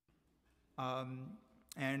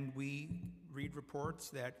 And we read reports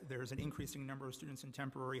that there's an increasing number of students in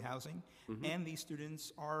temporary housing, and these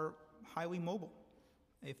students are highly mobile.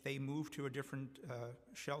 If they move to a different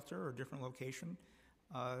shelter or a different location,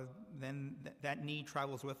 then that need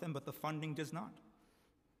travels with them, but the funding does not.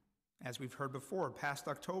 As we've heard before, past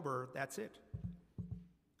October, that's it.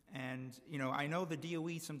 And, you know, I know the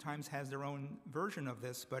DOE sometimes has their own version of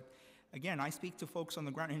this, but again, I speak to folks on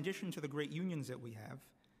the ground. In addition to the great unions that we have,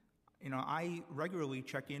 you know, I regularly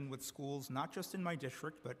check in with schools, not just in my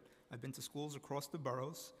district, but I've been to schools across the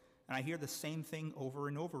boroughs, and I hear the same thing over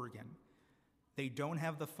and over again. They don't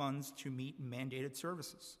have the funds to meet mandated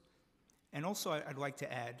services. And also, I'd like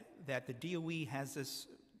to add that the DOE has this,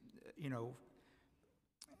 you know,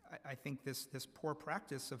 I think this poor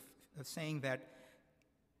practice of saying that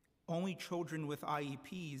only children with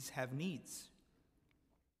IEPs have needs.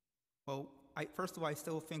 Well, first of all, I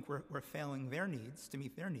still think we're failing their needs, to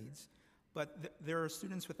meet their needs, but there are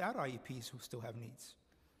students without IEPs who still have needs.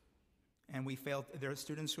 And there are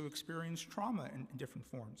students who experience trauma in different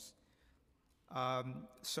forms.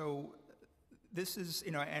 So this is,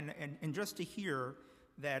 you know, and just to hear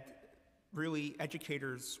that really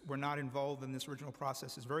educators were not involved in this original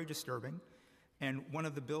process is very disturbing. And one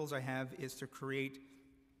of the bills I have is to create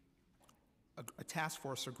a task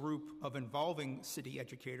force, a group of involving city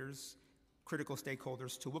educators, critical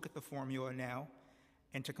stakeholders, to look at the formula now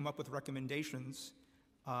and to come up with recommendations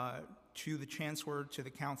to the chancellor, to the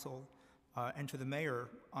council, and to the mayor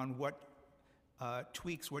on what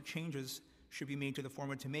tweaks, what changes should be made to the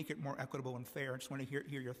formula to make it more equitable and fair. I just want to hear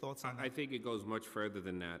your thoughts on that. I think it goes much further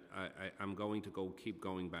than that. I'm going to keep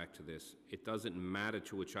going back to this. It doesn't matter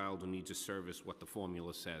to a child who needs a service what the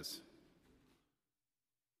formula says.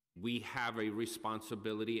 We have a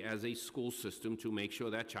responsibility as a school system to make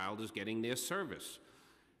sure that child is getting their service.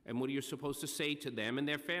 And what are you supposed to say to them and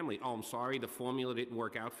their family? Oh, I'm sorry, the formula didn't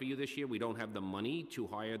work out for you this year. We don't have the money to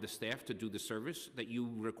hire the staff to do the service that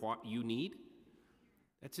you need?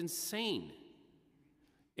 That's insane.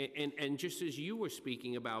 And just as you were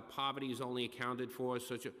speaking about poverty is only accounted for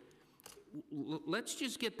let's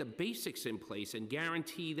just get the basics in place and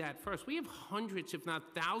guarantee that first. We have hundreds, if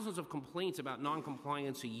not thousands, of complaints about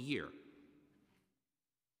noncompliance a year.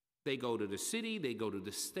 They go to the city, they go to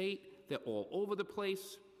the state, they're all over the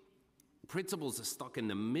place. Principals are stuck in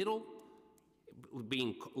the middle,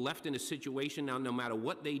 being left in a situation now, no matter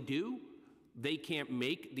what they do, they can't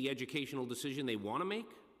make the educational decision they want to make.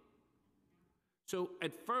 So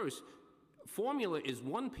at first, formula is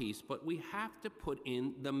one piece, but we have to put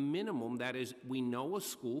in the minimum that is we know a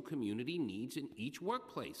school community needs in each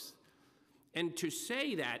workplace. And to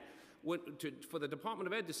say that, for the Department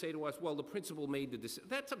of Ed to say to us, well, the principal made the decision,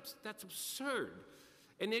 that's absurd.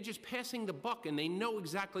 And they're just passing the buck, and they know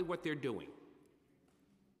exactly what they're doing.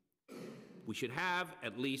 We should have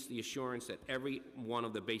at least the assurance that every one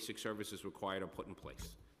of the basic services required are put in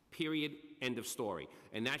place. Period, end of story.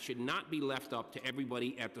 And that should not be left up to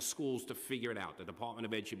everybody at the schools to figure it out. The Department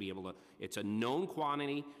of Ed should be able to, it's a known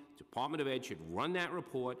quantity, Department of Ed should run that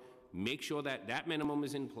report, make sure that that minimum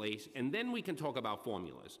is in place, and then we can talk about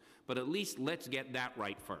formulas. But at least let's get that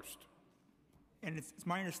right first. And it's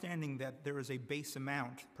my understanding that there is a base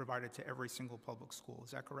amount provided to every single public school. Is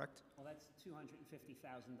that correct? Well, that's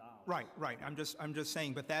 $250,000. Right. I'm just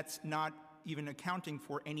saying, but that's not even accounting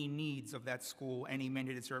for any needs of that school, any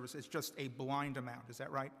mandated service. It's just a blind amount. Is that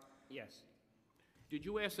right? Yes. Did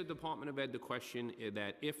you ask the Department of Ed the question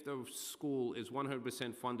that if the school is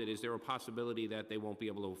 100% funded, is there a possibility that they won't be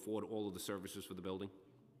able to afford all of the services for the building?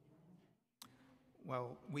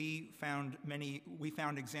 Well, we found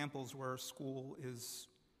examples where a school is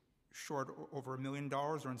short over $1 million,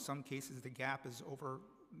 or in some cases the gap is over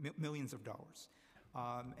millions of dollars.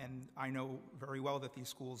 And I know very well that these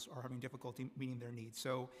schools are having difficulty meeting their needs.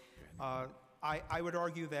 So I would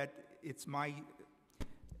argue that it's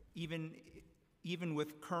even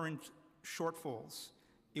with current shortfalls,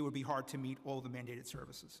 it would be hard to meet all the mandated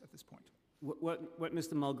services at this point. What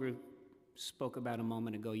Mr. Mulgrew spoke about a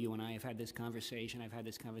moment ago, you and I have had this conversation. I've had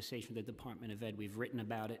this conversation with the Department of Ed. We've written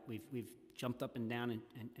about it. We've jumped up and down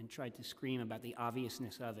and tried to scream about the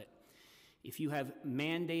obviousness of it. If you have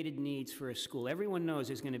mandated needs for a school, everyone knows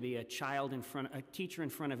there's going to be a teacher in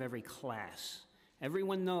front of every class.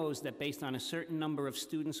 Everyone knows that based on a certain number of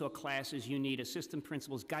students or classes, you need assistant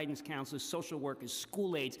principals, guidance counselors, social workers,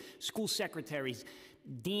 school aides, school secretaries,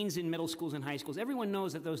 deans in middle schools and high schools. Everyone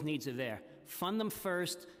knows that those needs are there. Fund them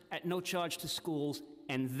first at no charge to schools,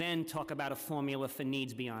 and then talk about a formula for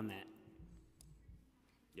needs beyond that.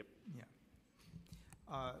 Yep.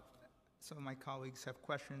 Yeah. Some of my colleagues have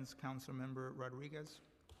questions. Councilmember Rodriguez.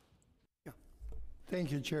 Yeah.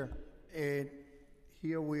 Thank you, Chair.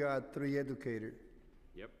 Here we are, 3 educators.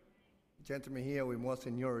 Yep. Gentlemen here with more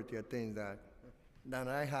seniority, I think, than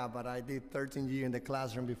I have, but I did 13 years in the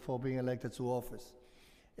classroom before being elected to office.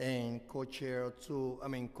 And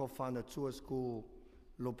co-founder 2 schools,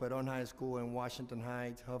 Luperon High School and Washington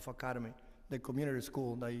Heights Health Academy, the community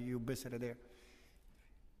school that you visited there.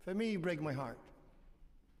 For me, it breaks my heart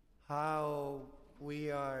how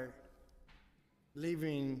we are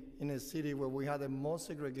living in a city where we have the most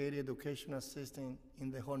segregated educational system in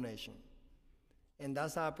the whole nation. And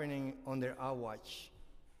that's happening under our watch.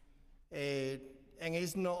 And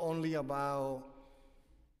it's not only about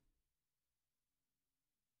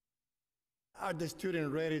are the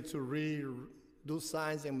students ready to read, do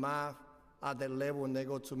science and math at the level when they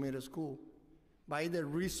go to middle school, by the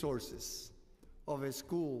resources of a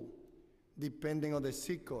school depending on the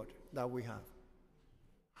zip code that we have.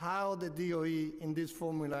 How the DOE in this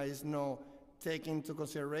formula is not taking into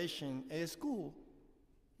consideration a school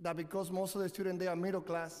that, because most of the students they are middle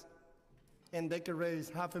class and they can raise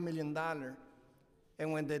 $500,000,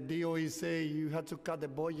 and when the DOE say you have to cut the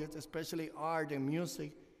budget, especially art and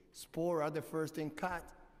music, sport are the first thing cut.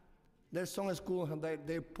 There's some schools that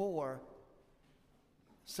they're poor,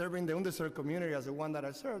 serving the underserved community as the one that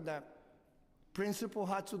I serve, that principal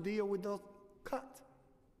had to deal with those cuts.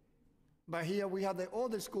 But here we have the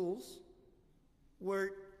other schools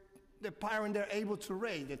where the parents are able to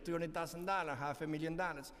raise the $300,000,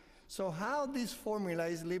 $500,000. So how this formula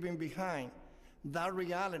is leaving behind that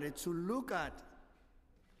reality to look at,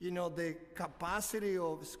 the capacity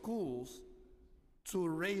of schools to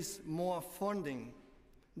raise more funding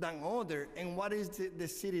than others, and what is the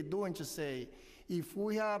city doing to say, if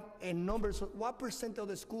we have a number, so what percent of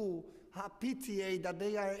the school have PTA that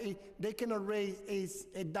they cannot raise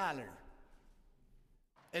 $1?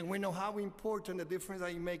 And we know how important the difference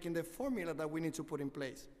that you make in the formula that we need to put in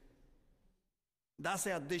place. That's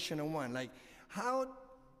the additional one. Like, how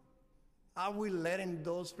are we letting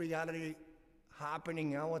those realities happen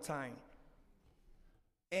in our time?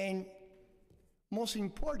 And most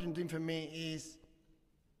important thing for me is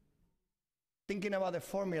thinking about the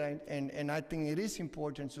formula, and I think it is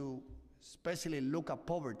important to especially look at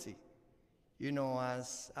poverty,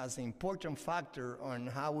 as an important factor on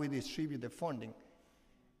how we distribute the funding.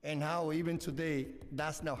 And how even today,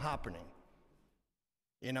 that's not happening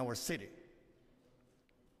in our city.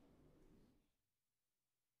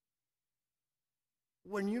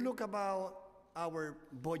 When you look about our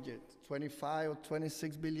budget, $25 or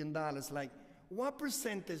 $26 billion, like what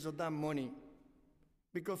percentage of that money?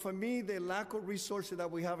 Because for me, the lack of resources that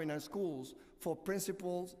we have in our schools for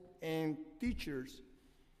principals and teachers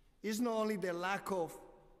is not only the lack of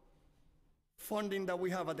funding that we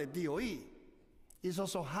have at the DOE, it's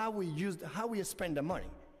also how we spend the money.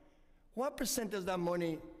 What percentage of that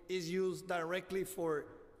money is used directly for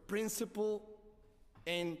principal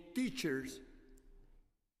and teachers,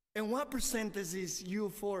 and what percentage is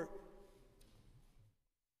used for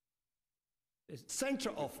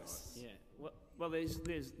central office? Yeah. Well,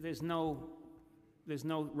 there's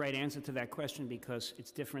no right answer to that question because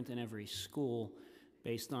it's different in every school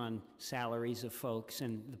based on salaries of folks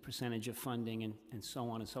and the percentage of funding and so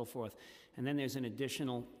on and so forth. And then there's an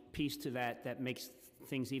additional piece to that makes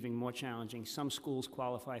things even more challenging. Some schools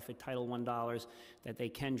qualify for Title I dollars that they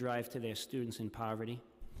can drive to their students in poverty.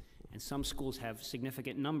 And some schools have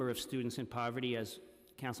significant number of students in poverty, as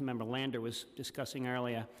Councilmember Lander was discussing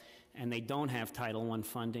earlier, and they don't have Title I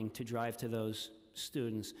funding to drive to those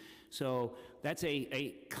students. So that's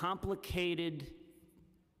a complicated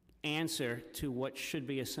answer to what should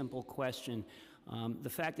be a simple question. The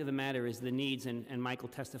fact of the matter is the needs, and Michael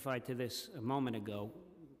testified to this a moment ago,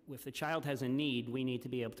 if the child has a need, we need to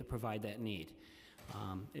be able to provide that need.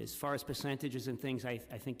 As far as percentages and things, I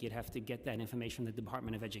think you'd have to get that information from the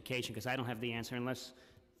Department of Education, because I don't have the answer unless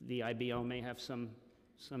the IBO may have some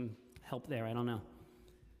help there. I don't know.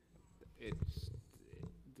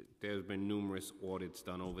 There's been numerous audits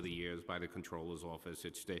done over the years by the Controller's Office.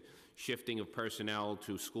 It's the shifting of personnel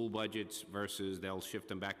to school budgets versus they'll shift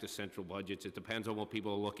them back to central budgets. It depends on what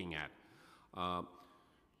people are looking at.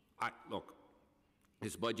 Look,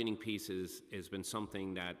 this budgeting piece has been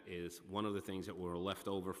something that is one of the things that were left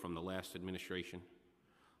over from the last administration.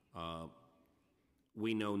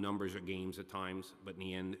 We know numbers are games at times, but in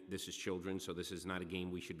the end, this is children, so this is not a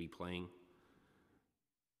game we should be playing.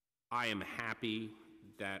 I am happy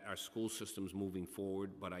that our school system's moving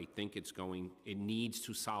forward, but I think it needs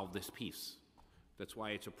to solve this piece. That's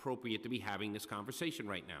why it's appropriate to be having this conversation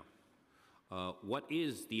right now. What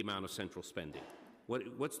is the amount of central spending?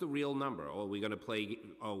 What's the real number? Or are we going to play,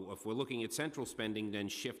 if we're looking at central spending, then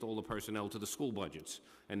shift all the personnel to the school budgets,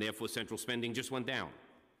 and therefore central spending just went down.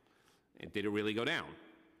 And did it really go down?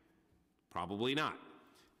 Probably not.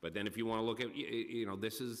 But then if you want to look at,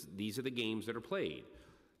 these are the games that are played.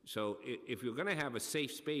 So if you're going to have a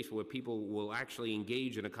safe space where people will actually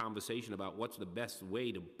engage in a conversation about what's the best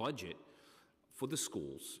way to budget for the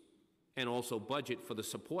schools and also budget for the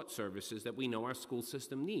support services that we know our school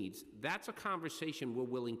system needs, that's a conversation we're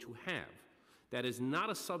willing to have. That is not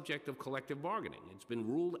a subject of collective bargaining. It's been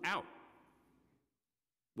ruled out,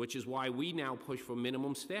 which is why we now push for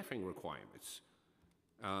minimum staffing requirements.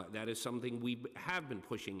 That is something we have been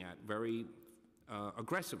pushing at very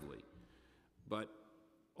aggressively. But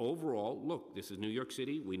overall, look, this is New York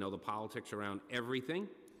City. We know the politics around everything.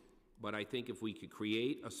 But I think if we could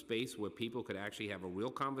create a space where people could actually have a real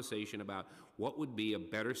conversation about what would be a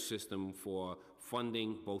better system for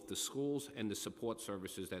funding both the schools and the support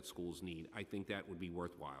services that schools need, I think that would be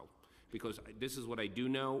worthwhile. Because this is what I do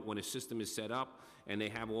know, when a system is set up and they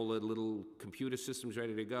have all the little computer systems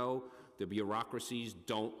ready to go, the bureaucracies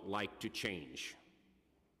don't like to change.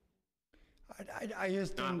 I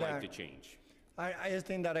just think not that, like to change. I just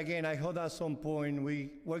think that, again, I hope at some point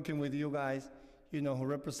we, working with you guys, who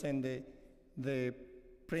represent the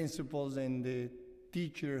principals and the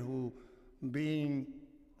teacher who being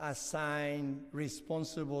assigned,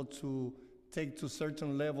 responsible to take to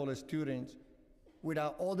certain level of students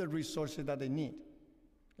without all the resources that they need.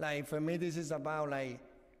 Like, for me, this is about,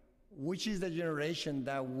 which is the generation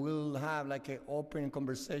that will have, an open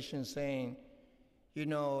conversation saying,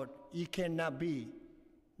 it cannot be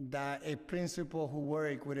that a principal who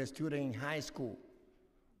worked with a student in high school,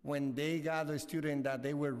 when they got a student that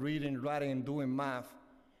they were reading, writing, and doing math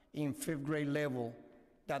in 5th grade level,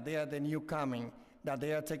 that they are the new coming, that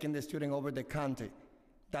they are taking the student over the county,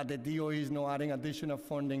 that the DOE is not adding additional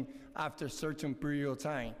funding after a certain period of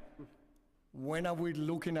time. When are we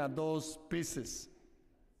looking at those pieces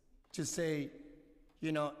to say,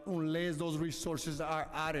 unless those resources are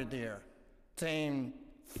added there, 10,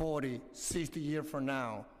 40, 60 years from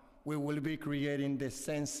now, we will be creating the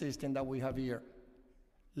same system that we have here,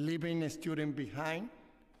 leaving a student behind,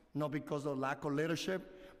 not because of lack of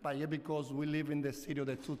leadership, but yet because we live in the city of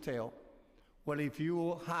the two-tail. Well, if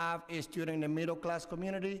you have a student in the middle-class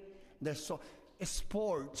community,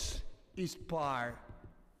 sports is part.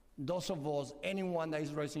 Those of us, anyone that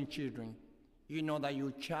is raising children, you know that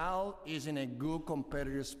your child is in a good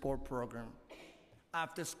competitive sport program.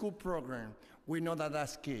 After school program, we know that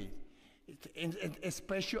that's key.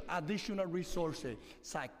 Special additional resources,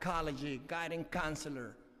 psychology, guidance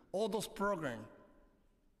counselor, all those programs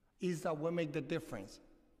is that will make the difference.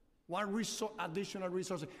 What additional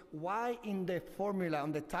resources? Why in the formula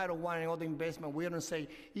on the Title I and all the investment, we don't say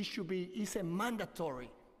it's a mandatory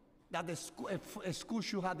that a school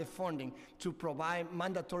should have the funding to provide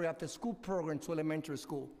mandatory after school program to elementary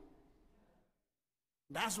school.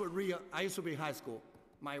 That's what I used to be high school.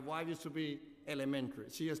 My wife used to be elementary.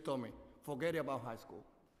 She just told me, forget about high school.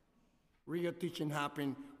 Real teaching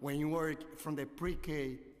happened when you work from the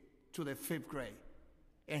pre-K to the 5th grade.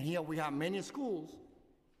 And here we have many schools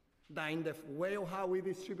that in the way of how we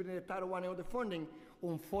distribute the Title I and all the funding,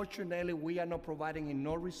 unfortunately, we are not providing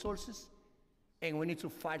enough resources, and we need to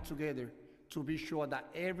fight together to be sure that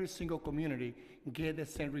every single community get the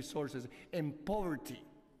same resources. And poverty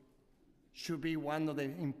should be one of the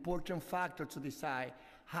important factors to decide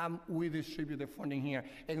how we distribute the funding here.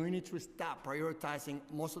 And we need to stop prioritizing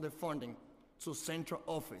most of the funding to central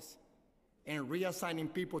office and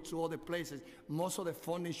reassigning people to other places. Most of the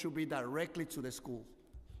funding should be directly to the schools.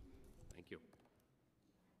 Thank you.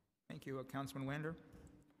 Thank you. Councilman Wander.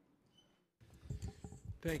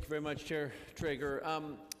 Thank you very much, Chair Traeger.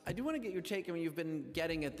 I do want to get your take. I mean, you've been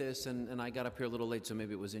getting at this, and I got up here a little late, so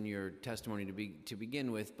maybe it was in your testimony to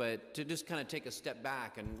begin with, but to just kind of take a step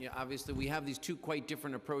back, and obviously we have these two quite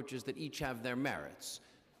different approaches that each have their merits.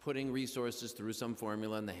 putting resources through some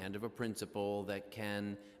formula in the hand of a principal that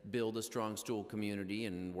can build a strong school community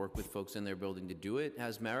and work with folks in their building to do it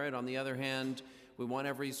has merit. On the other hand, we want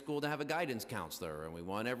every school to have a guidance counselor, and we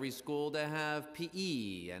want every school to have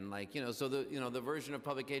PE, and so the version of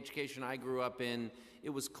public education I grew up in, it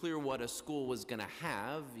was clear what a school was going to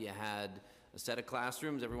have. You had a set of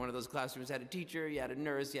classrooms. Every one of those classrooms had a teacher, you had a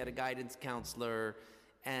nurse, you had a guidance counselor,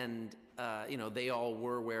 and they all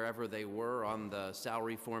were wherever they were on the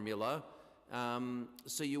salary formula.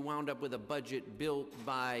 So you wound up with a budget built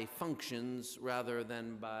by functions rather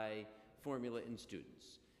than by formula and students.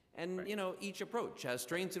 And, each approach has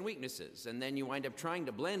strengths and weaknesses. And then you wind up trying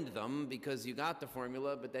to blend them because you got the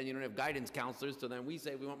formula, but then you don't have guidance counselors. So then we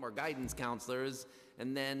say we want more guidance counselors.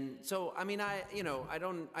 And then,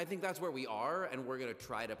 I think that's where we are. And we're going to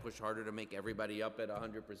try to push harder to make everybody up at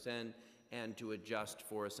 100% and to adjust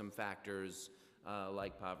for some factors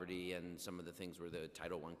like poverty and some of the things where the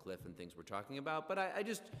Title I cliff and things we're talking about. But I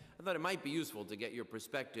thought it might be useful to get your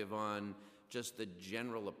perspective on just the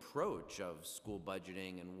general approach of school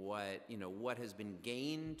budgeting and what has been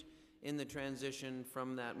gained in the transition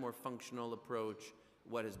from that more functional approach,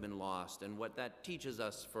 what has been lost, and what that teaches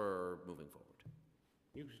us for moving forward.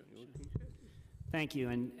 Thank you,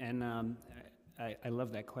 and I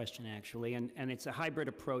love that question, actually, and it's a hybrid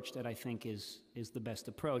approach that I think is the best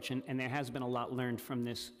approach, and there has been a lot learned from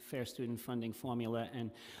this Fair Student Funding formula,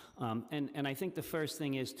 and I think the first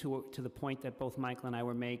thing is to the point that both Michael and I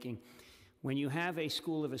were making. When you have a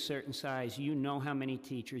school of a certain size, you know how many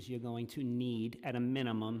teachers you're going to need at a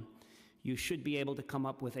minimum. You should be able to come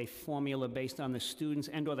up with a formula based on the students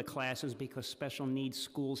and or the classes, because special needs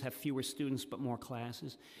schools have fewer students but more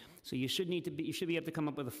classes. So you should be able to come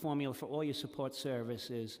up with a formula for all your support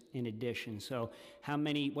services in addition. So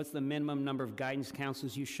what's the minimum number of guidance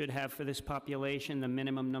counselors you should have for this population, the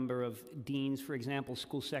minimum number of deans, for example,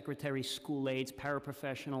 school secretaries, school aides,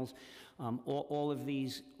 paraprofessionals, all of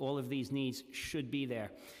these needs should be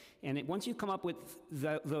there. And once you come up with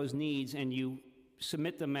those needs and you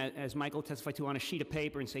submit them, as Michael testified to, on a sheet of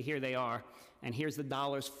paper and say, here they are, and here's the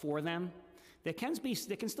dollars for them, there can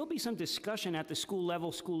still be some discussion at the school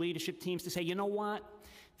level, school leadership teams to say, you know what,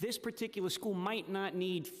 this particular school might not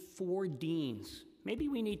need 4 deans. Maybe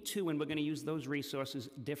we need 2, and we're going to use those resources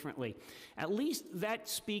differently. At least that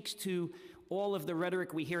speaks to all of the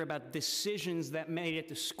rhetoric we hear about decisions that made at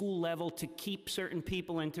the school level to keep certain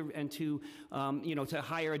people and to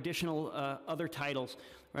hire additional other titles,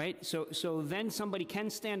 right? So then somebody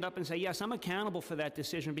can stand up and say, yes, I'm accountable for that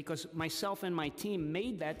decision because myself and my team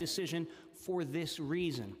made that decision for this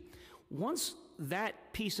reason. Once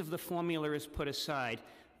that piece of the formula is put aside,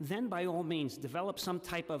 then by all means develop some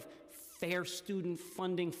type of fair student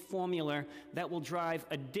funding formula that will drive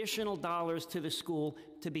additional dollars to the school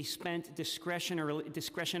to be spent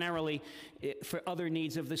discretionarily for other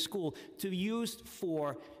needs of the school, to use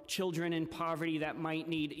for children in poverty that might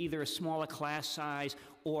need either a smaller class size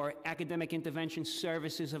or academic intervention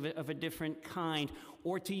services of a different kind,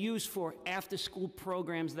 or to use for after-school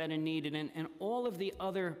programs that are needed, and all of the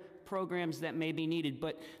other programs that may be needed.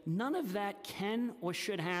 But none of that can or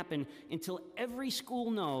should happen until every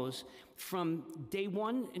school knows from day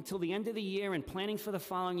one until the end of the year and planning for the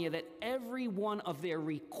following year that every one of their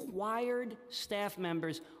required staff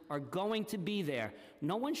members are going to be there.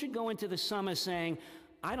 No one should go into the summer saying,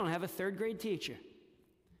 I don't have a 3rd grade teacher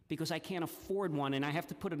because I can't afford one and I have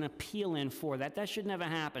to put an appeal in for that. That should never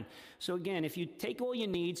happen. So again, if you take all your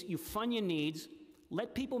needs, you fund your needs,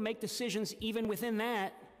 let people make decisions even within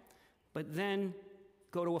that, but then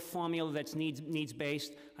go to a formula that's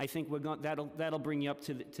needs-based. I think that'll bring you up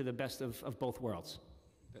to the best of both worlds.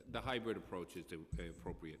 The hybrid approach is the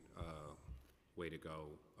appropriate way to go.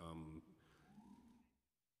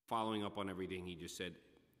 Following up on everything he just said,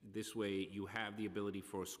 this way you have the ability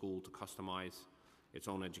for a school to customize its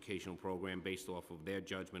own educational program based off of their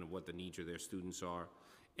judgment of what the needs of their students are.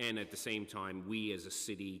 And at the same time, we as a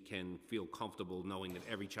city can feel comfortable knowing that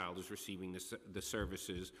every child is receiving the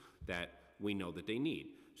services that we know that they need.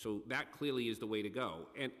 So that clearly is the way to go.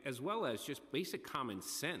 And as well as just basic common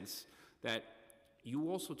sense that you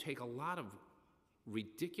also take a lot of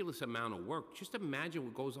ridiculous amount of work. Just imagine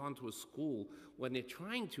what goes on to a school when they're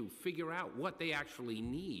trying to figure out what they actually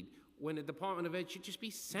need, when the Department of Ed should just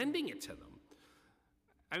be sending it to them.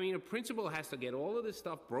 I mean, a principal has to get all of this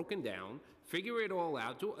stuff broken down, figure it all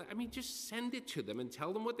out. Just send it to them and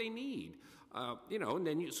tell them what they need. And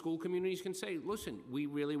then school communities can say, listen, we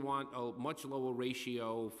really want a much lower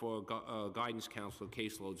ratio for guidance counselor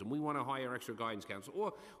caseloads, and we want to hire extra guidance counselors.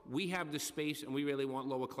 Or we have the space and we really want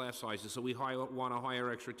lower class sizes, so we want to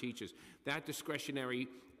hire extra teachers. That discretionary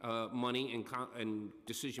money and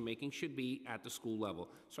decision-making should be at the school level.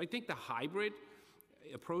 So I think the hybrid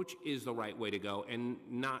approach is the right way to go, and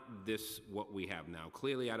not what we have now.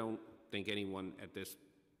 Clearly, I don't think anyone at this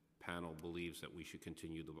panel believes that we should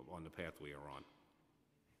continue on the path we are on.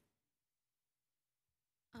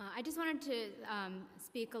 I just wanted to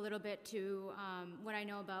speak a little bit to what I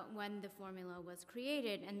know about when the formula was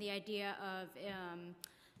created and the idea of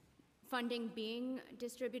funding being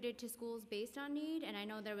distributed to schools based on need. And I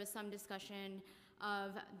know there was some discussion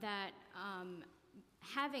of that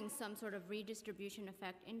having some sort of redistribution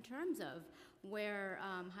effect in terms of where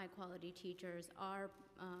high-quality teachers are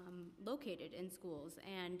located in schools.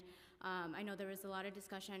 And I know there was a lot of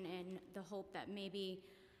discussion in the hope that maybe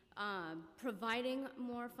providing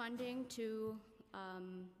more funding to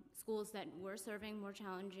schools that were serving more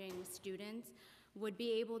challenging students would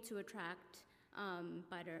be able to attract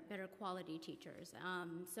better quality teachers.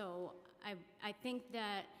 So I think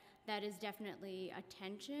that is definitely a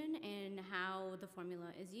tension in how the formula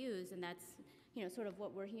is used, and that's sort of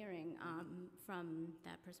what we're hearing from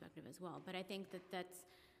that perspective as well. But I think that's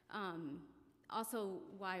also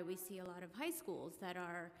why we see a lot of high schools that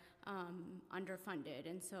are underfunded,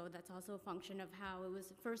 and so that's also a function of how it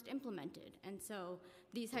was first implemented. And so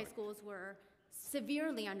these high schools were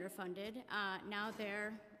severely underfunded. Now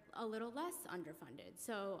they're a little less underfunded.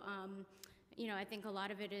 So I think a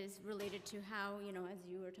lot of it is related to how, as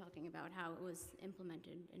you were talking about, how it was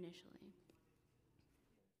implemented initially.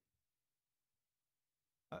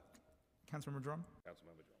 Councilmember Drum?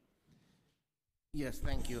 Councilmember Drum. Yes,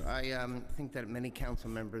 thank you. I think that many council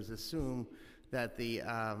members assume that the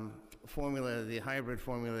formula, the hybrid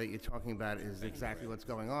formula that you're talking about is exactly what's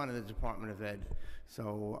going on in the Department of Ed.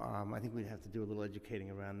 So I think we'd have to do a little educating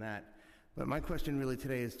around that. But my question really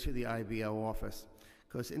today is to the IBO office.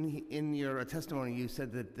 Because in your testimony, you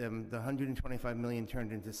said that the 125 million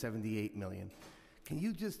turned into 78 million. Can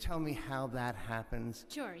you just tell me how that happens?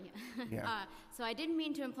 Sure, yeah. So I didn't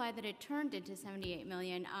mean to imply that it turned into 78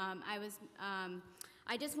 million.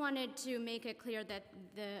 I just wanted to make it clear that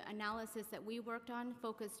the analysis that we worked on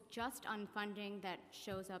focused just on funding that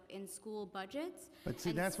shows up in school budgets. But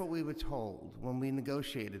see, that's what we were told when we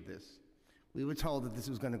negotiated this. We were told that this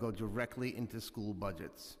was going to go directly into school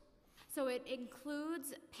budgets. So it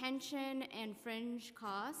includes pension and fringe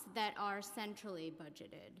costs that are centrally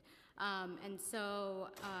budgeted. And so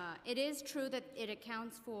it is true that it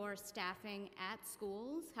accounts for staffing at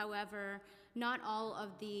schools. However, not all of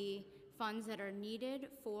the funds that are needed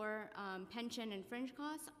for pension and fringe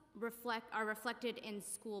costs are reflected in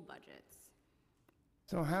school budgets.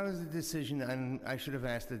 So how does the decision, and I should have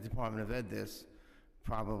asked the Department of Ed this,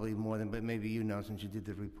 probably more than, but maybe you know since you did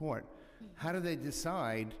the report. How do they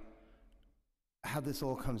decide how this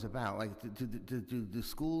all comes about? Like, do the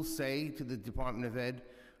schools say to the Department of Ed,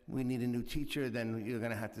 we need a new teacher, then you're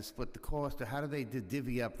going to have to split the cost? Or how do they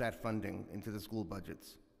divvy up that funding into the school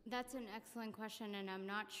budgets? That's an excellent question, and I'm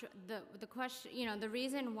not sure. The question, the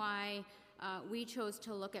reason why we chose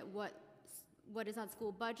to look at what is on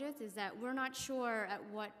school budgets is that we're not sure at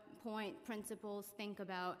what point principals think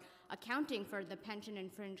about accounting for the pension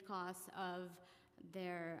and fringe costs of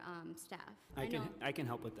their staff. I can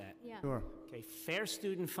help with that. Yeah. Sure. Okay, fair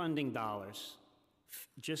student funding dollars,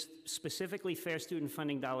 just specifically fair student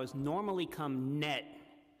funding dollars, normally come net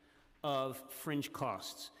of fringe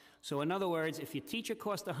costs. So in other words, if your teacher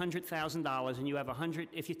costs $100,000 and you have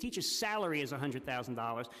if your teacher's salary is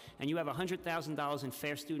 $100,000 and you have $100,000 in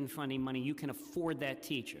fair student funding money, you can afford that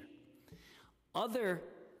teacher. Other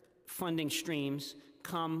funding streams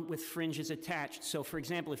come with fringes attached. So for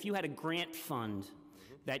example, if you had a grant fund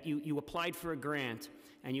that you applied for a grant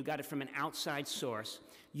and you got it from an outside source,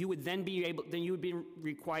 you would then you would be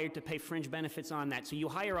required to pay fringe benefits on that. So you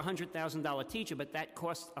hire a $100,000 teacher, but that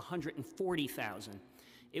costs $140,000.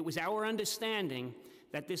 It was our understanding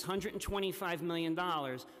that this $125 million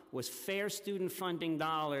was fair student funding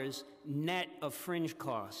dollars net of fringe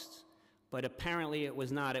costs. But apparently it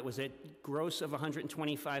was not. It was a gross of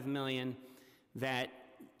 $125 million that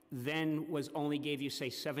then only gave you, say,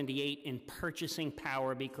 78 in purchasing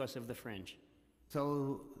power because of the fringe.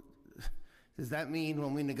 So does that mean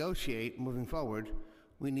when we negotiate moving forward,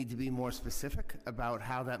 we need to be more specific about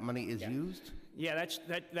how that money is used? Yeah,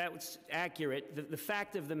 that's accurate. The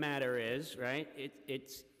fact of the matter is, right,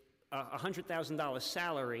 it's a $100,000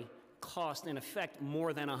 salary cost, in effect,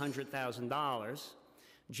 more than $100,000,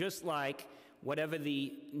 just like whatever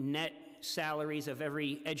the net salaries of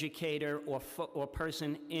every educator or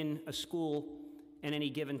person in a school at any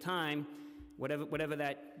given time, whatever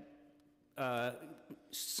that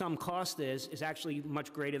sum cost is actually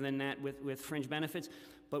much greater than that with fringe benefits.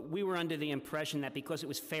 But we were under the impression that because it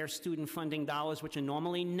was fair student funding dollars, which are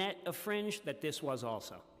normally net of fringe, that this was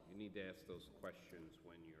also. You need to ask those questions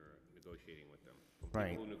when you're negotiating with them.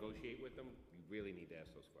 Right. People who negotiate with them, you really need to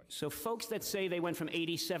ask those questions. So folks that say they went from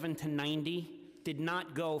 87 to 90 did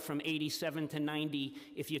not go from 87 to 90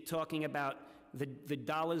 if you're talking about the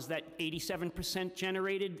dollars that 87%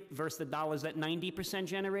 generated versus the dollars that 90%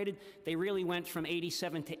 generated. They really went from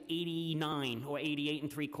 87 to 89 or 88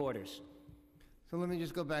 3/4. So let me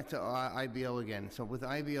just go back to IBO again. So with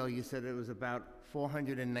IBO, you said it was about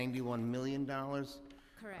 $491 million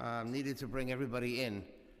Correct. Needed to bring everybody in.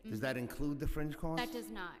 Does that include the fringe costs? That does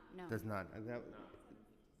not, no. Does not.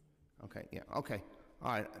 Okay, yeah, okay.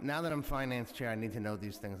 All right, now that I'm finance chair, I need to know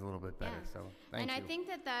these things a little bit better, so thank you. And I think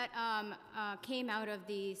that came out of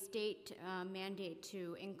the state mandate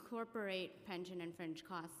to incorporate pension and fringe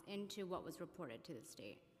costs into what was reported to the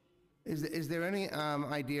state. Is there any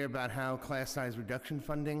idea about how class size reduction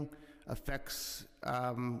funding affects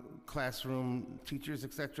classroom teachers,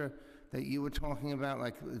 et cetera, that you were talking about,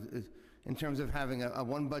 like in terms of having a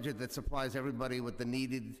one budget that supplies everybody with the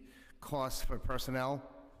needed costs for personnel?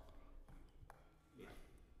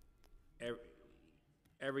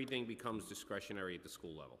 Everything becomes discretionary at the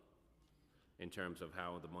school level in terms of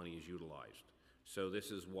how the money is utilized. So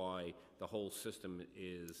this is why the whole system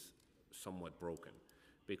is somewhat broken,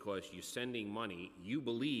 because you're sending money, you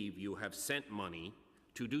believe you have sent money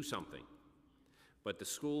to do something, but the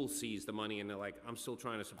school sees the money and they're like, I'm still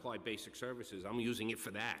trying to supply basic services, I'm using it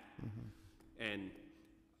for that.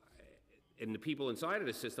 And the people inside of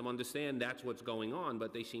the system understand that's what's going on,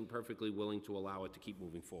 but they seem perfectly willing to allow it to keep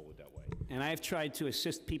moving forward that way. And I've tried to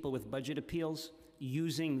assist people with budget appeals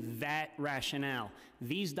using that rationale.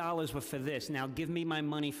 These dollars were for this, now give me my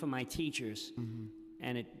money for my teachers,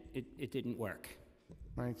 and it didn't work.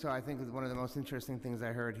 Right, so I think one of the most interesting things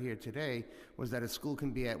I heard here today was that a school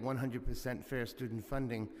can be at 100% fair student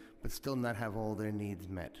funding, but still not have all their needs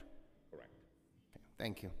met. Correct. Okay,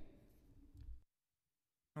 thank you.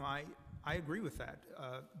 No, I agree with that,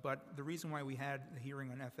 but the reason why we had the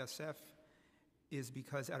hearing on FSF is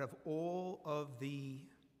because out of all of the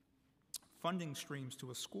funding streams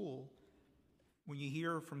to a school, when you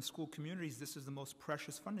hear from school communities, this is the most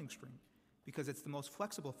precious funding stream because it's the most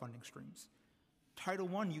flexible funding streams. Title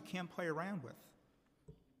I, you can't play around with.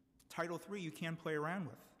 Title III, you can't play around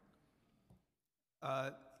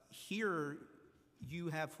with. Here, you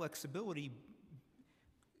have flexibility.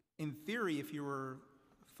 In theory, if you were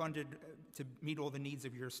funded to meet all the needs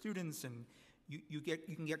of your students, and you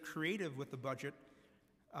can get creative with the budget,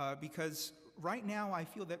 because right now I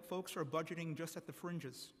feel that folks are budgeting just at the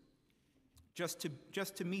fringes, just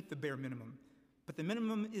to meet the bare minimum. But the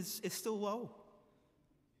minimum is still low.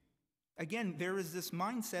 Again, there is this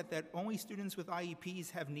mindset that only students with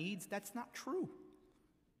IEPs have needs. That's not true.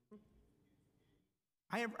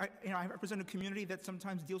 I represent a community that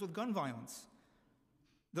sometimes deals with gun violence.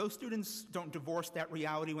 Those students don't divorce that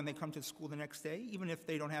reality when they come to school the next day, even if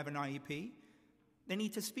they don't have an IEP. They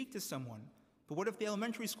need to speak to someone. But what if the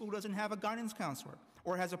elementary school doesn't have a guidance counselor,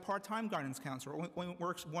 or has a part-time guidance counselor, or only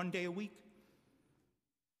works one day a week?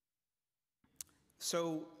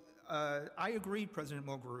 So I agree, President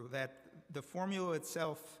Mulgrew, that the formula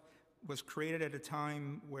itself was created at a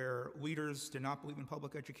time where leaders did not believe in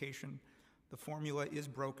public education. The formula is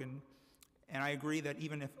broken, and I agree that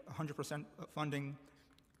even if 100% funding,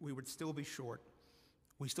 we would still be short.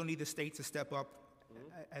 We still need the state to step up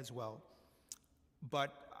as well.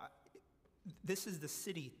 But this is the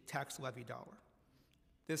city tax levy dollar.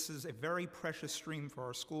 This is a very precious stream for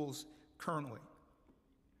our schools currently.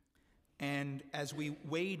 And as we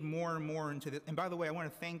wade more and more into this, and by the way, I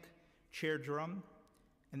want to thank Chair Drum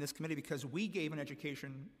and this committee, because we gave an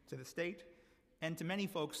education to the state and to many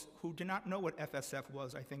folks who did not know what FSF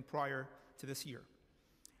was, I think, prior to this year.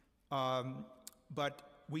 But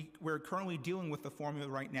we're currently dealing with the formula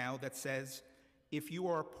right now that says if you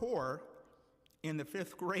are poor in the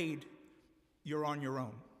 5th grade, you're on your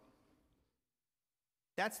own.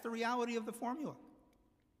 That's the reality of the formula.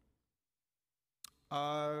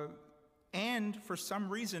 And for some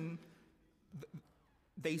reason,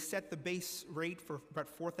 they set the base rate for about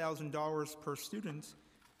 $4,000 per student,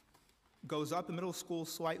 goes up in middle school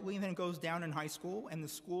slightly, and then goes down in high school, and the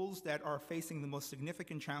schools that are facing the most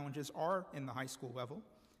significant challenges are in the high school level.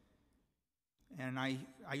 And I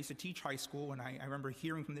used to teach high school, and I remember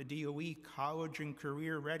hearing from the DOE, college and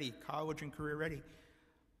career ready, college and career ready.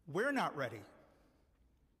 We're not ready.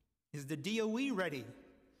 Is the DOE ready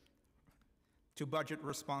to budget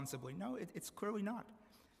responsibly? No, it's clearly not.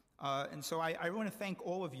 And so I want to thank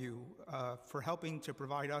all of you for helping to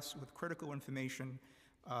provide us with critical information.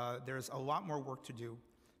 There's a lot more work to do,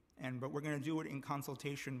 but we're going to do it in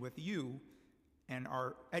consultation with you and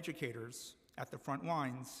our educators at the front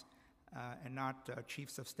lines, and not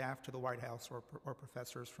chiefs of staff to the White House or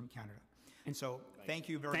professors from Canada. And so thank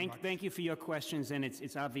you very much. Thank you for your questions, and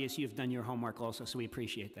it's obvious you've done your homework also, so we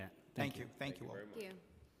appreciate that. Thank you. Thank you all. Thank you.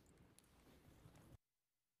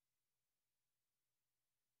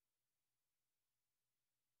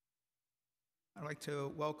 I'd like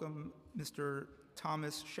to welcome Mr.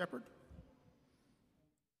 Thomas Shepard.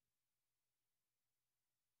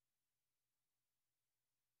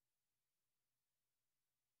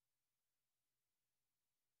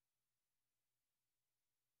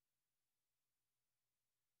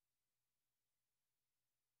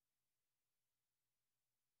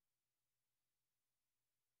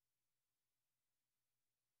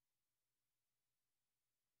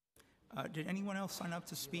 Did anyone else sign up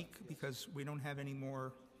to speak? Because we don't have any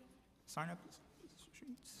more sign-up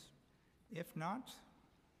sheets. If not,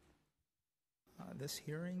 this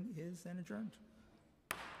hearing is then adjourned.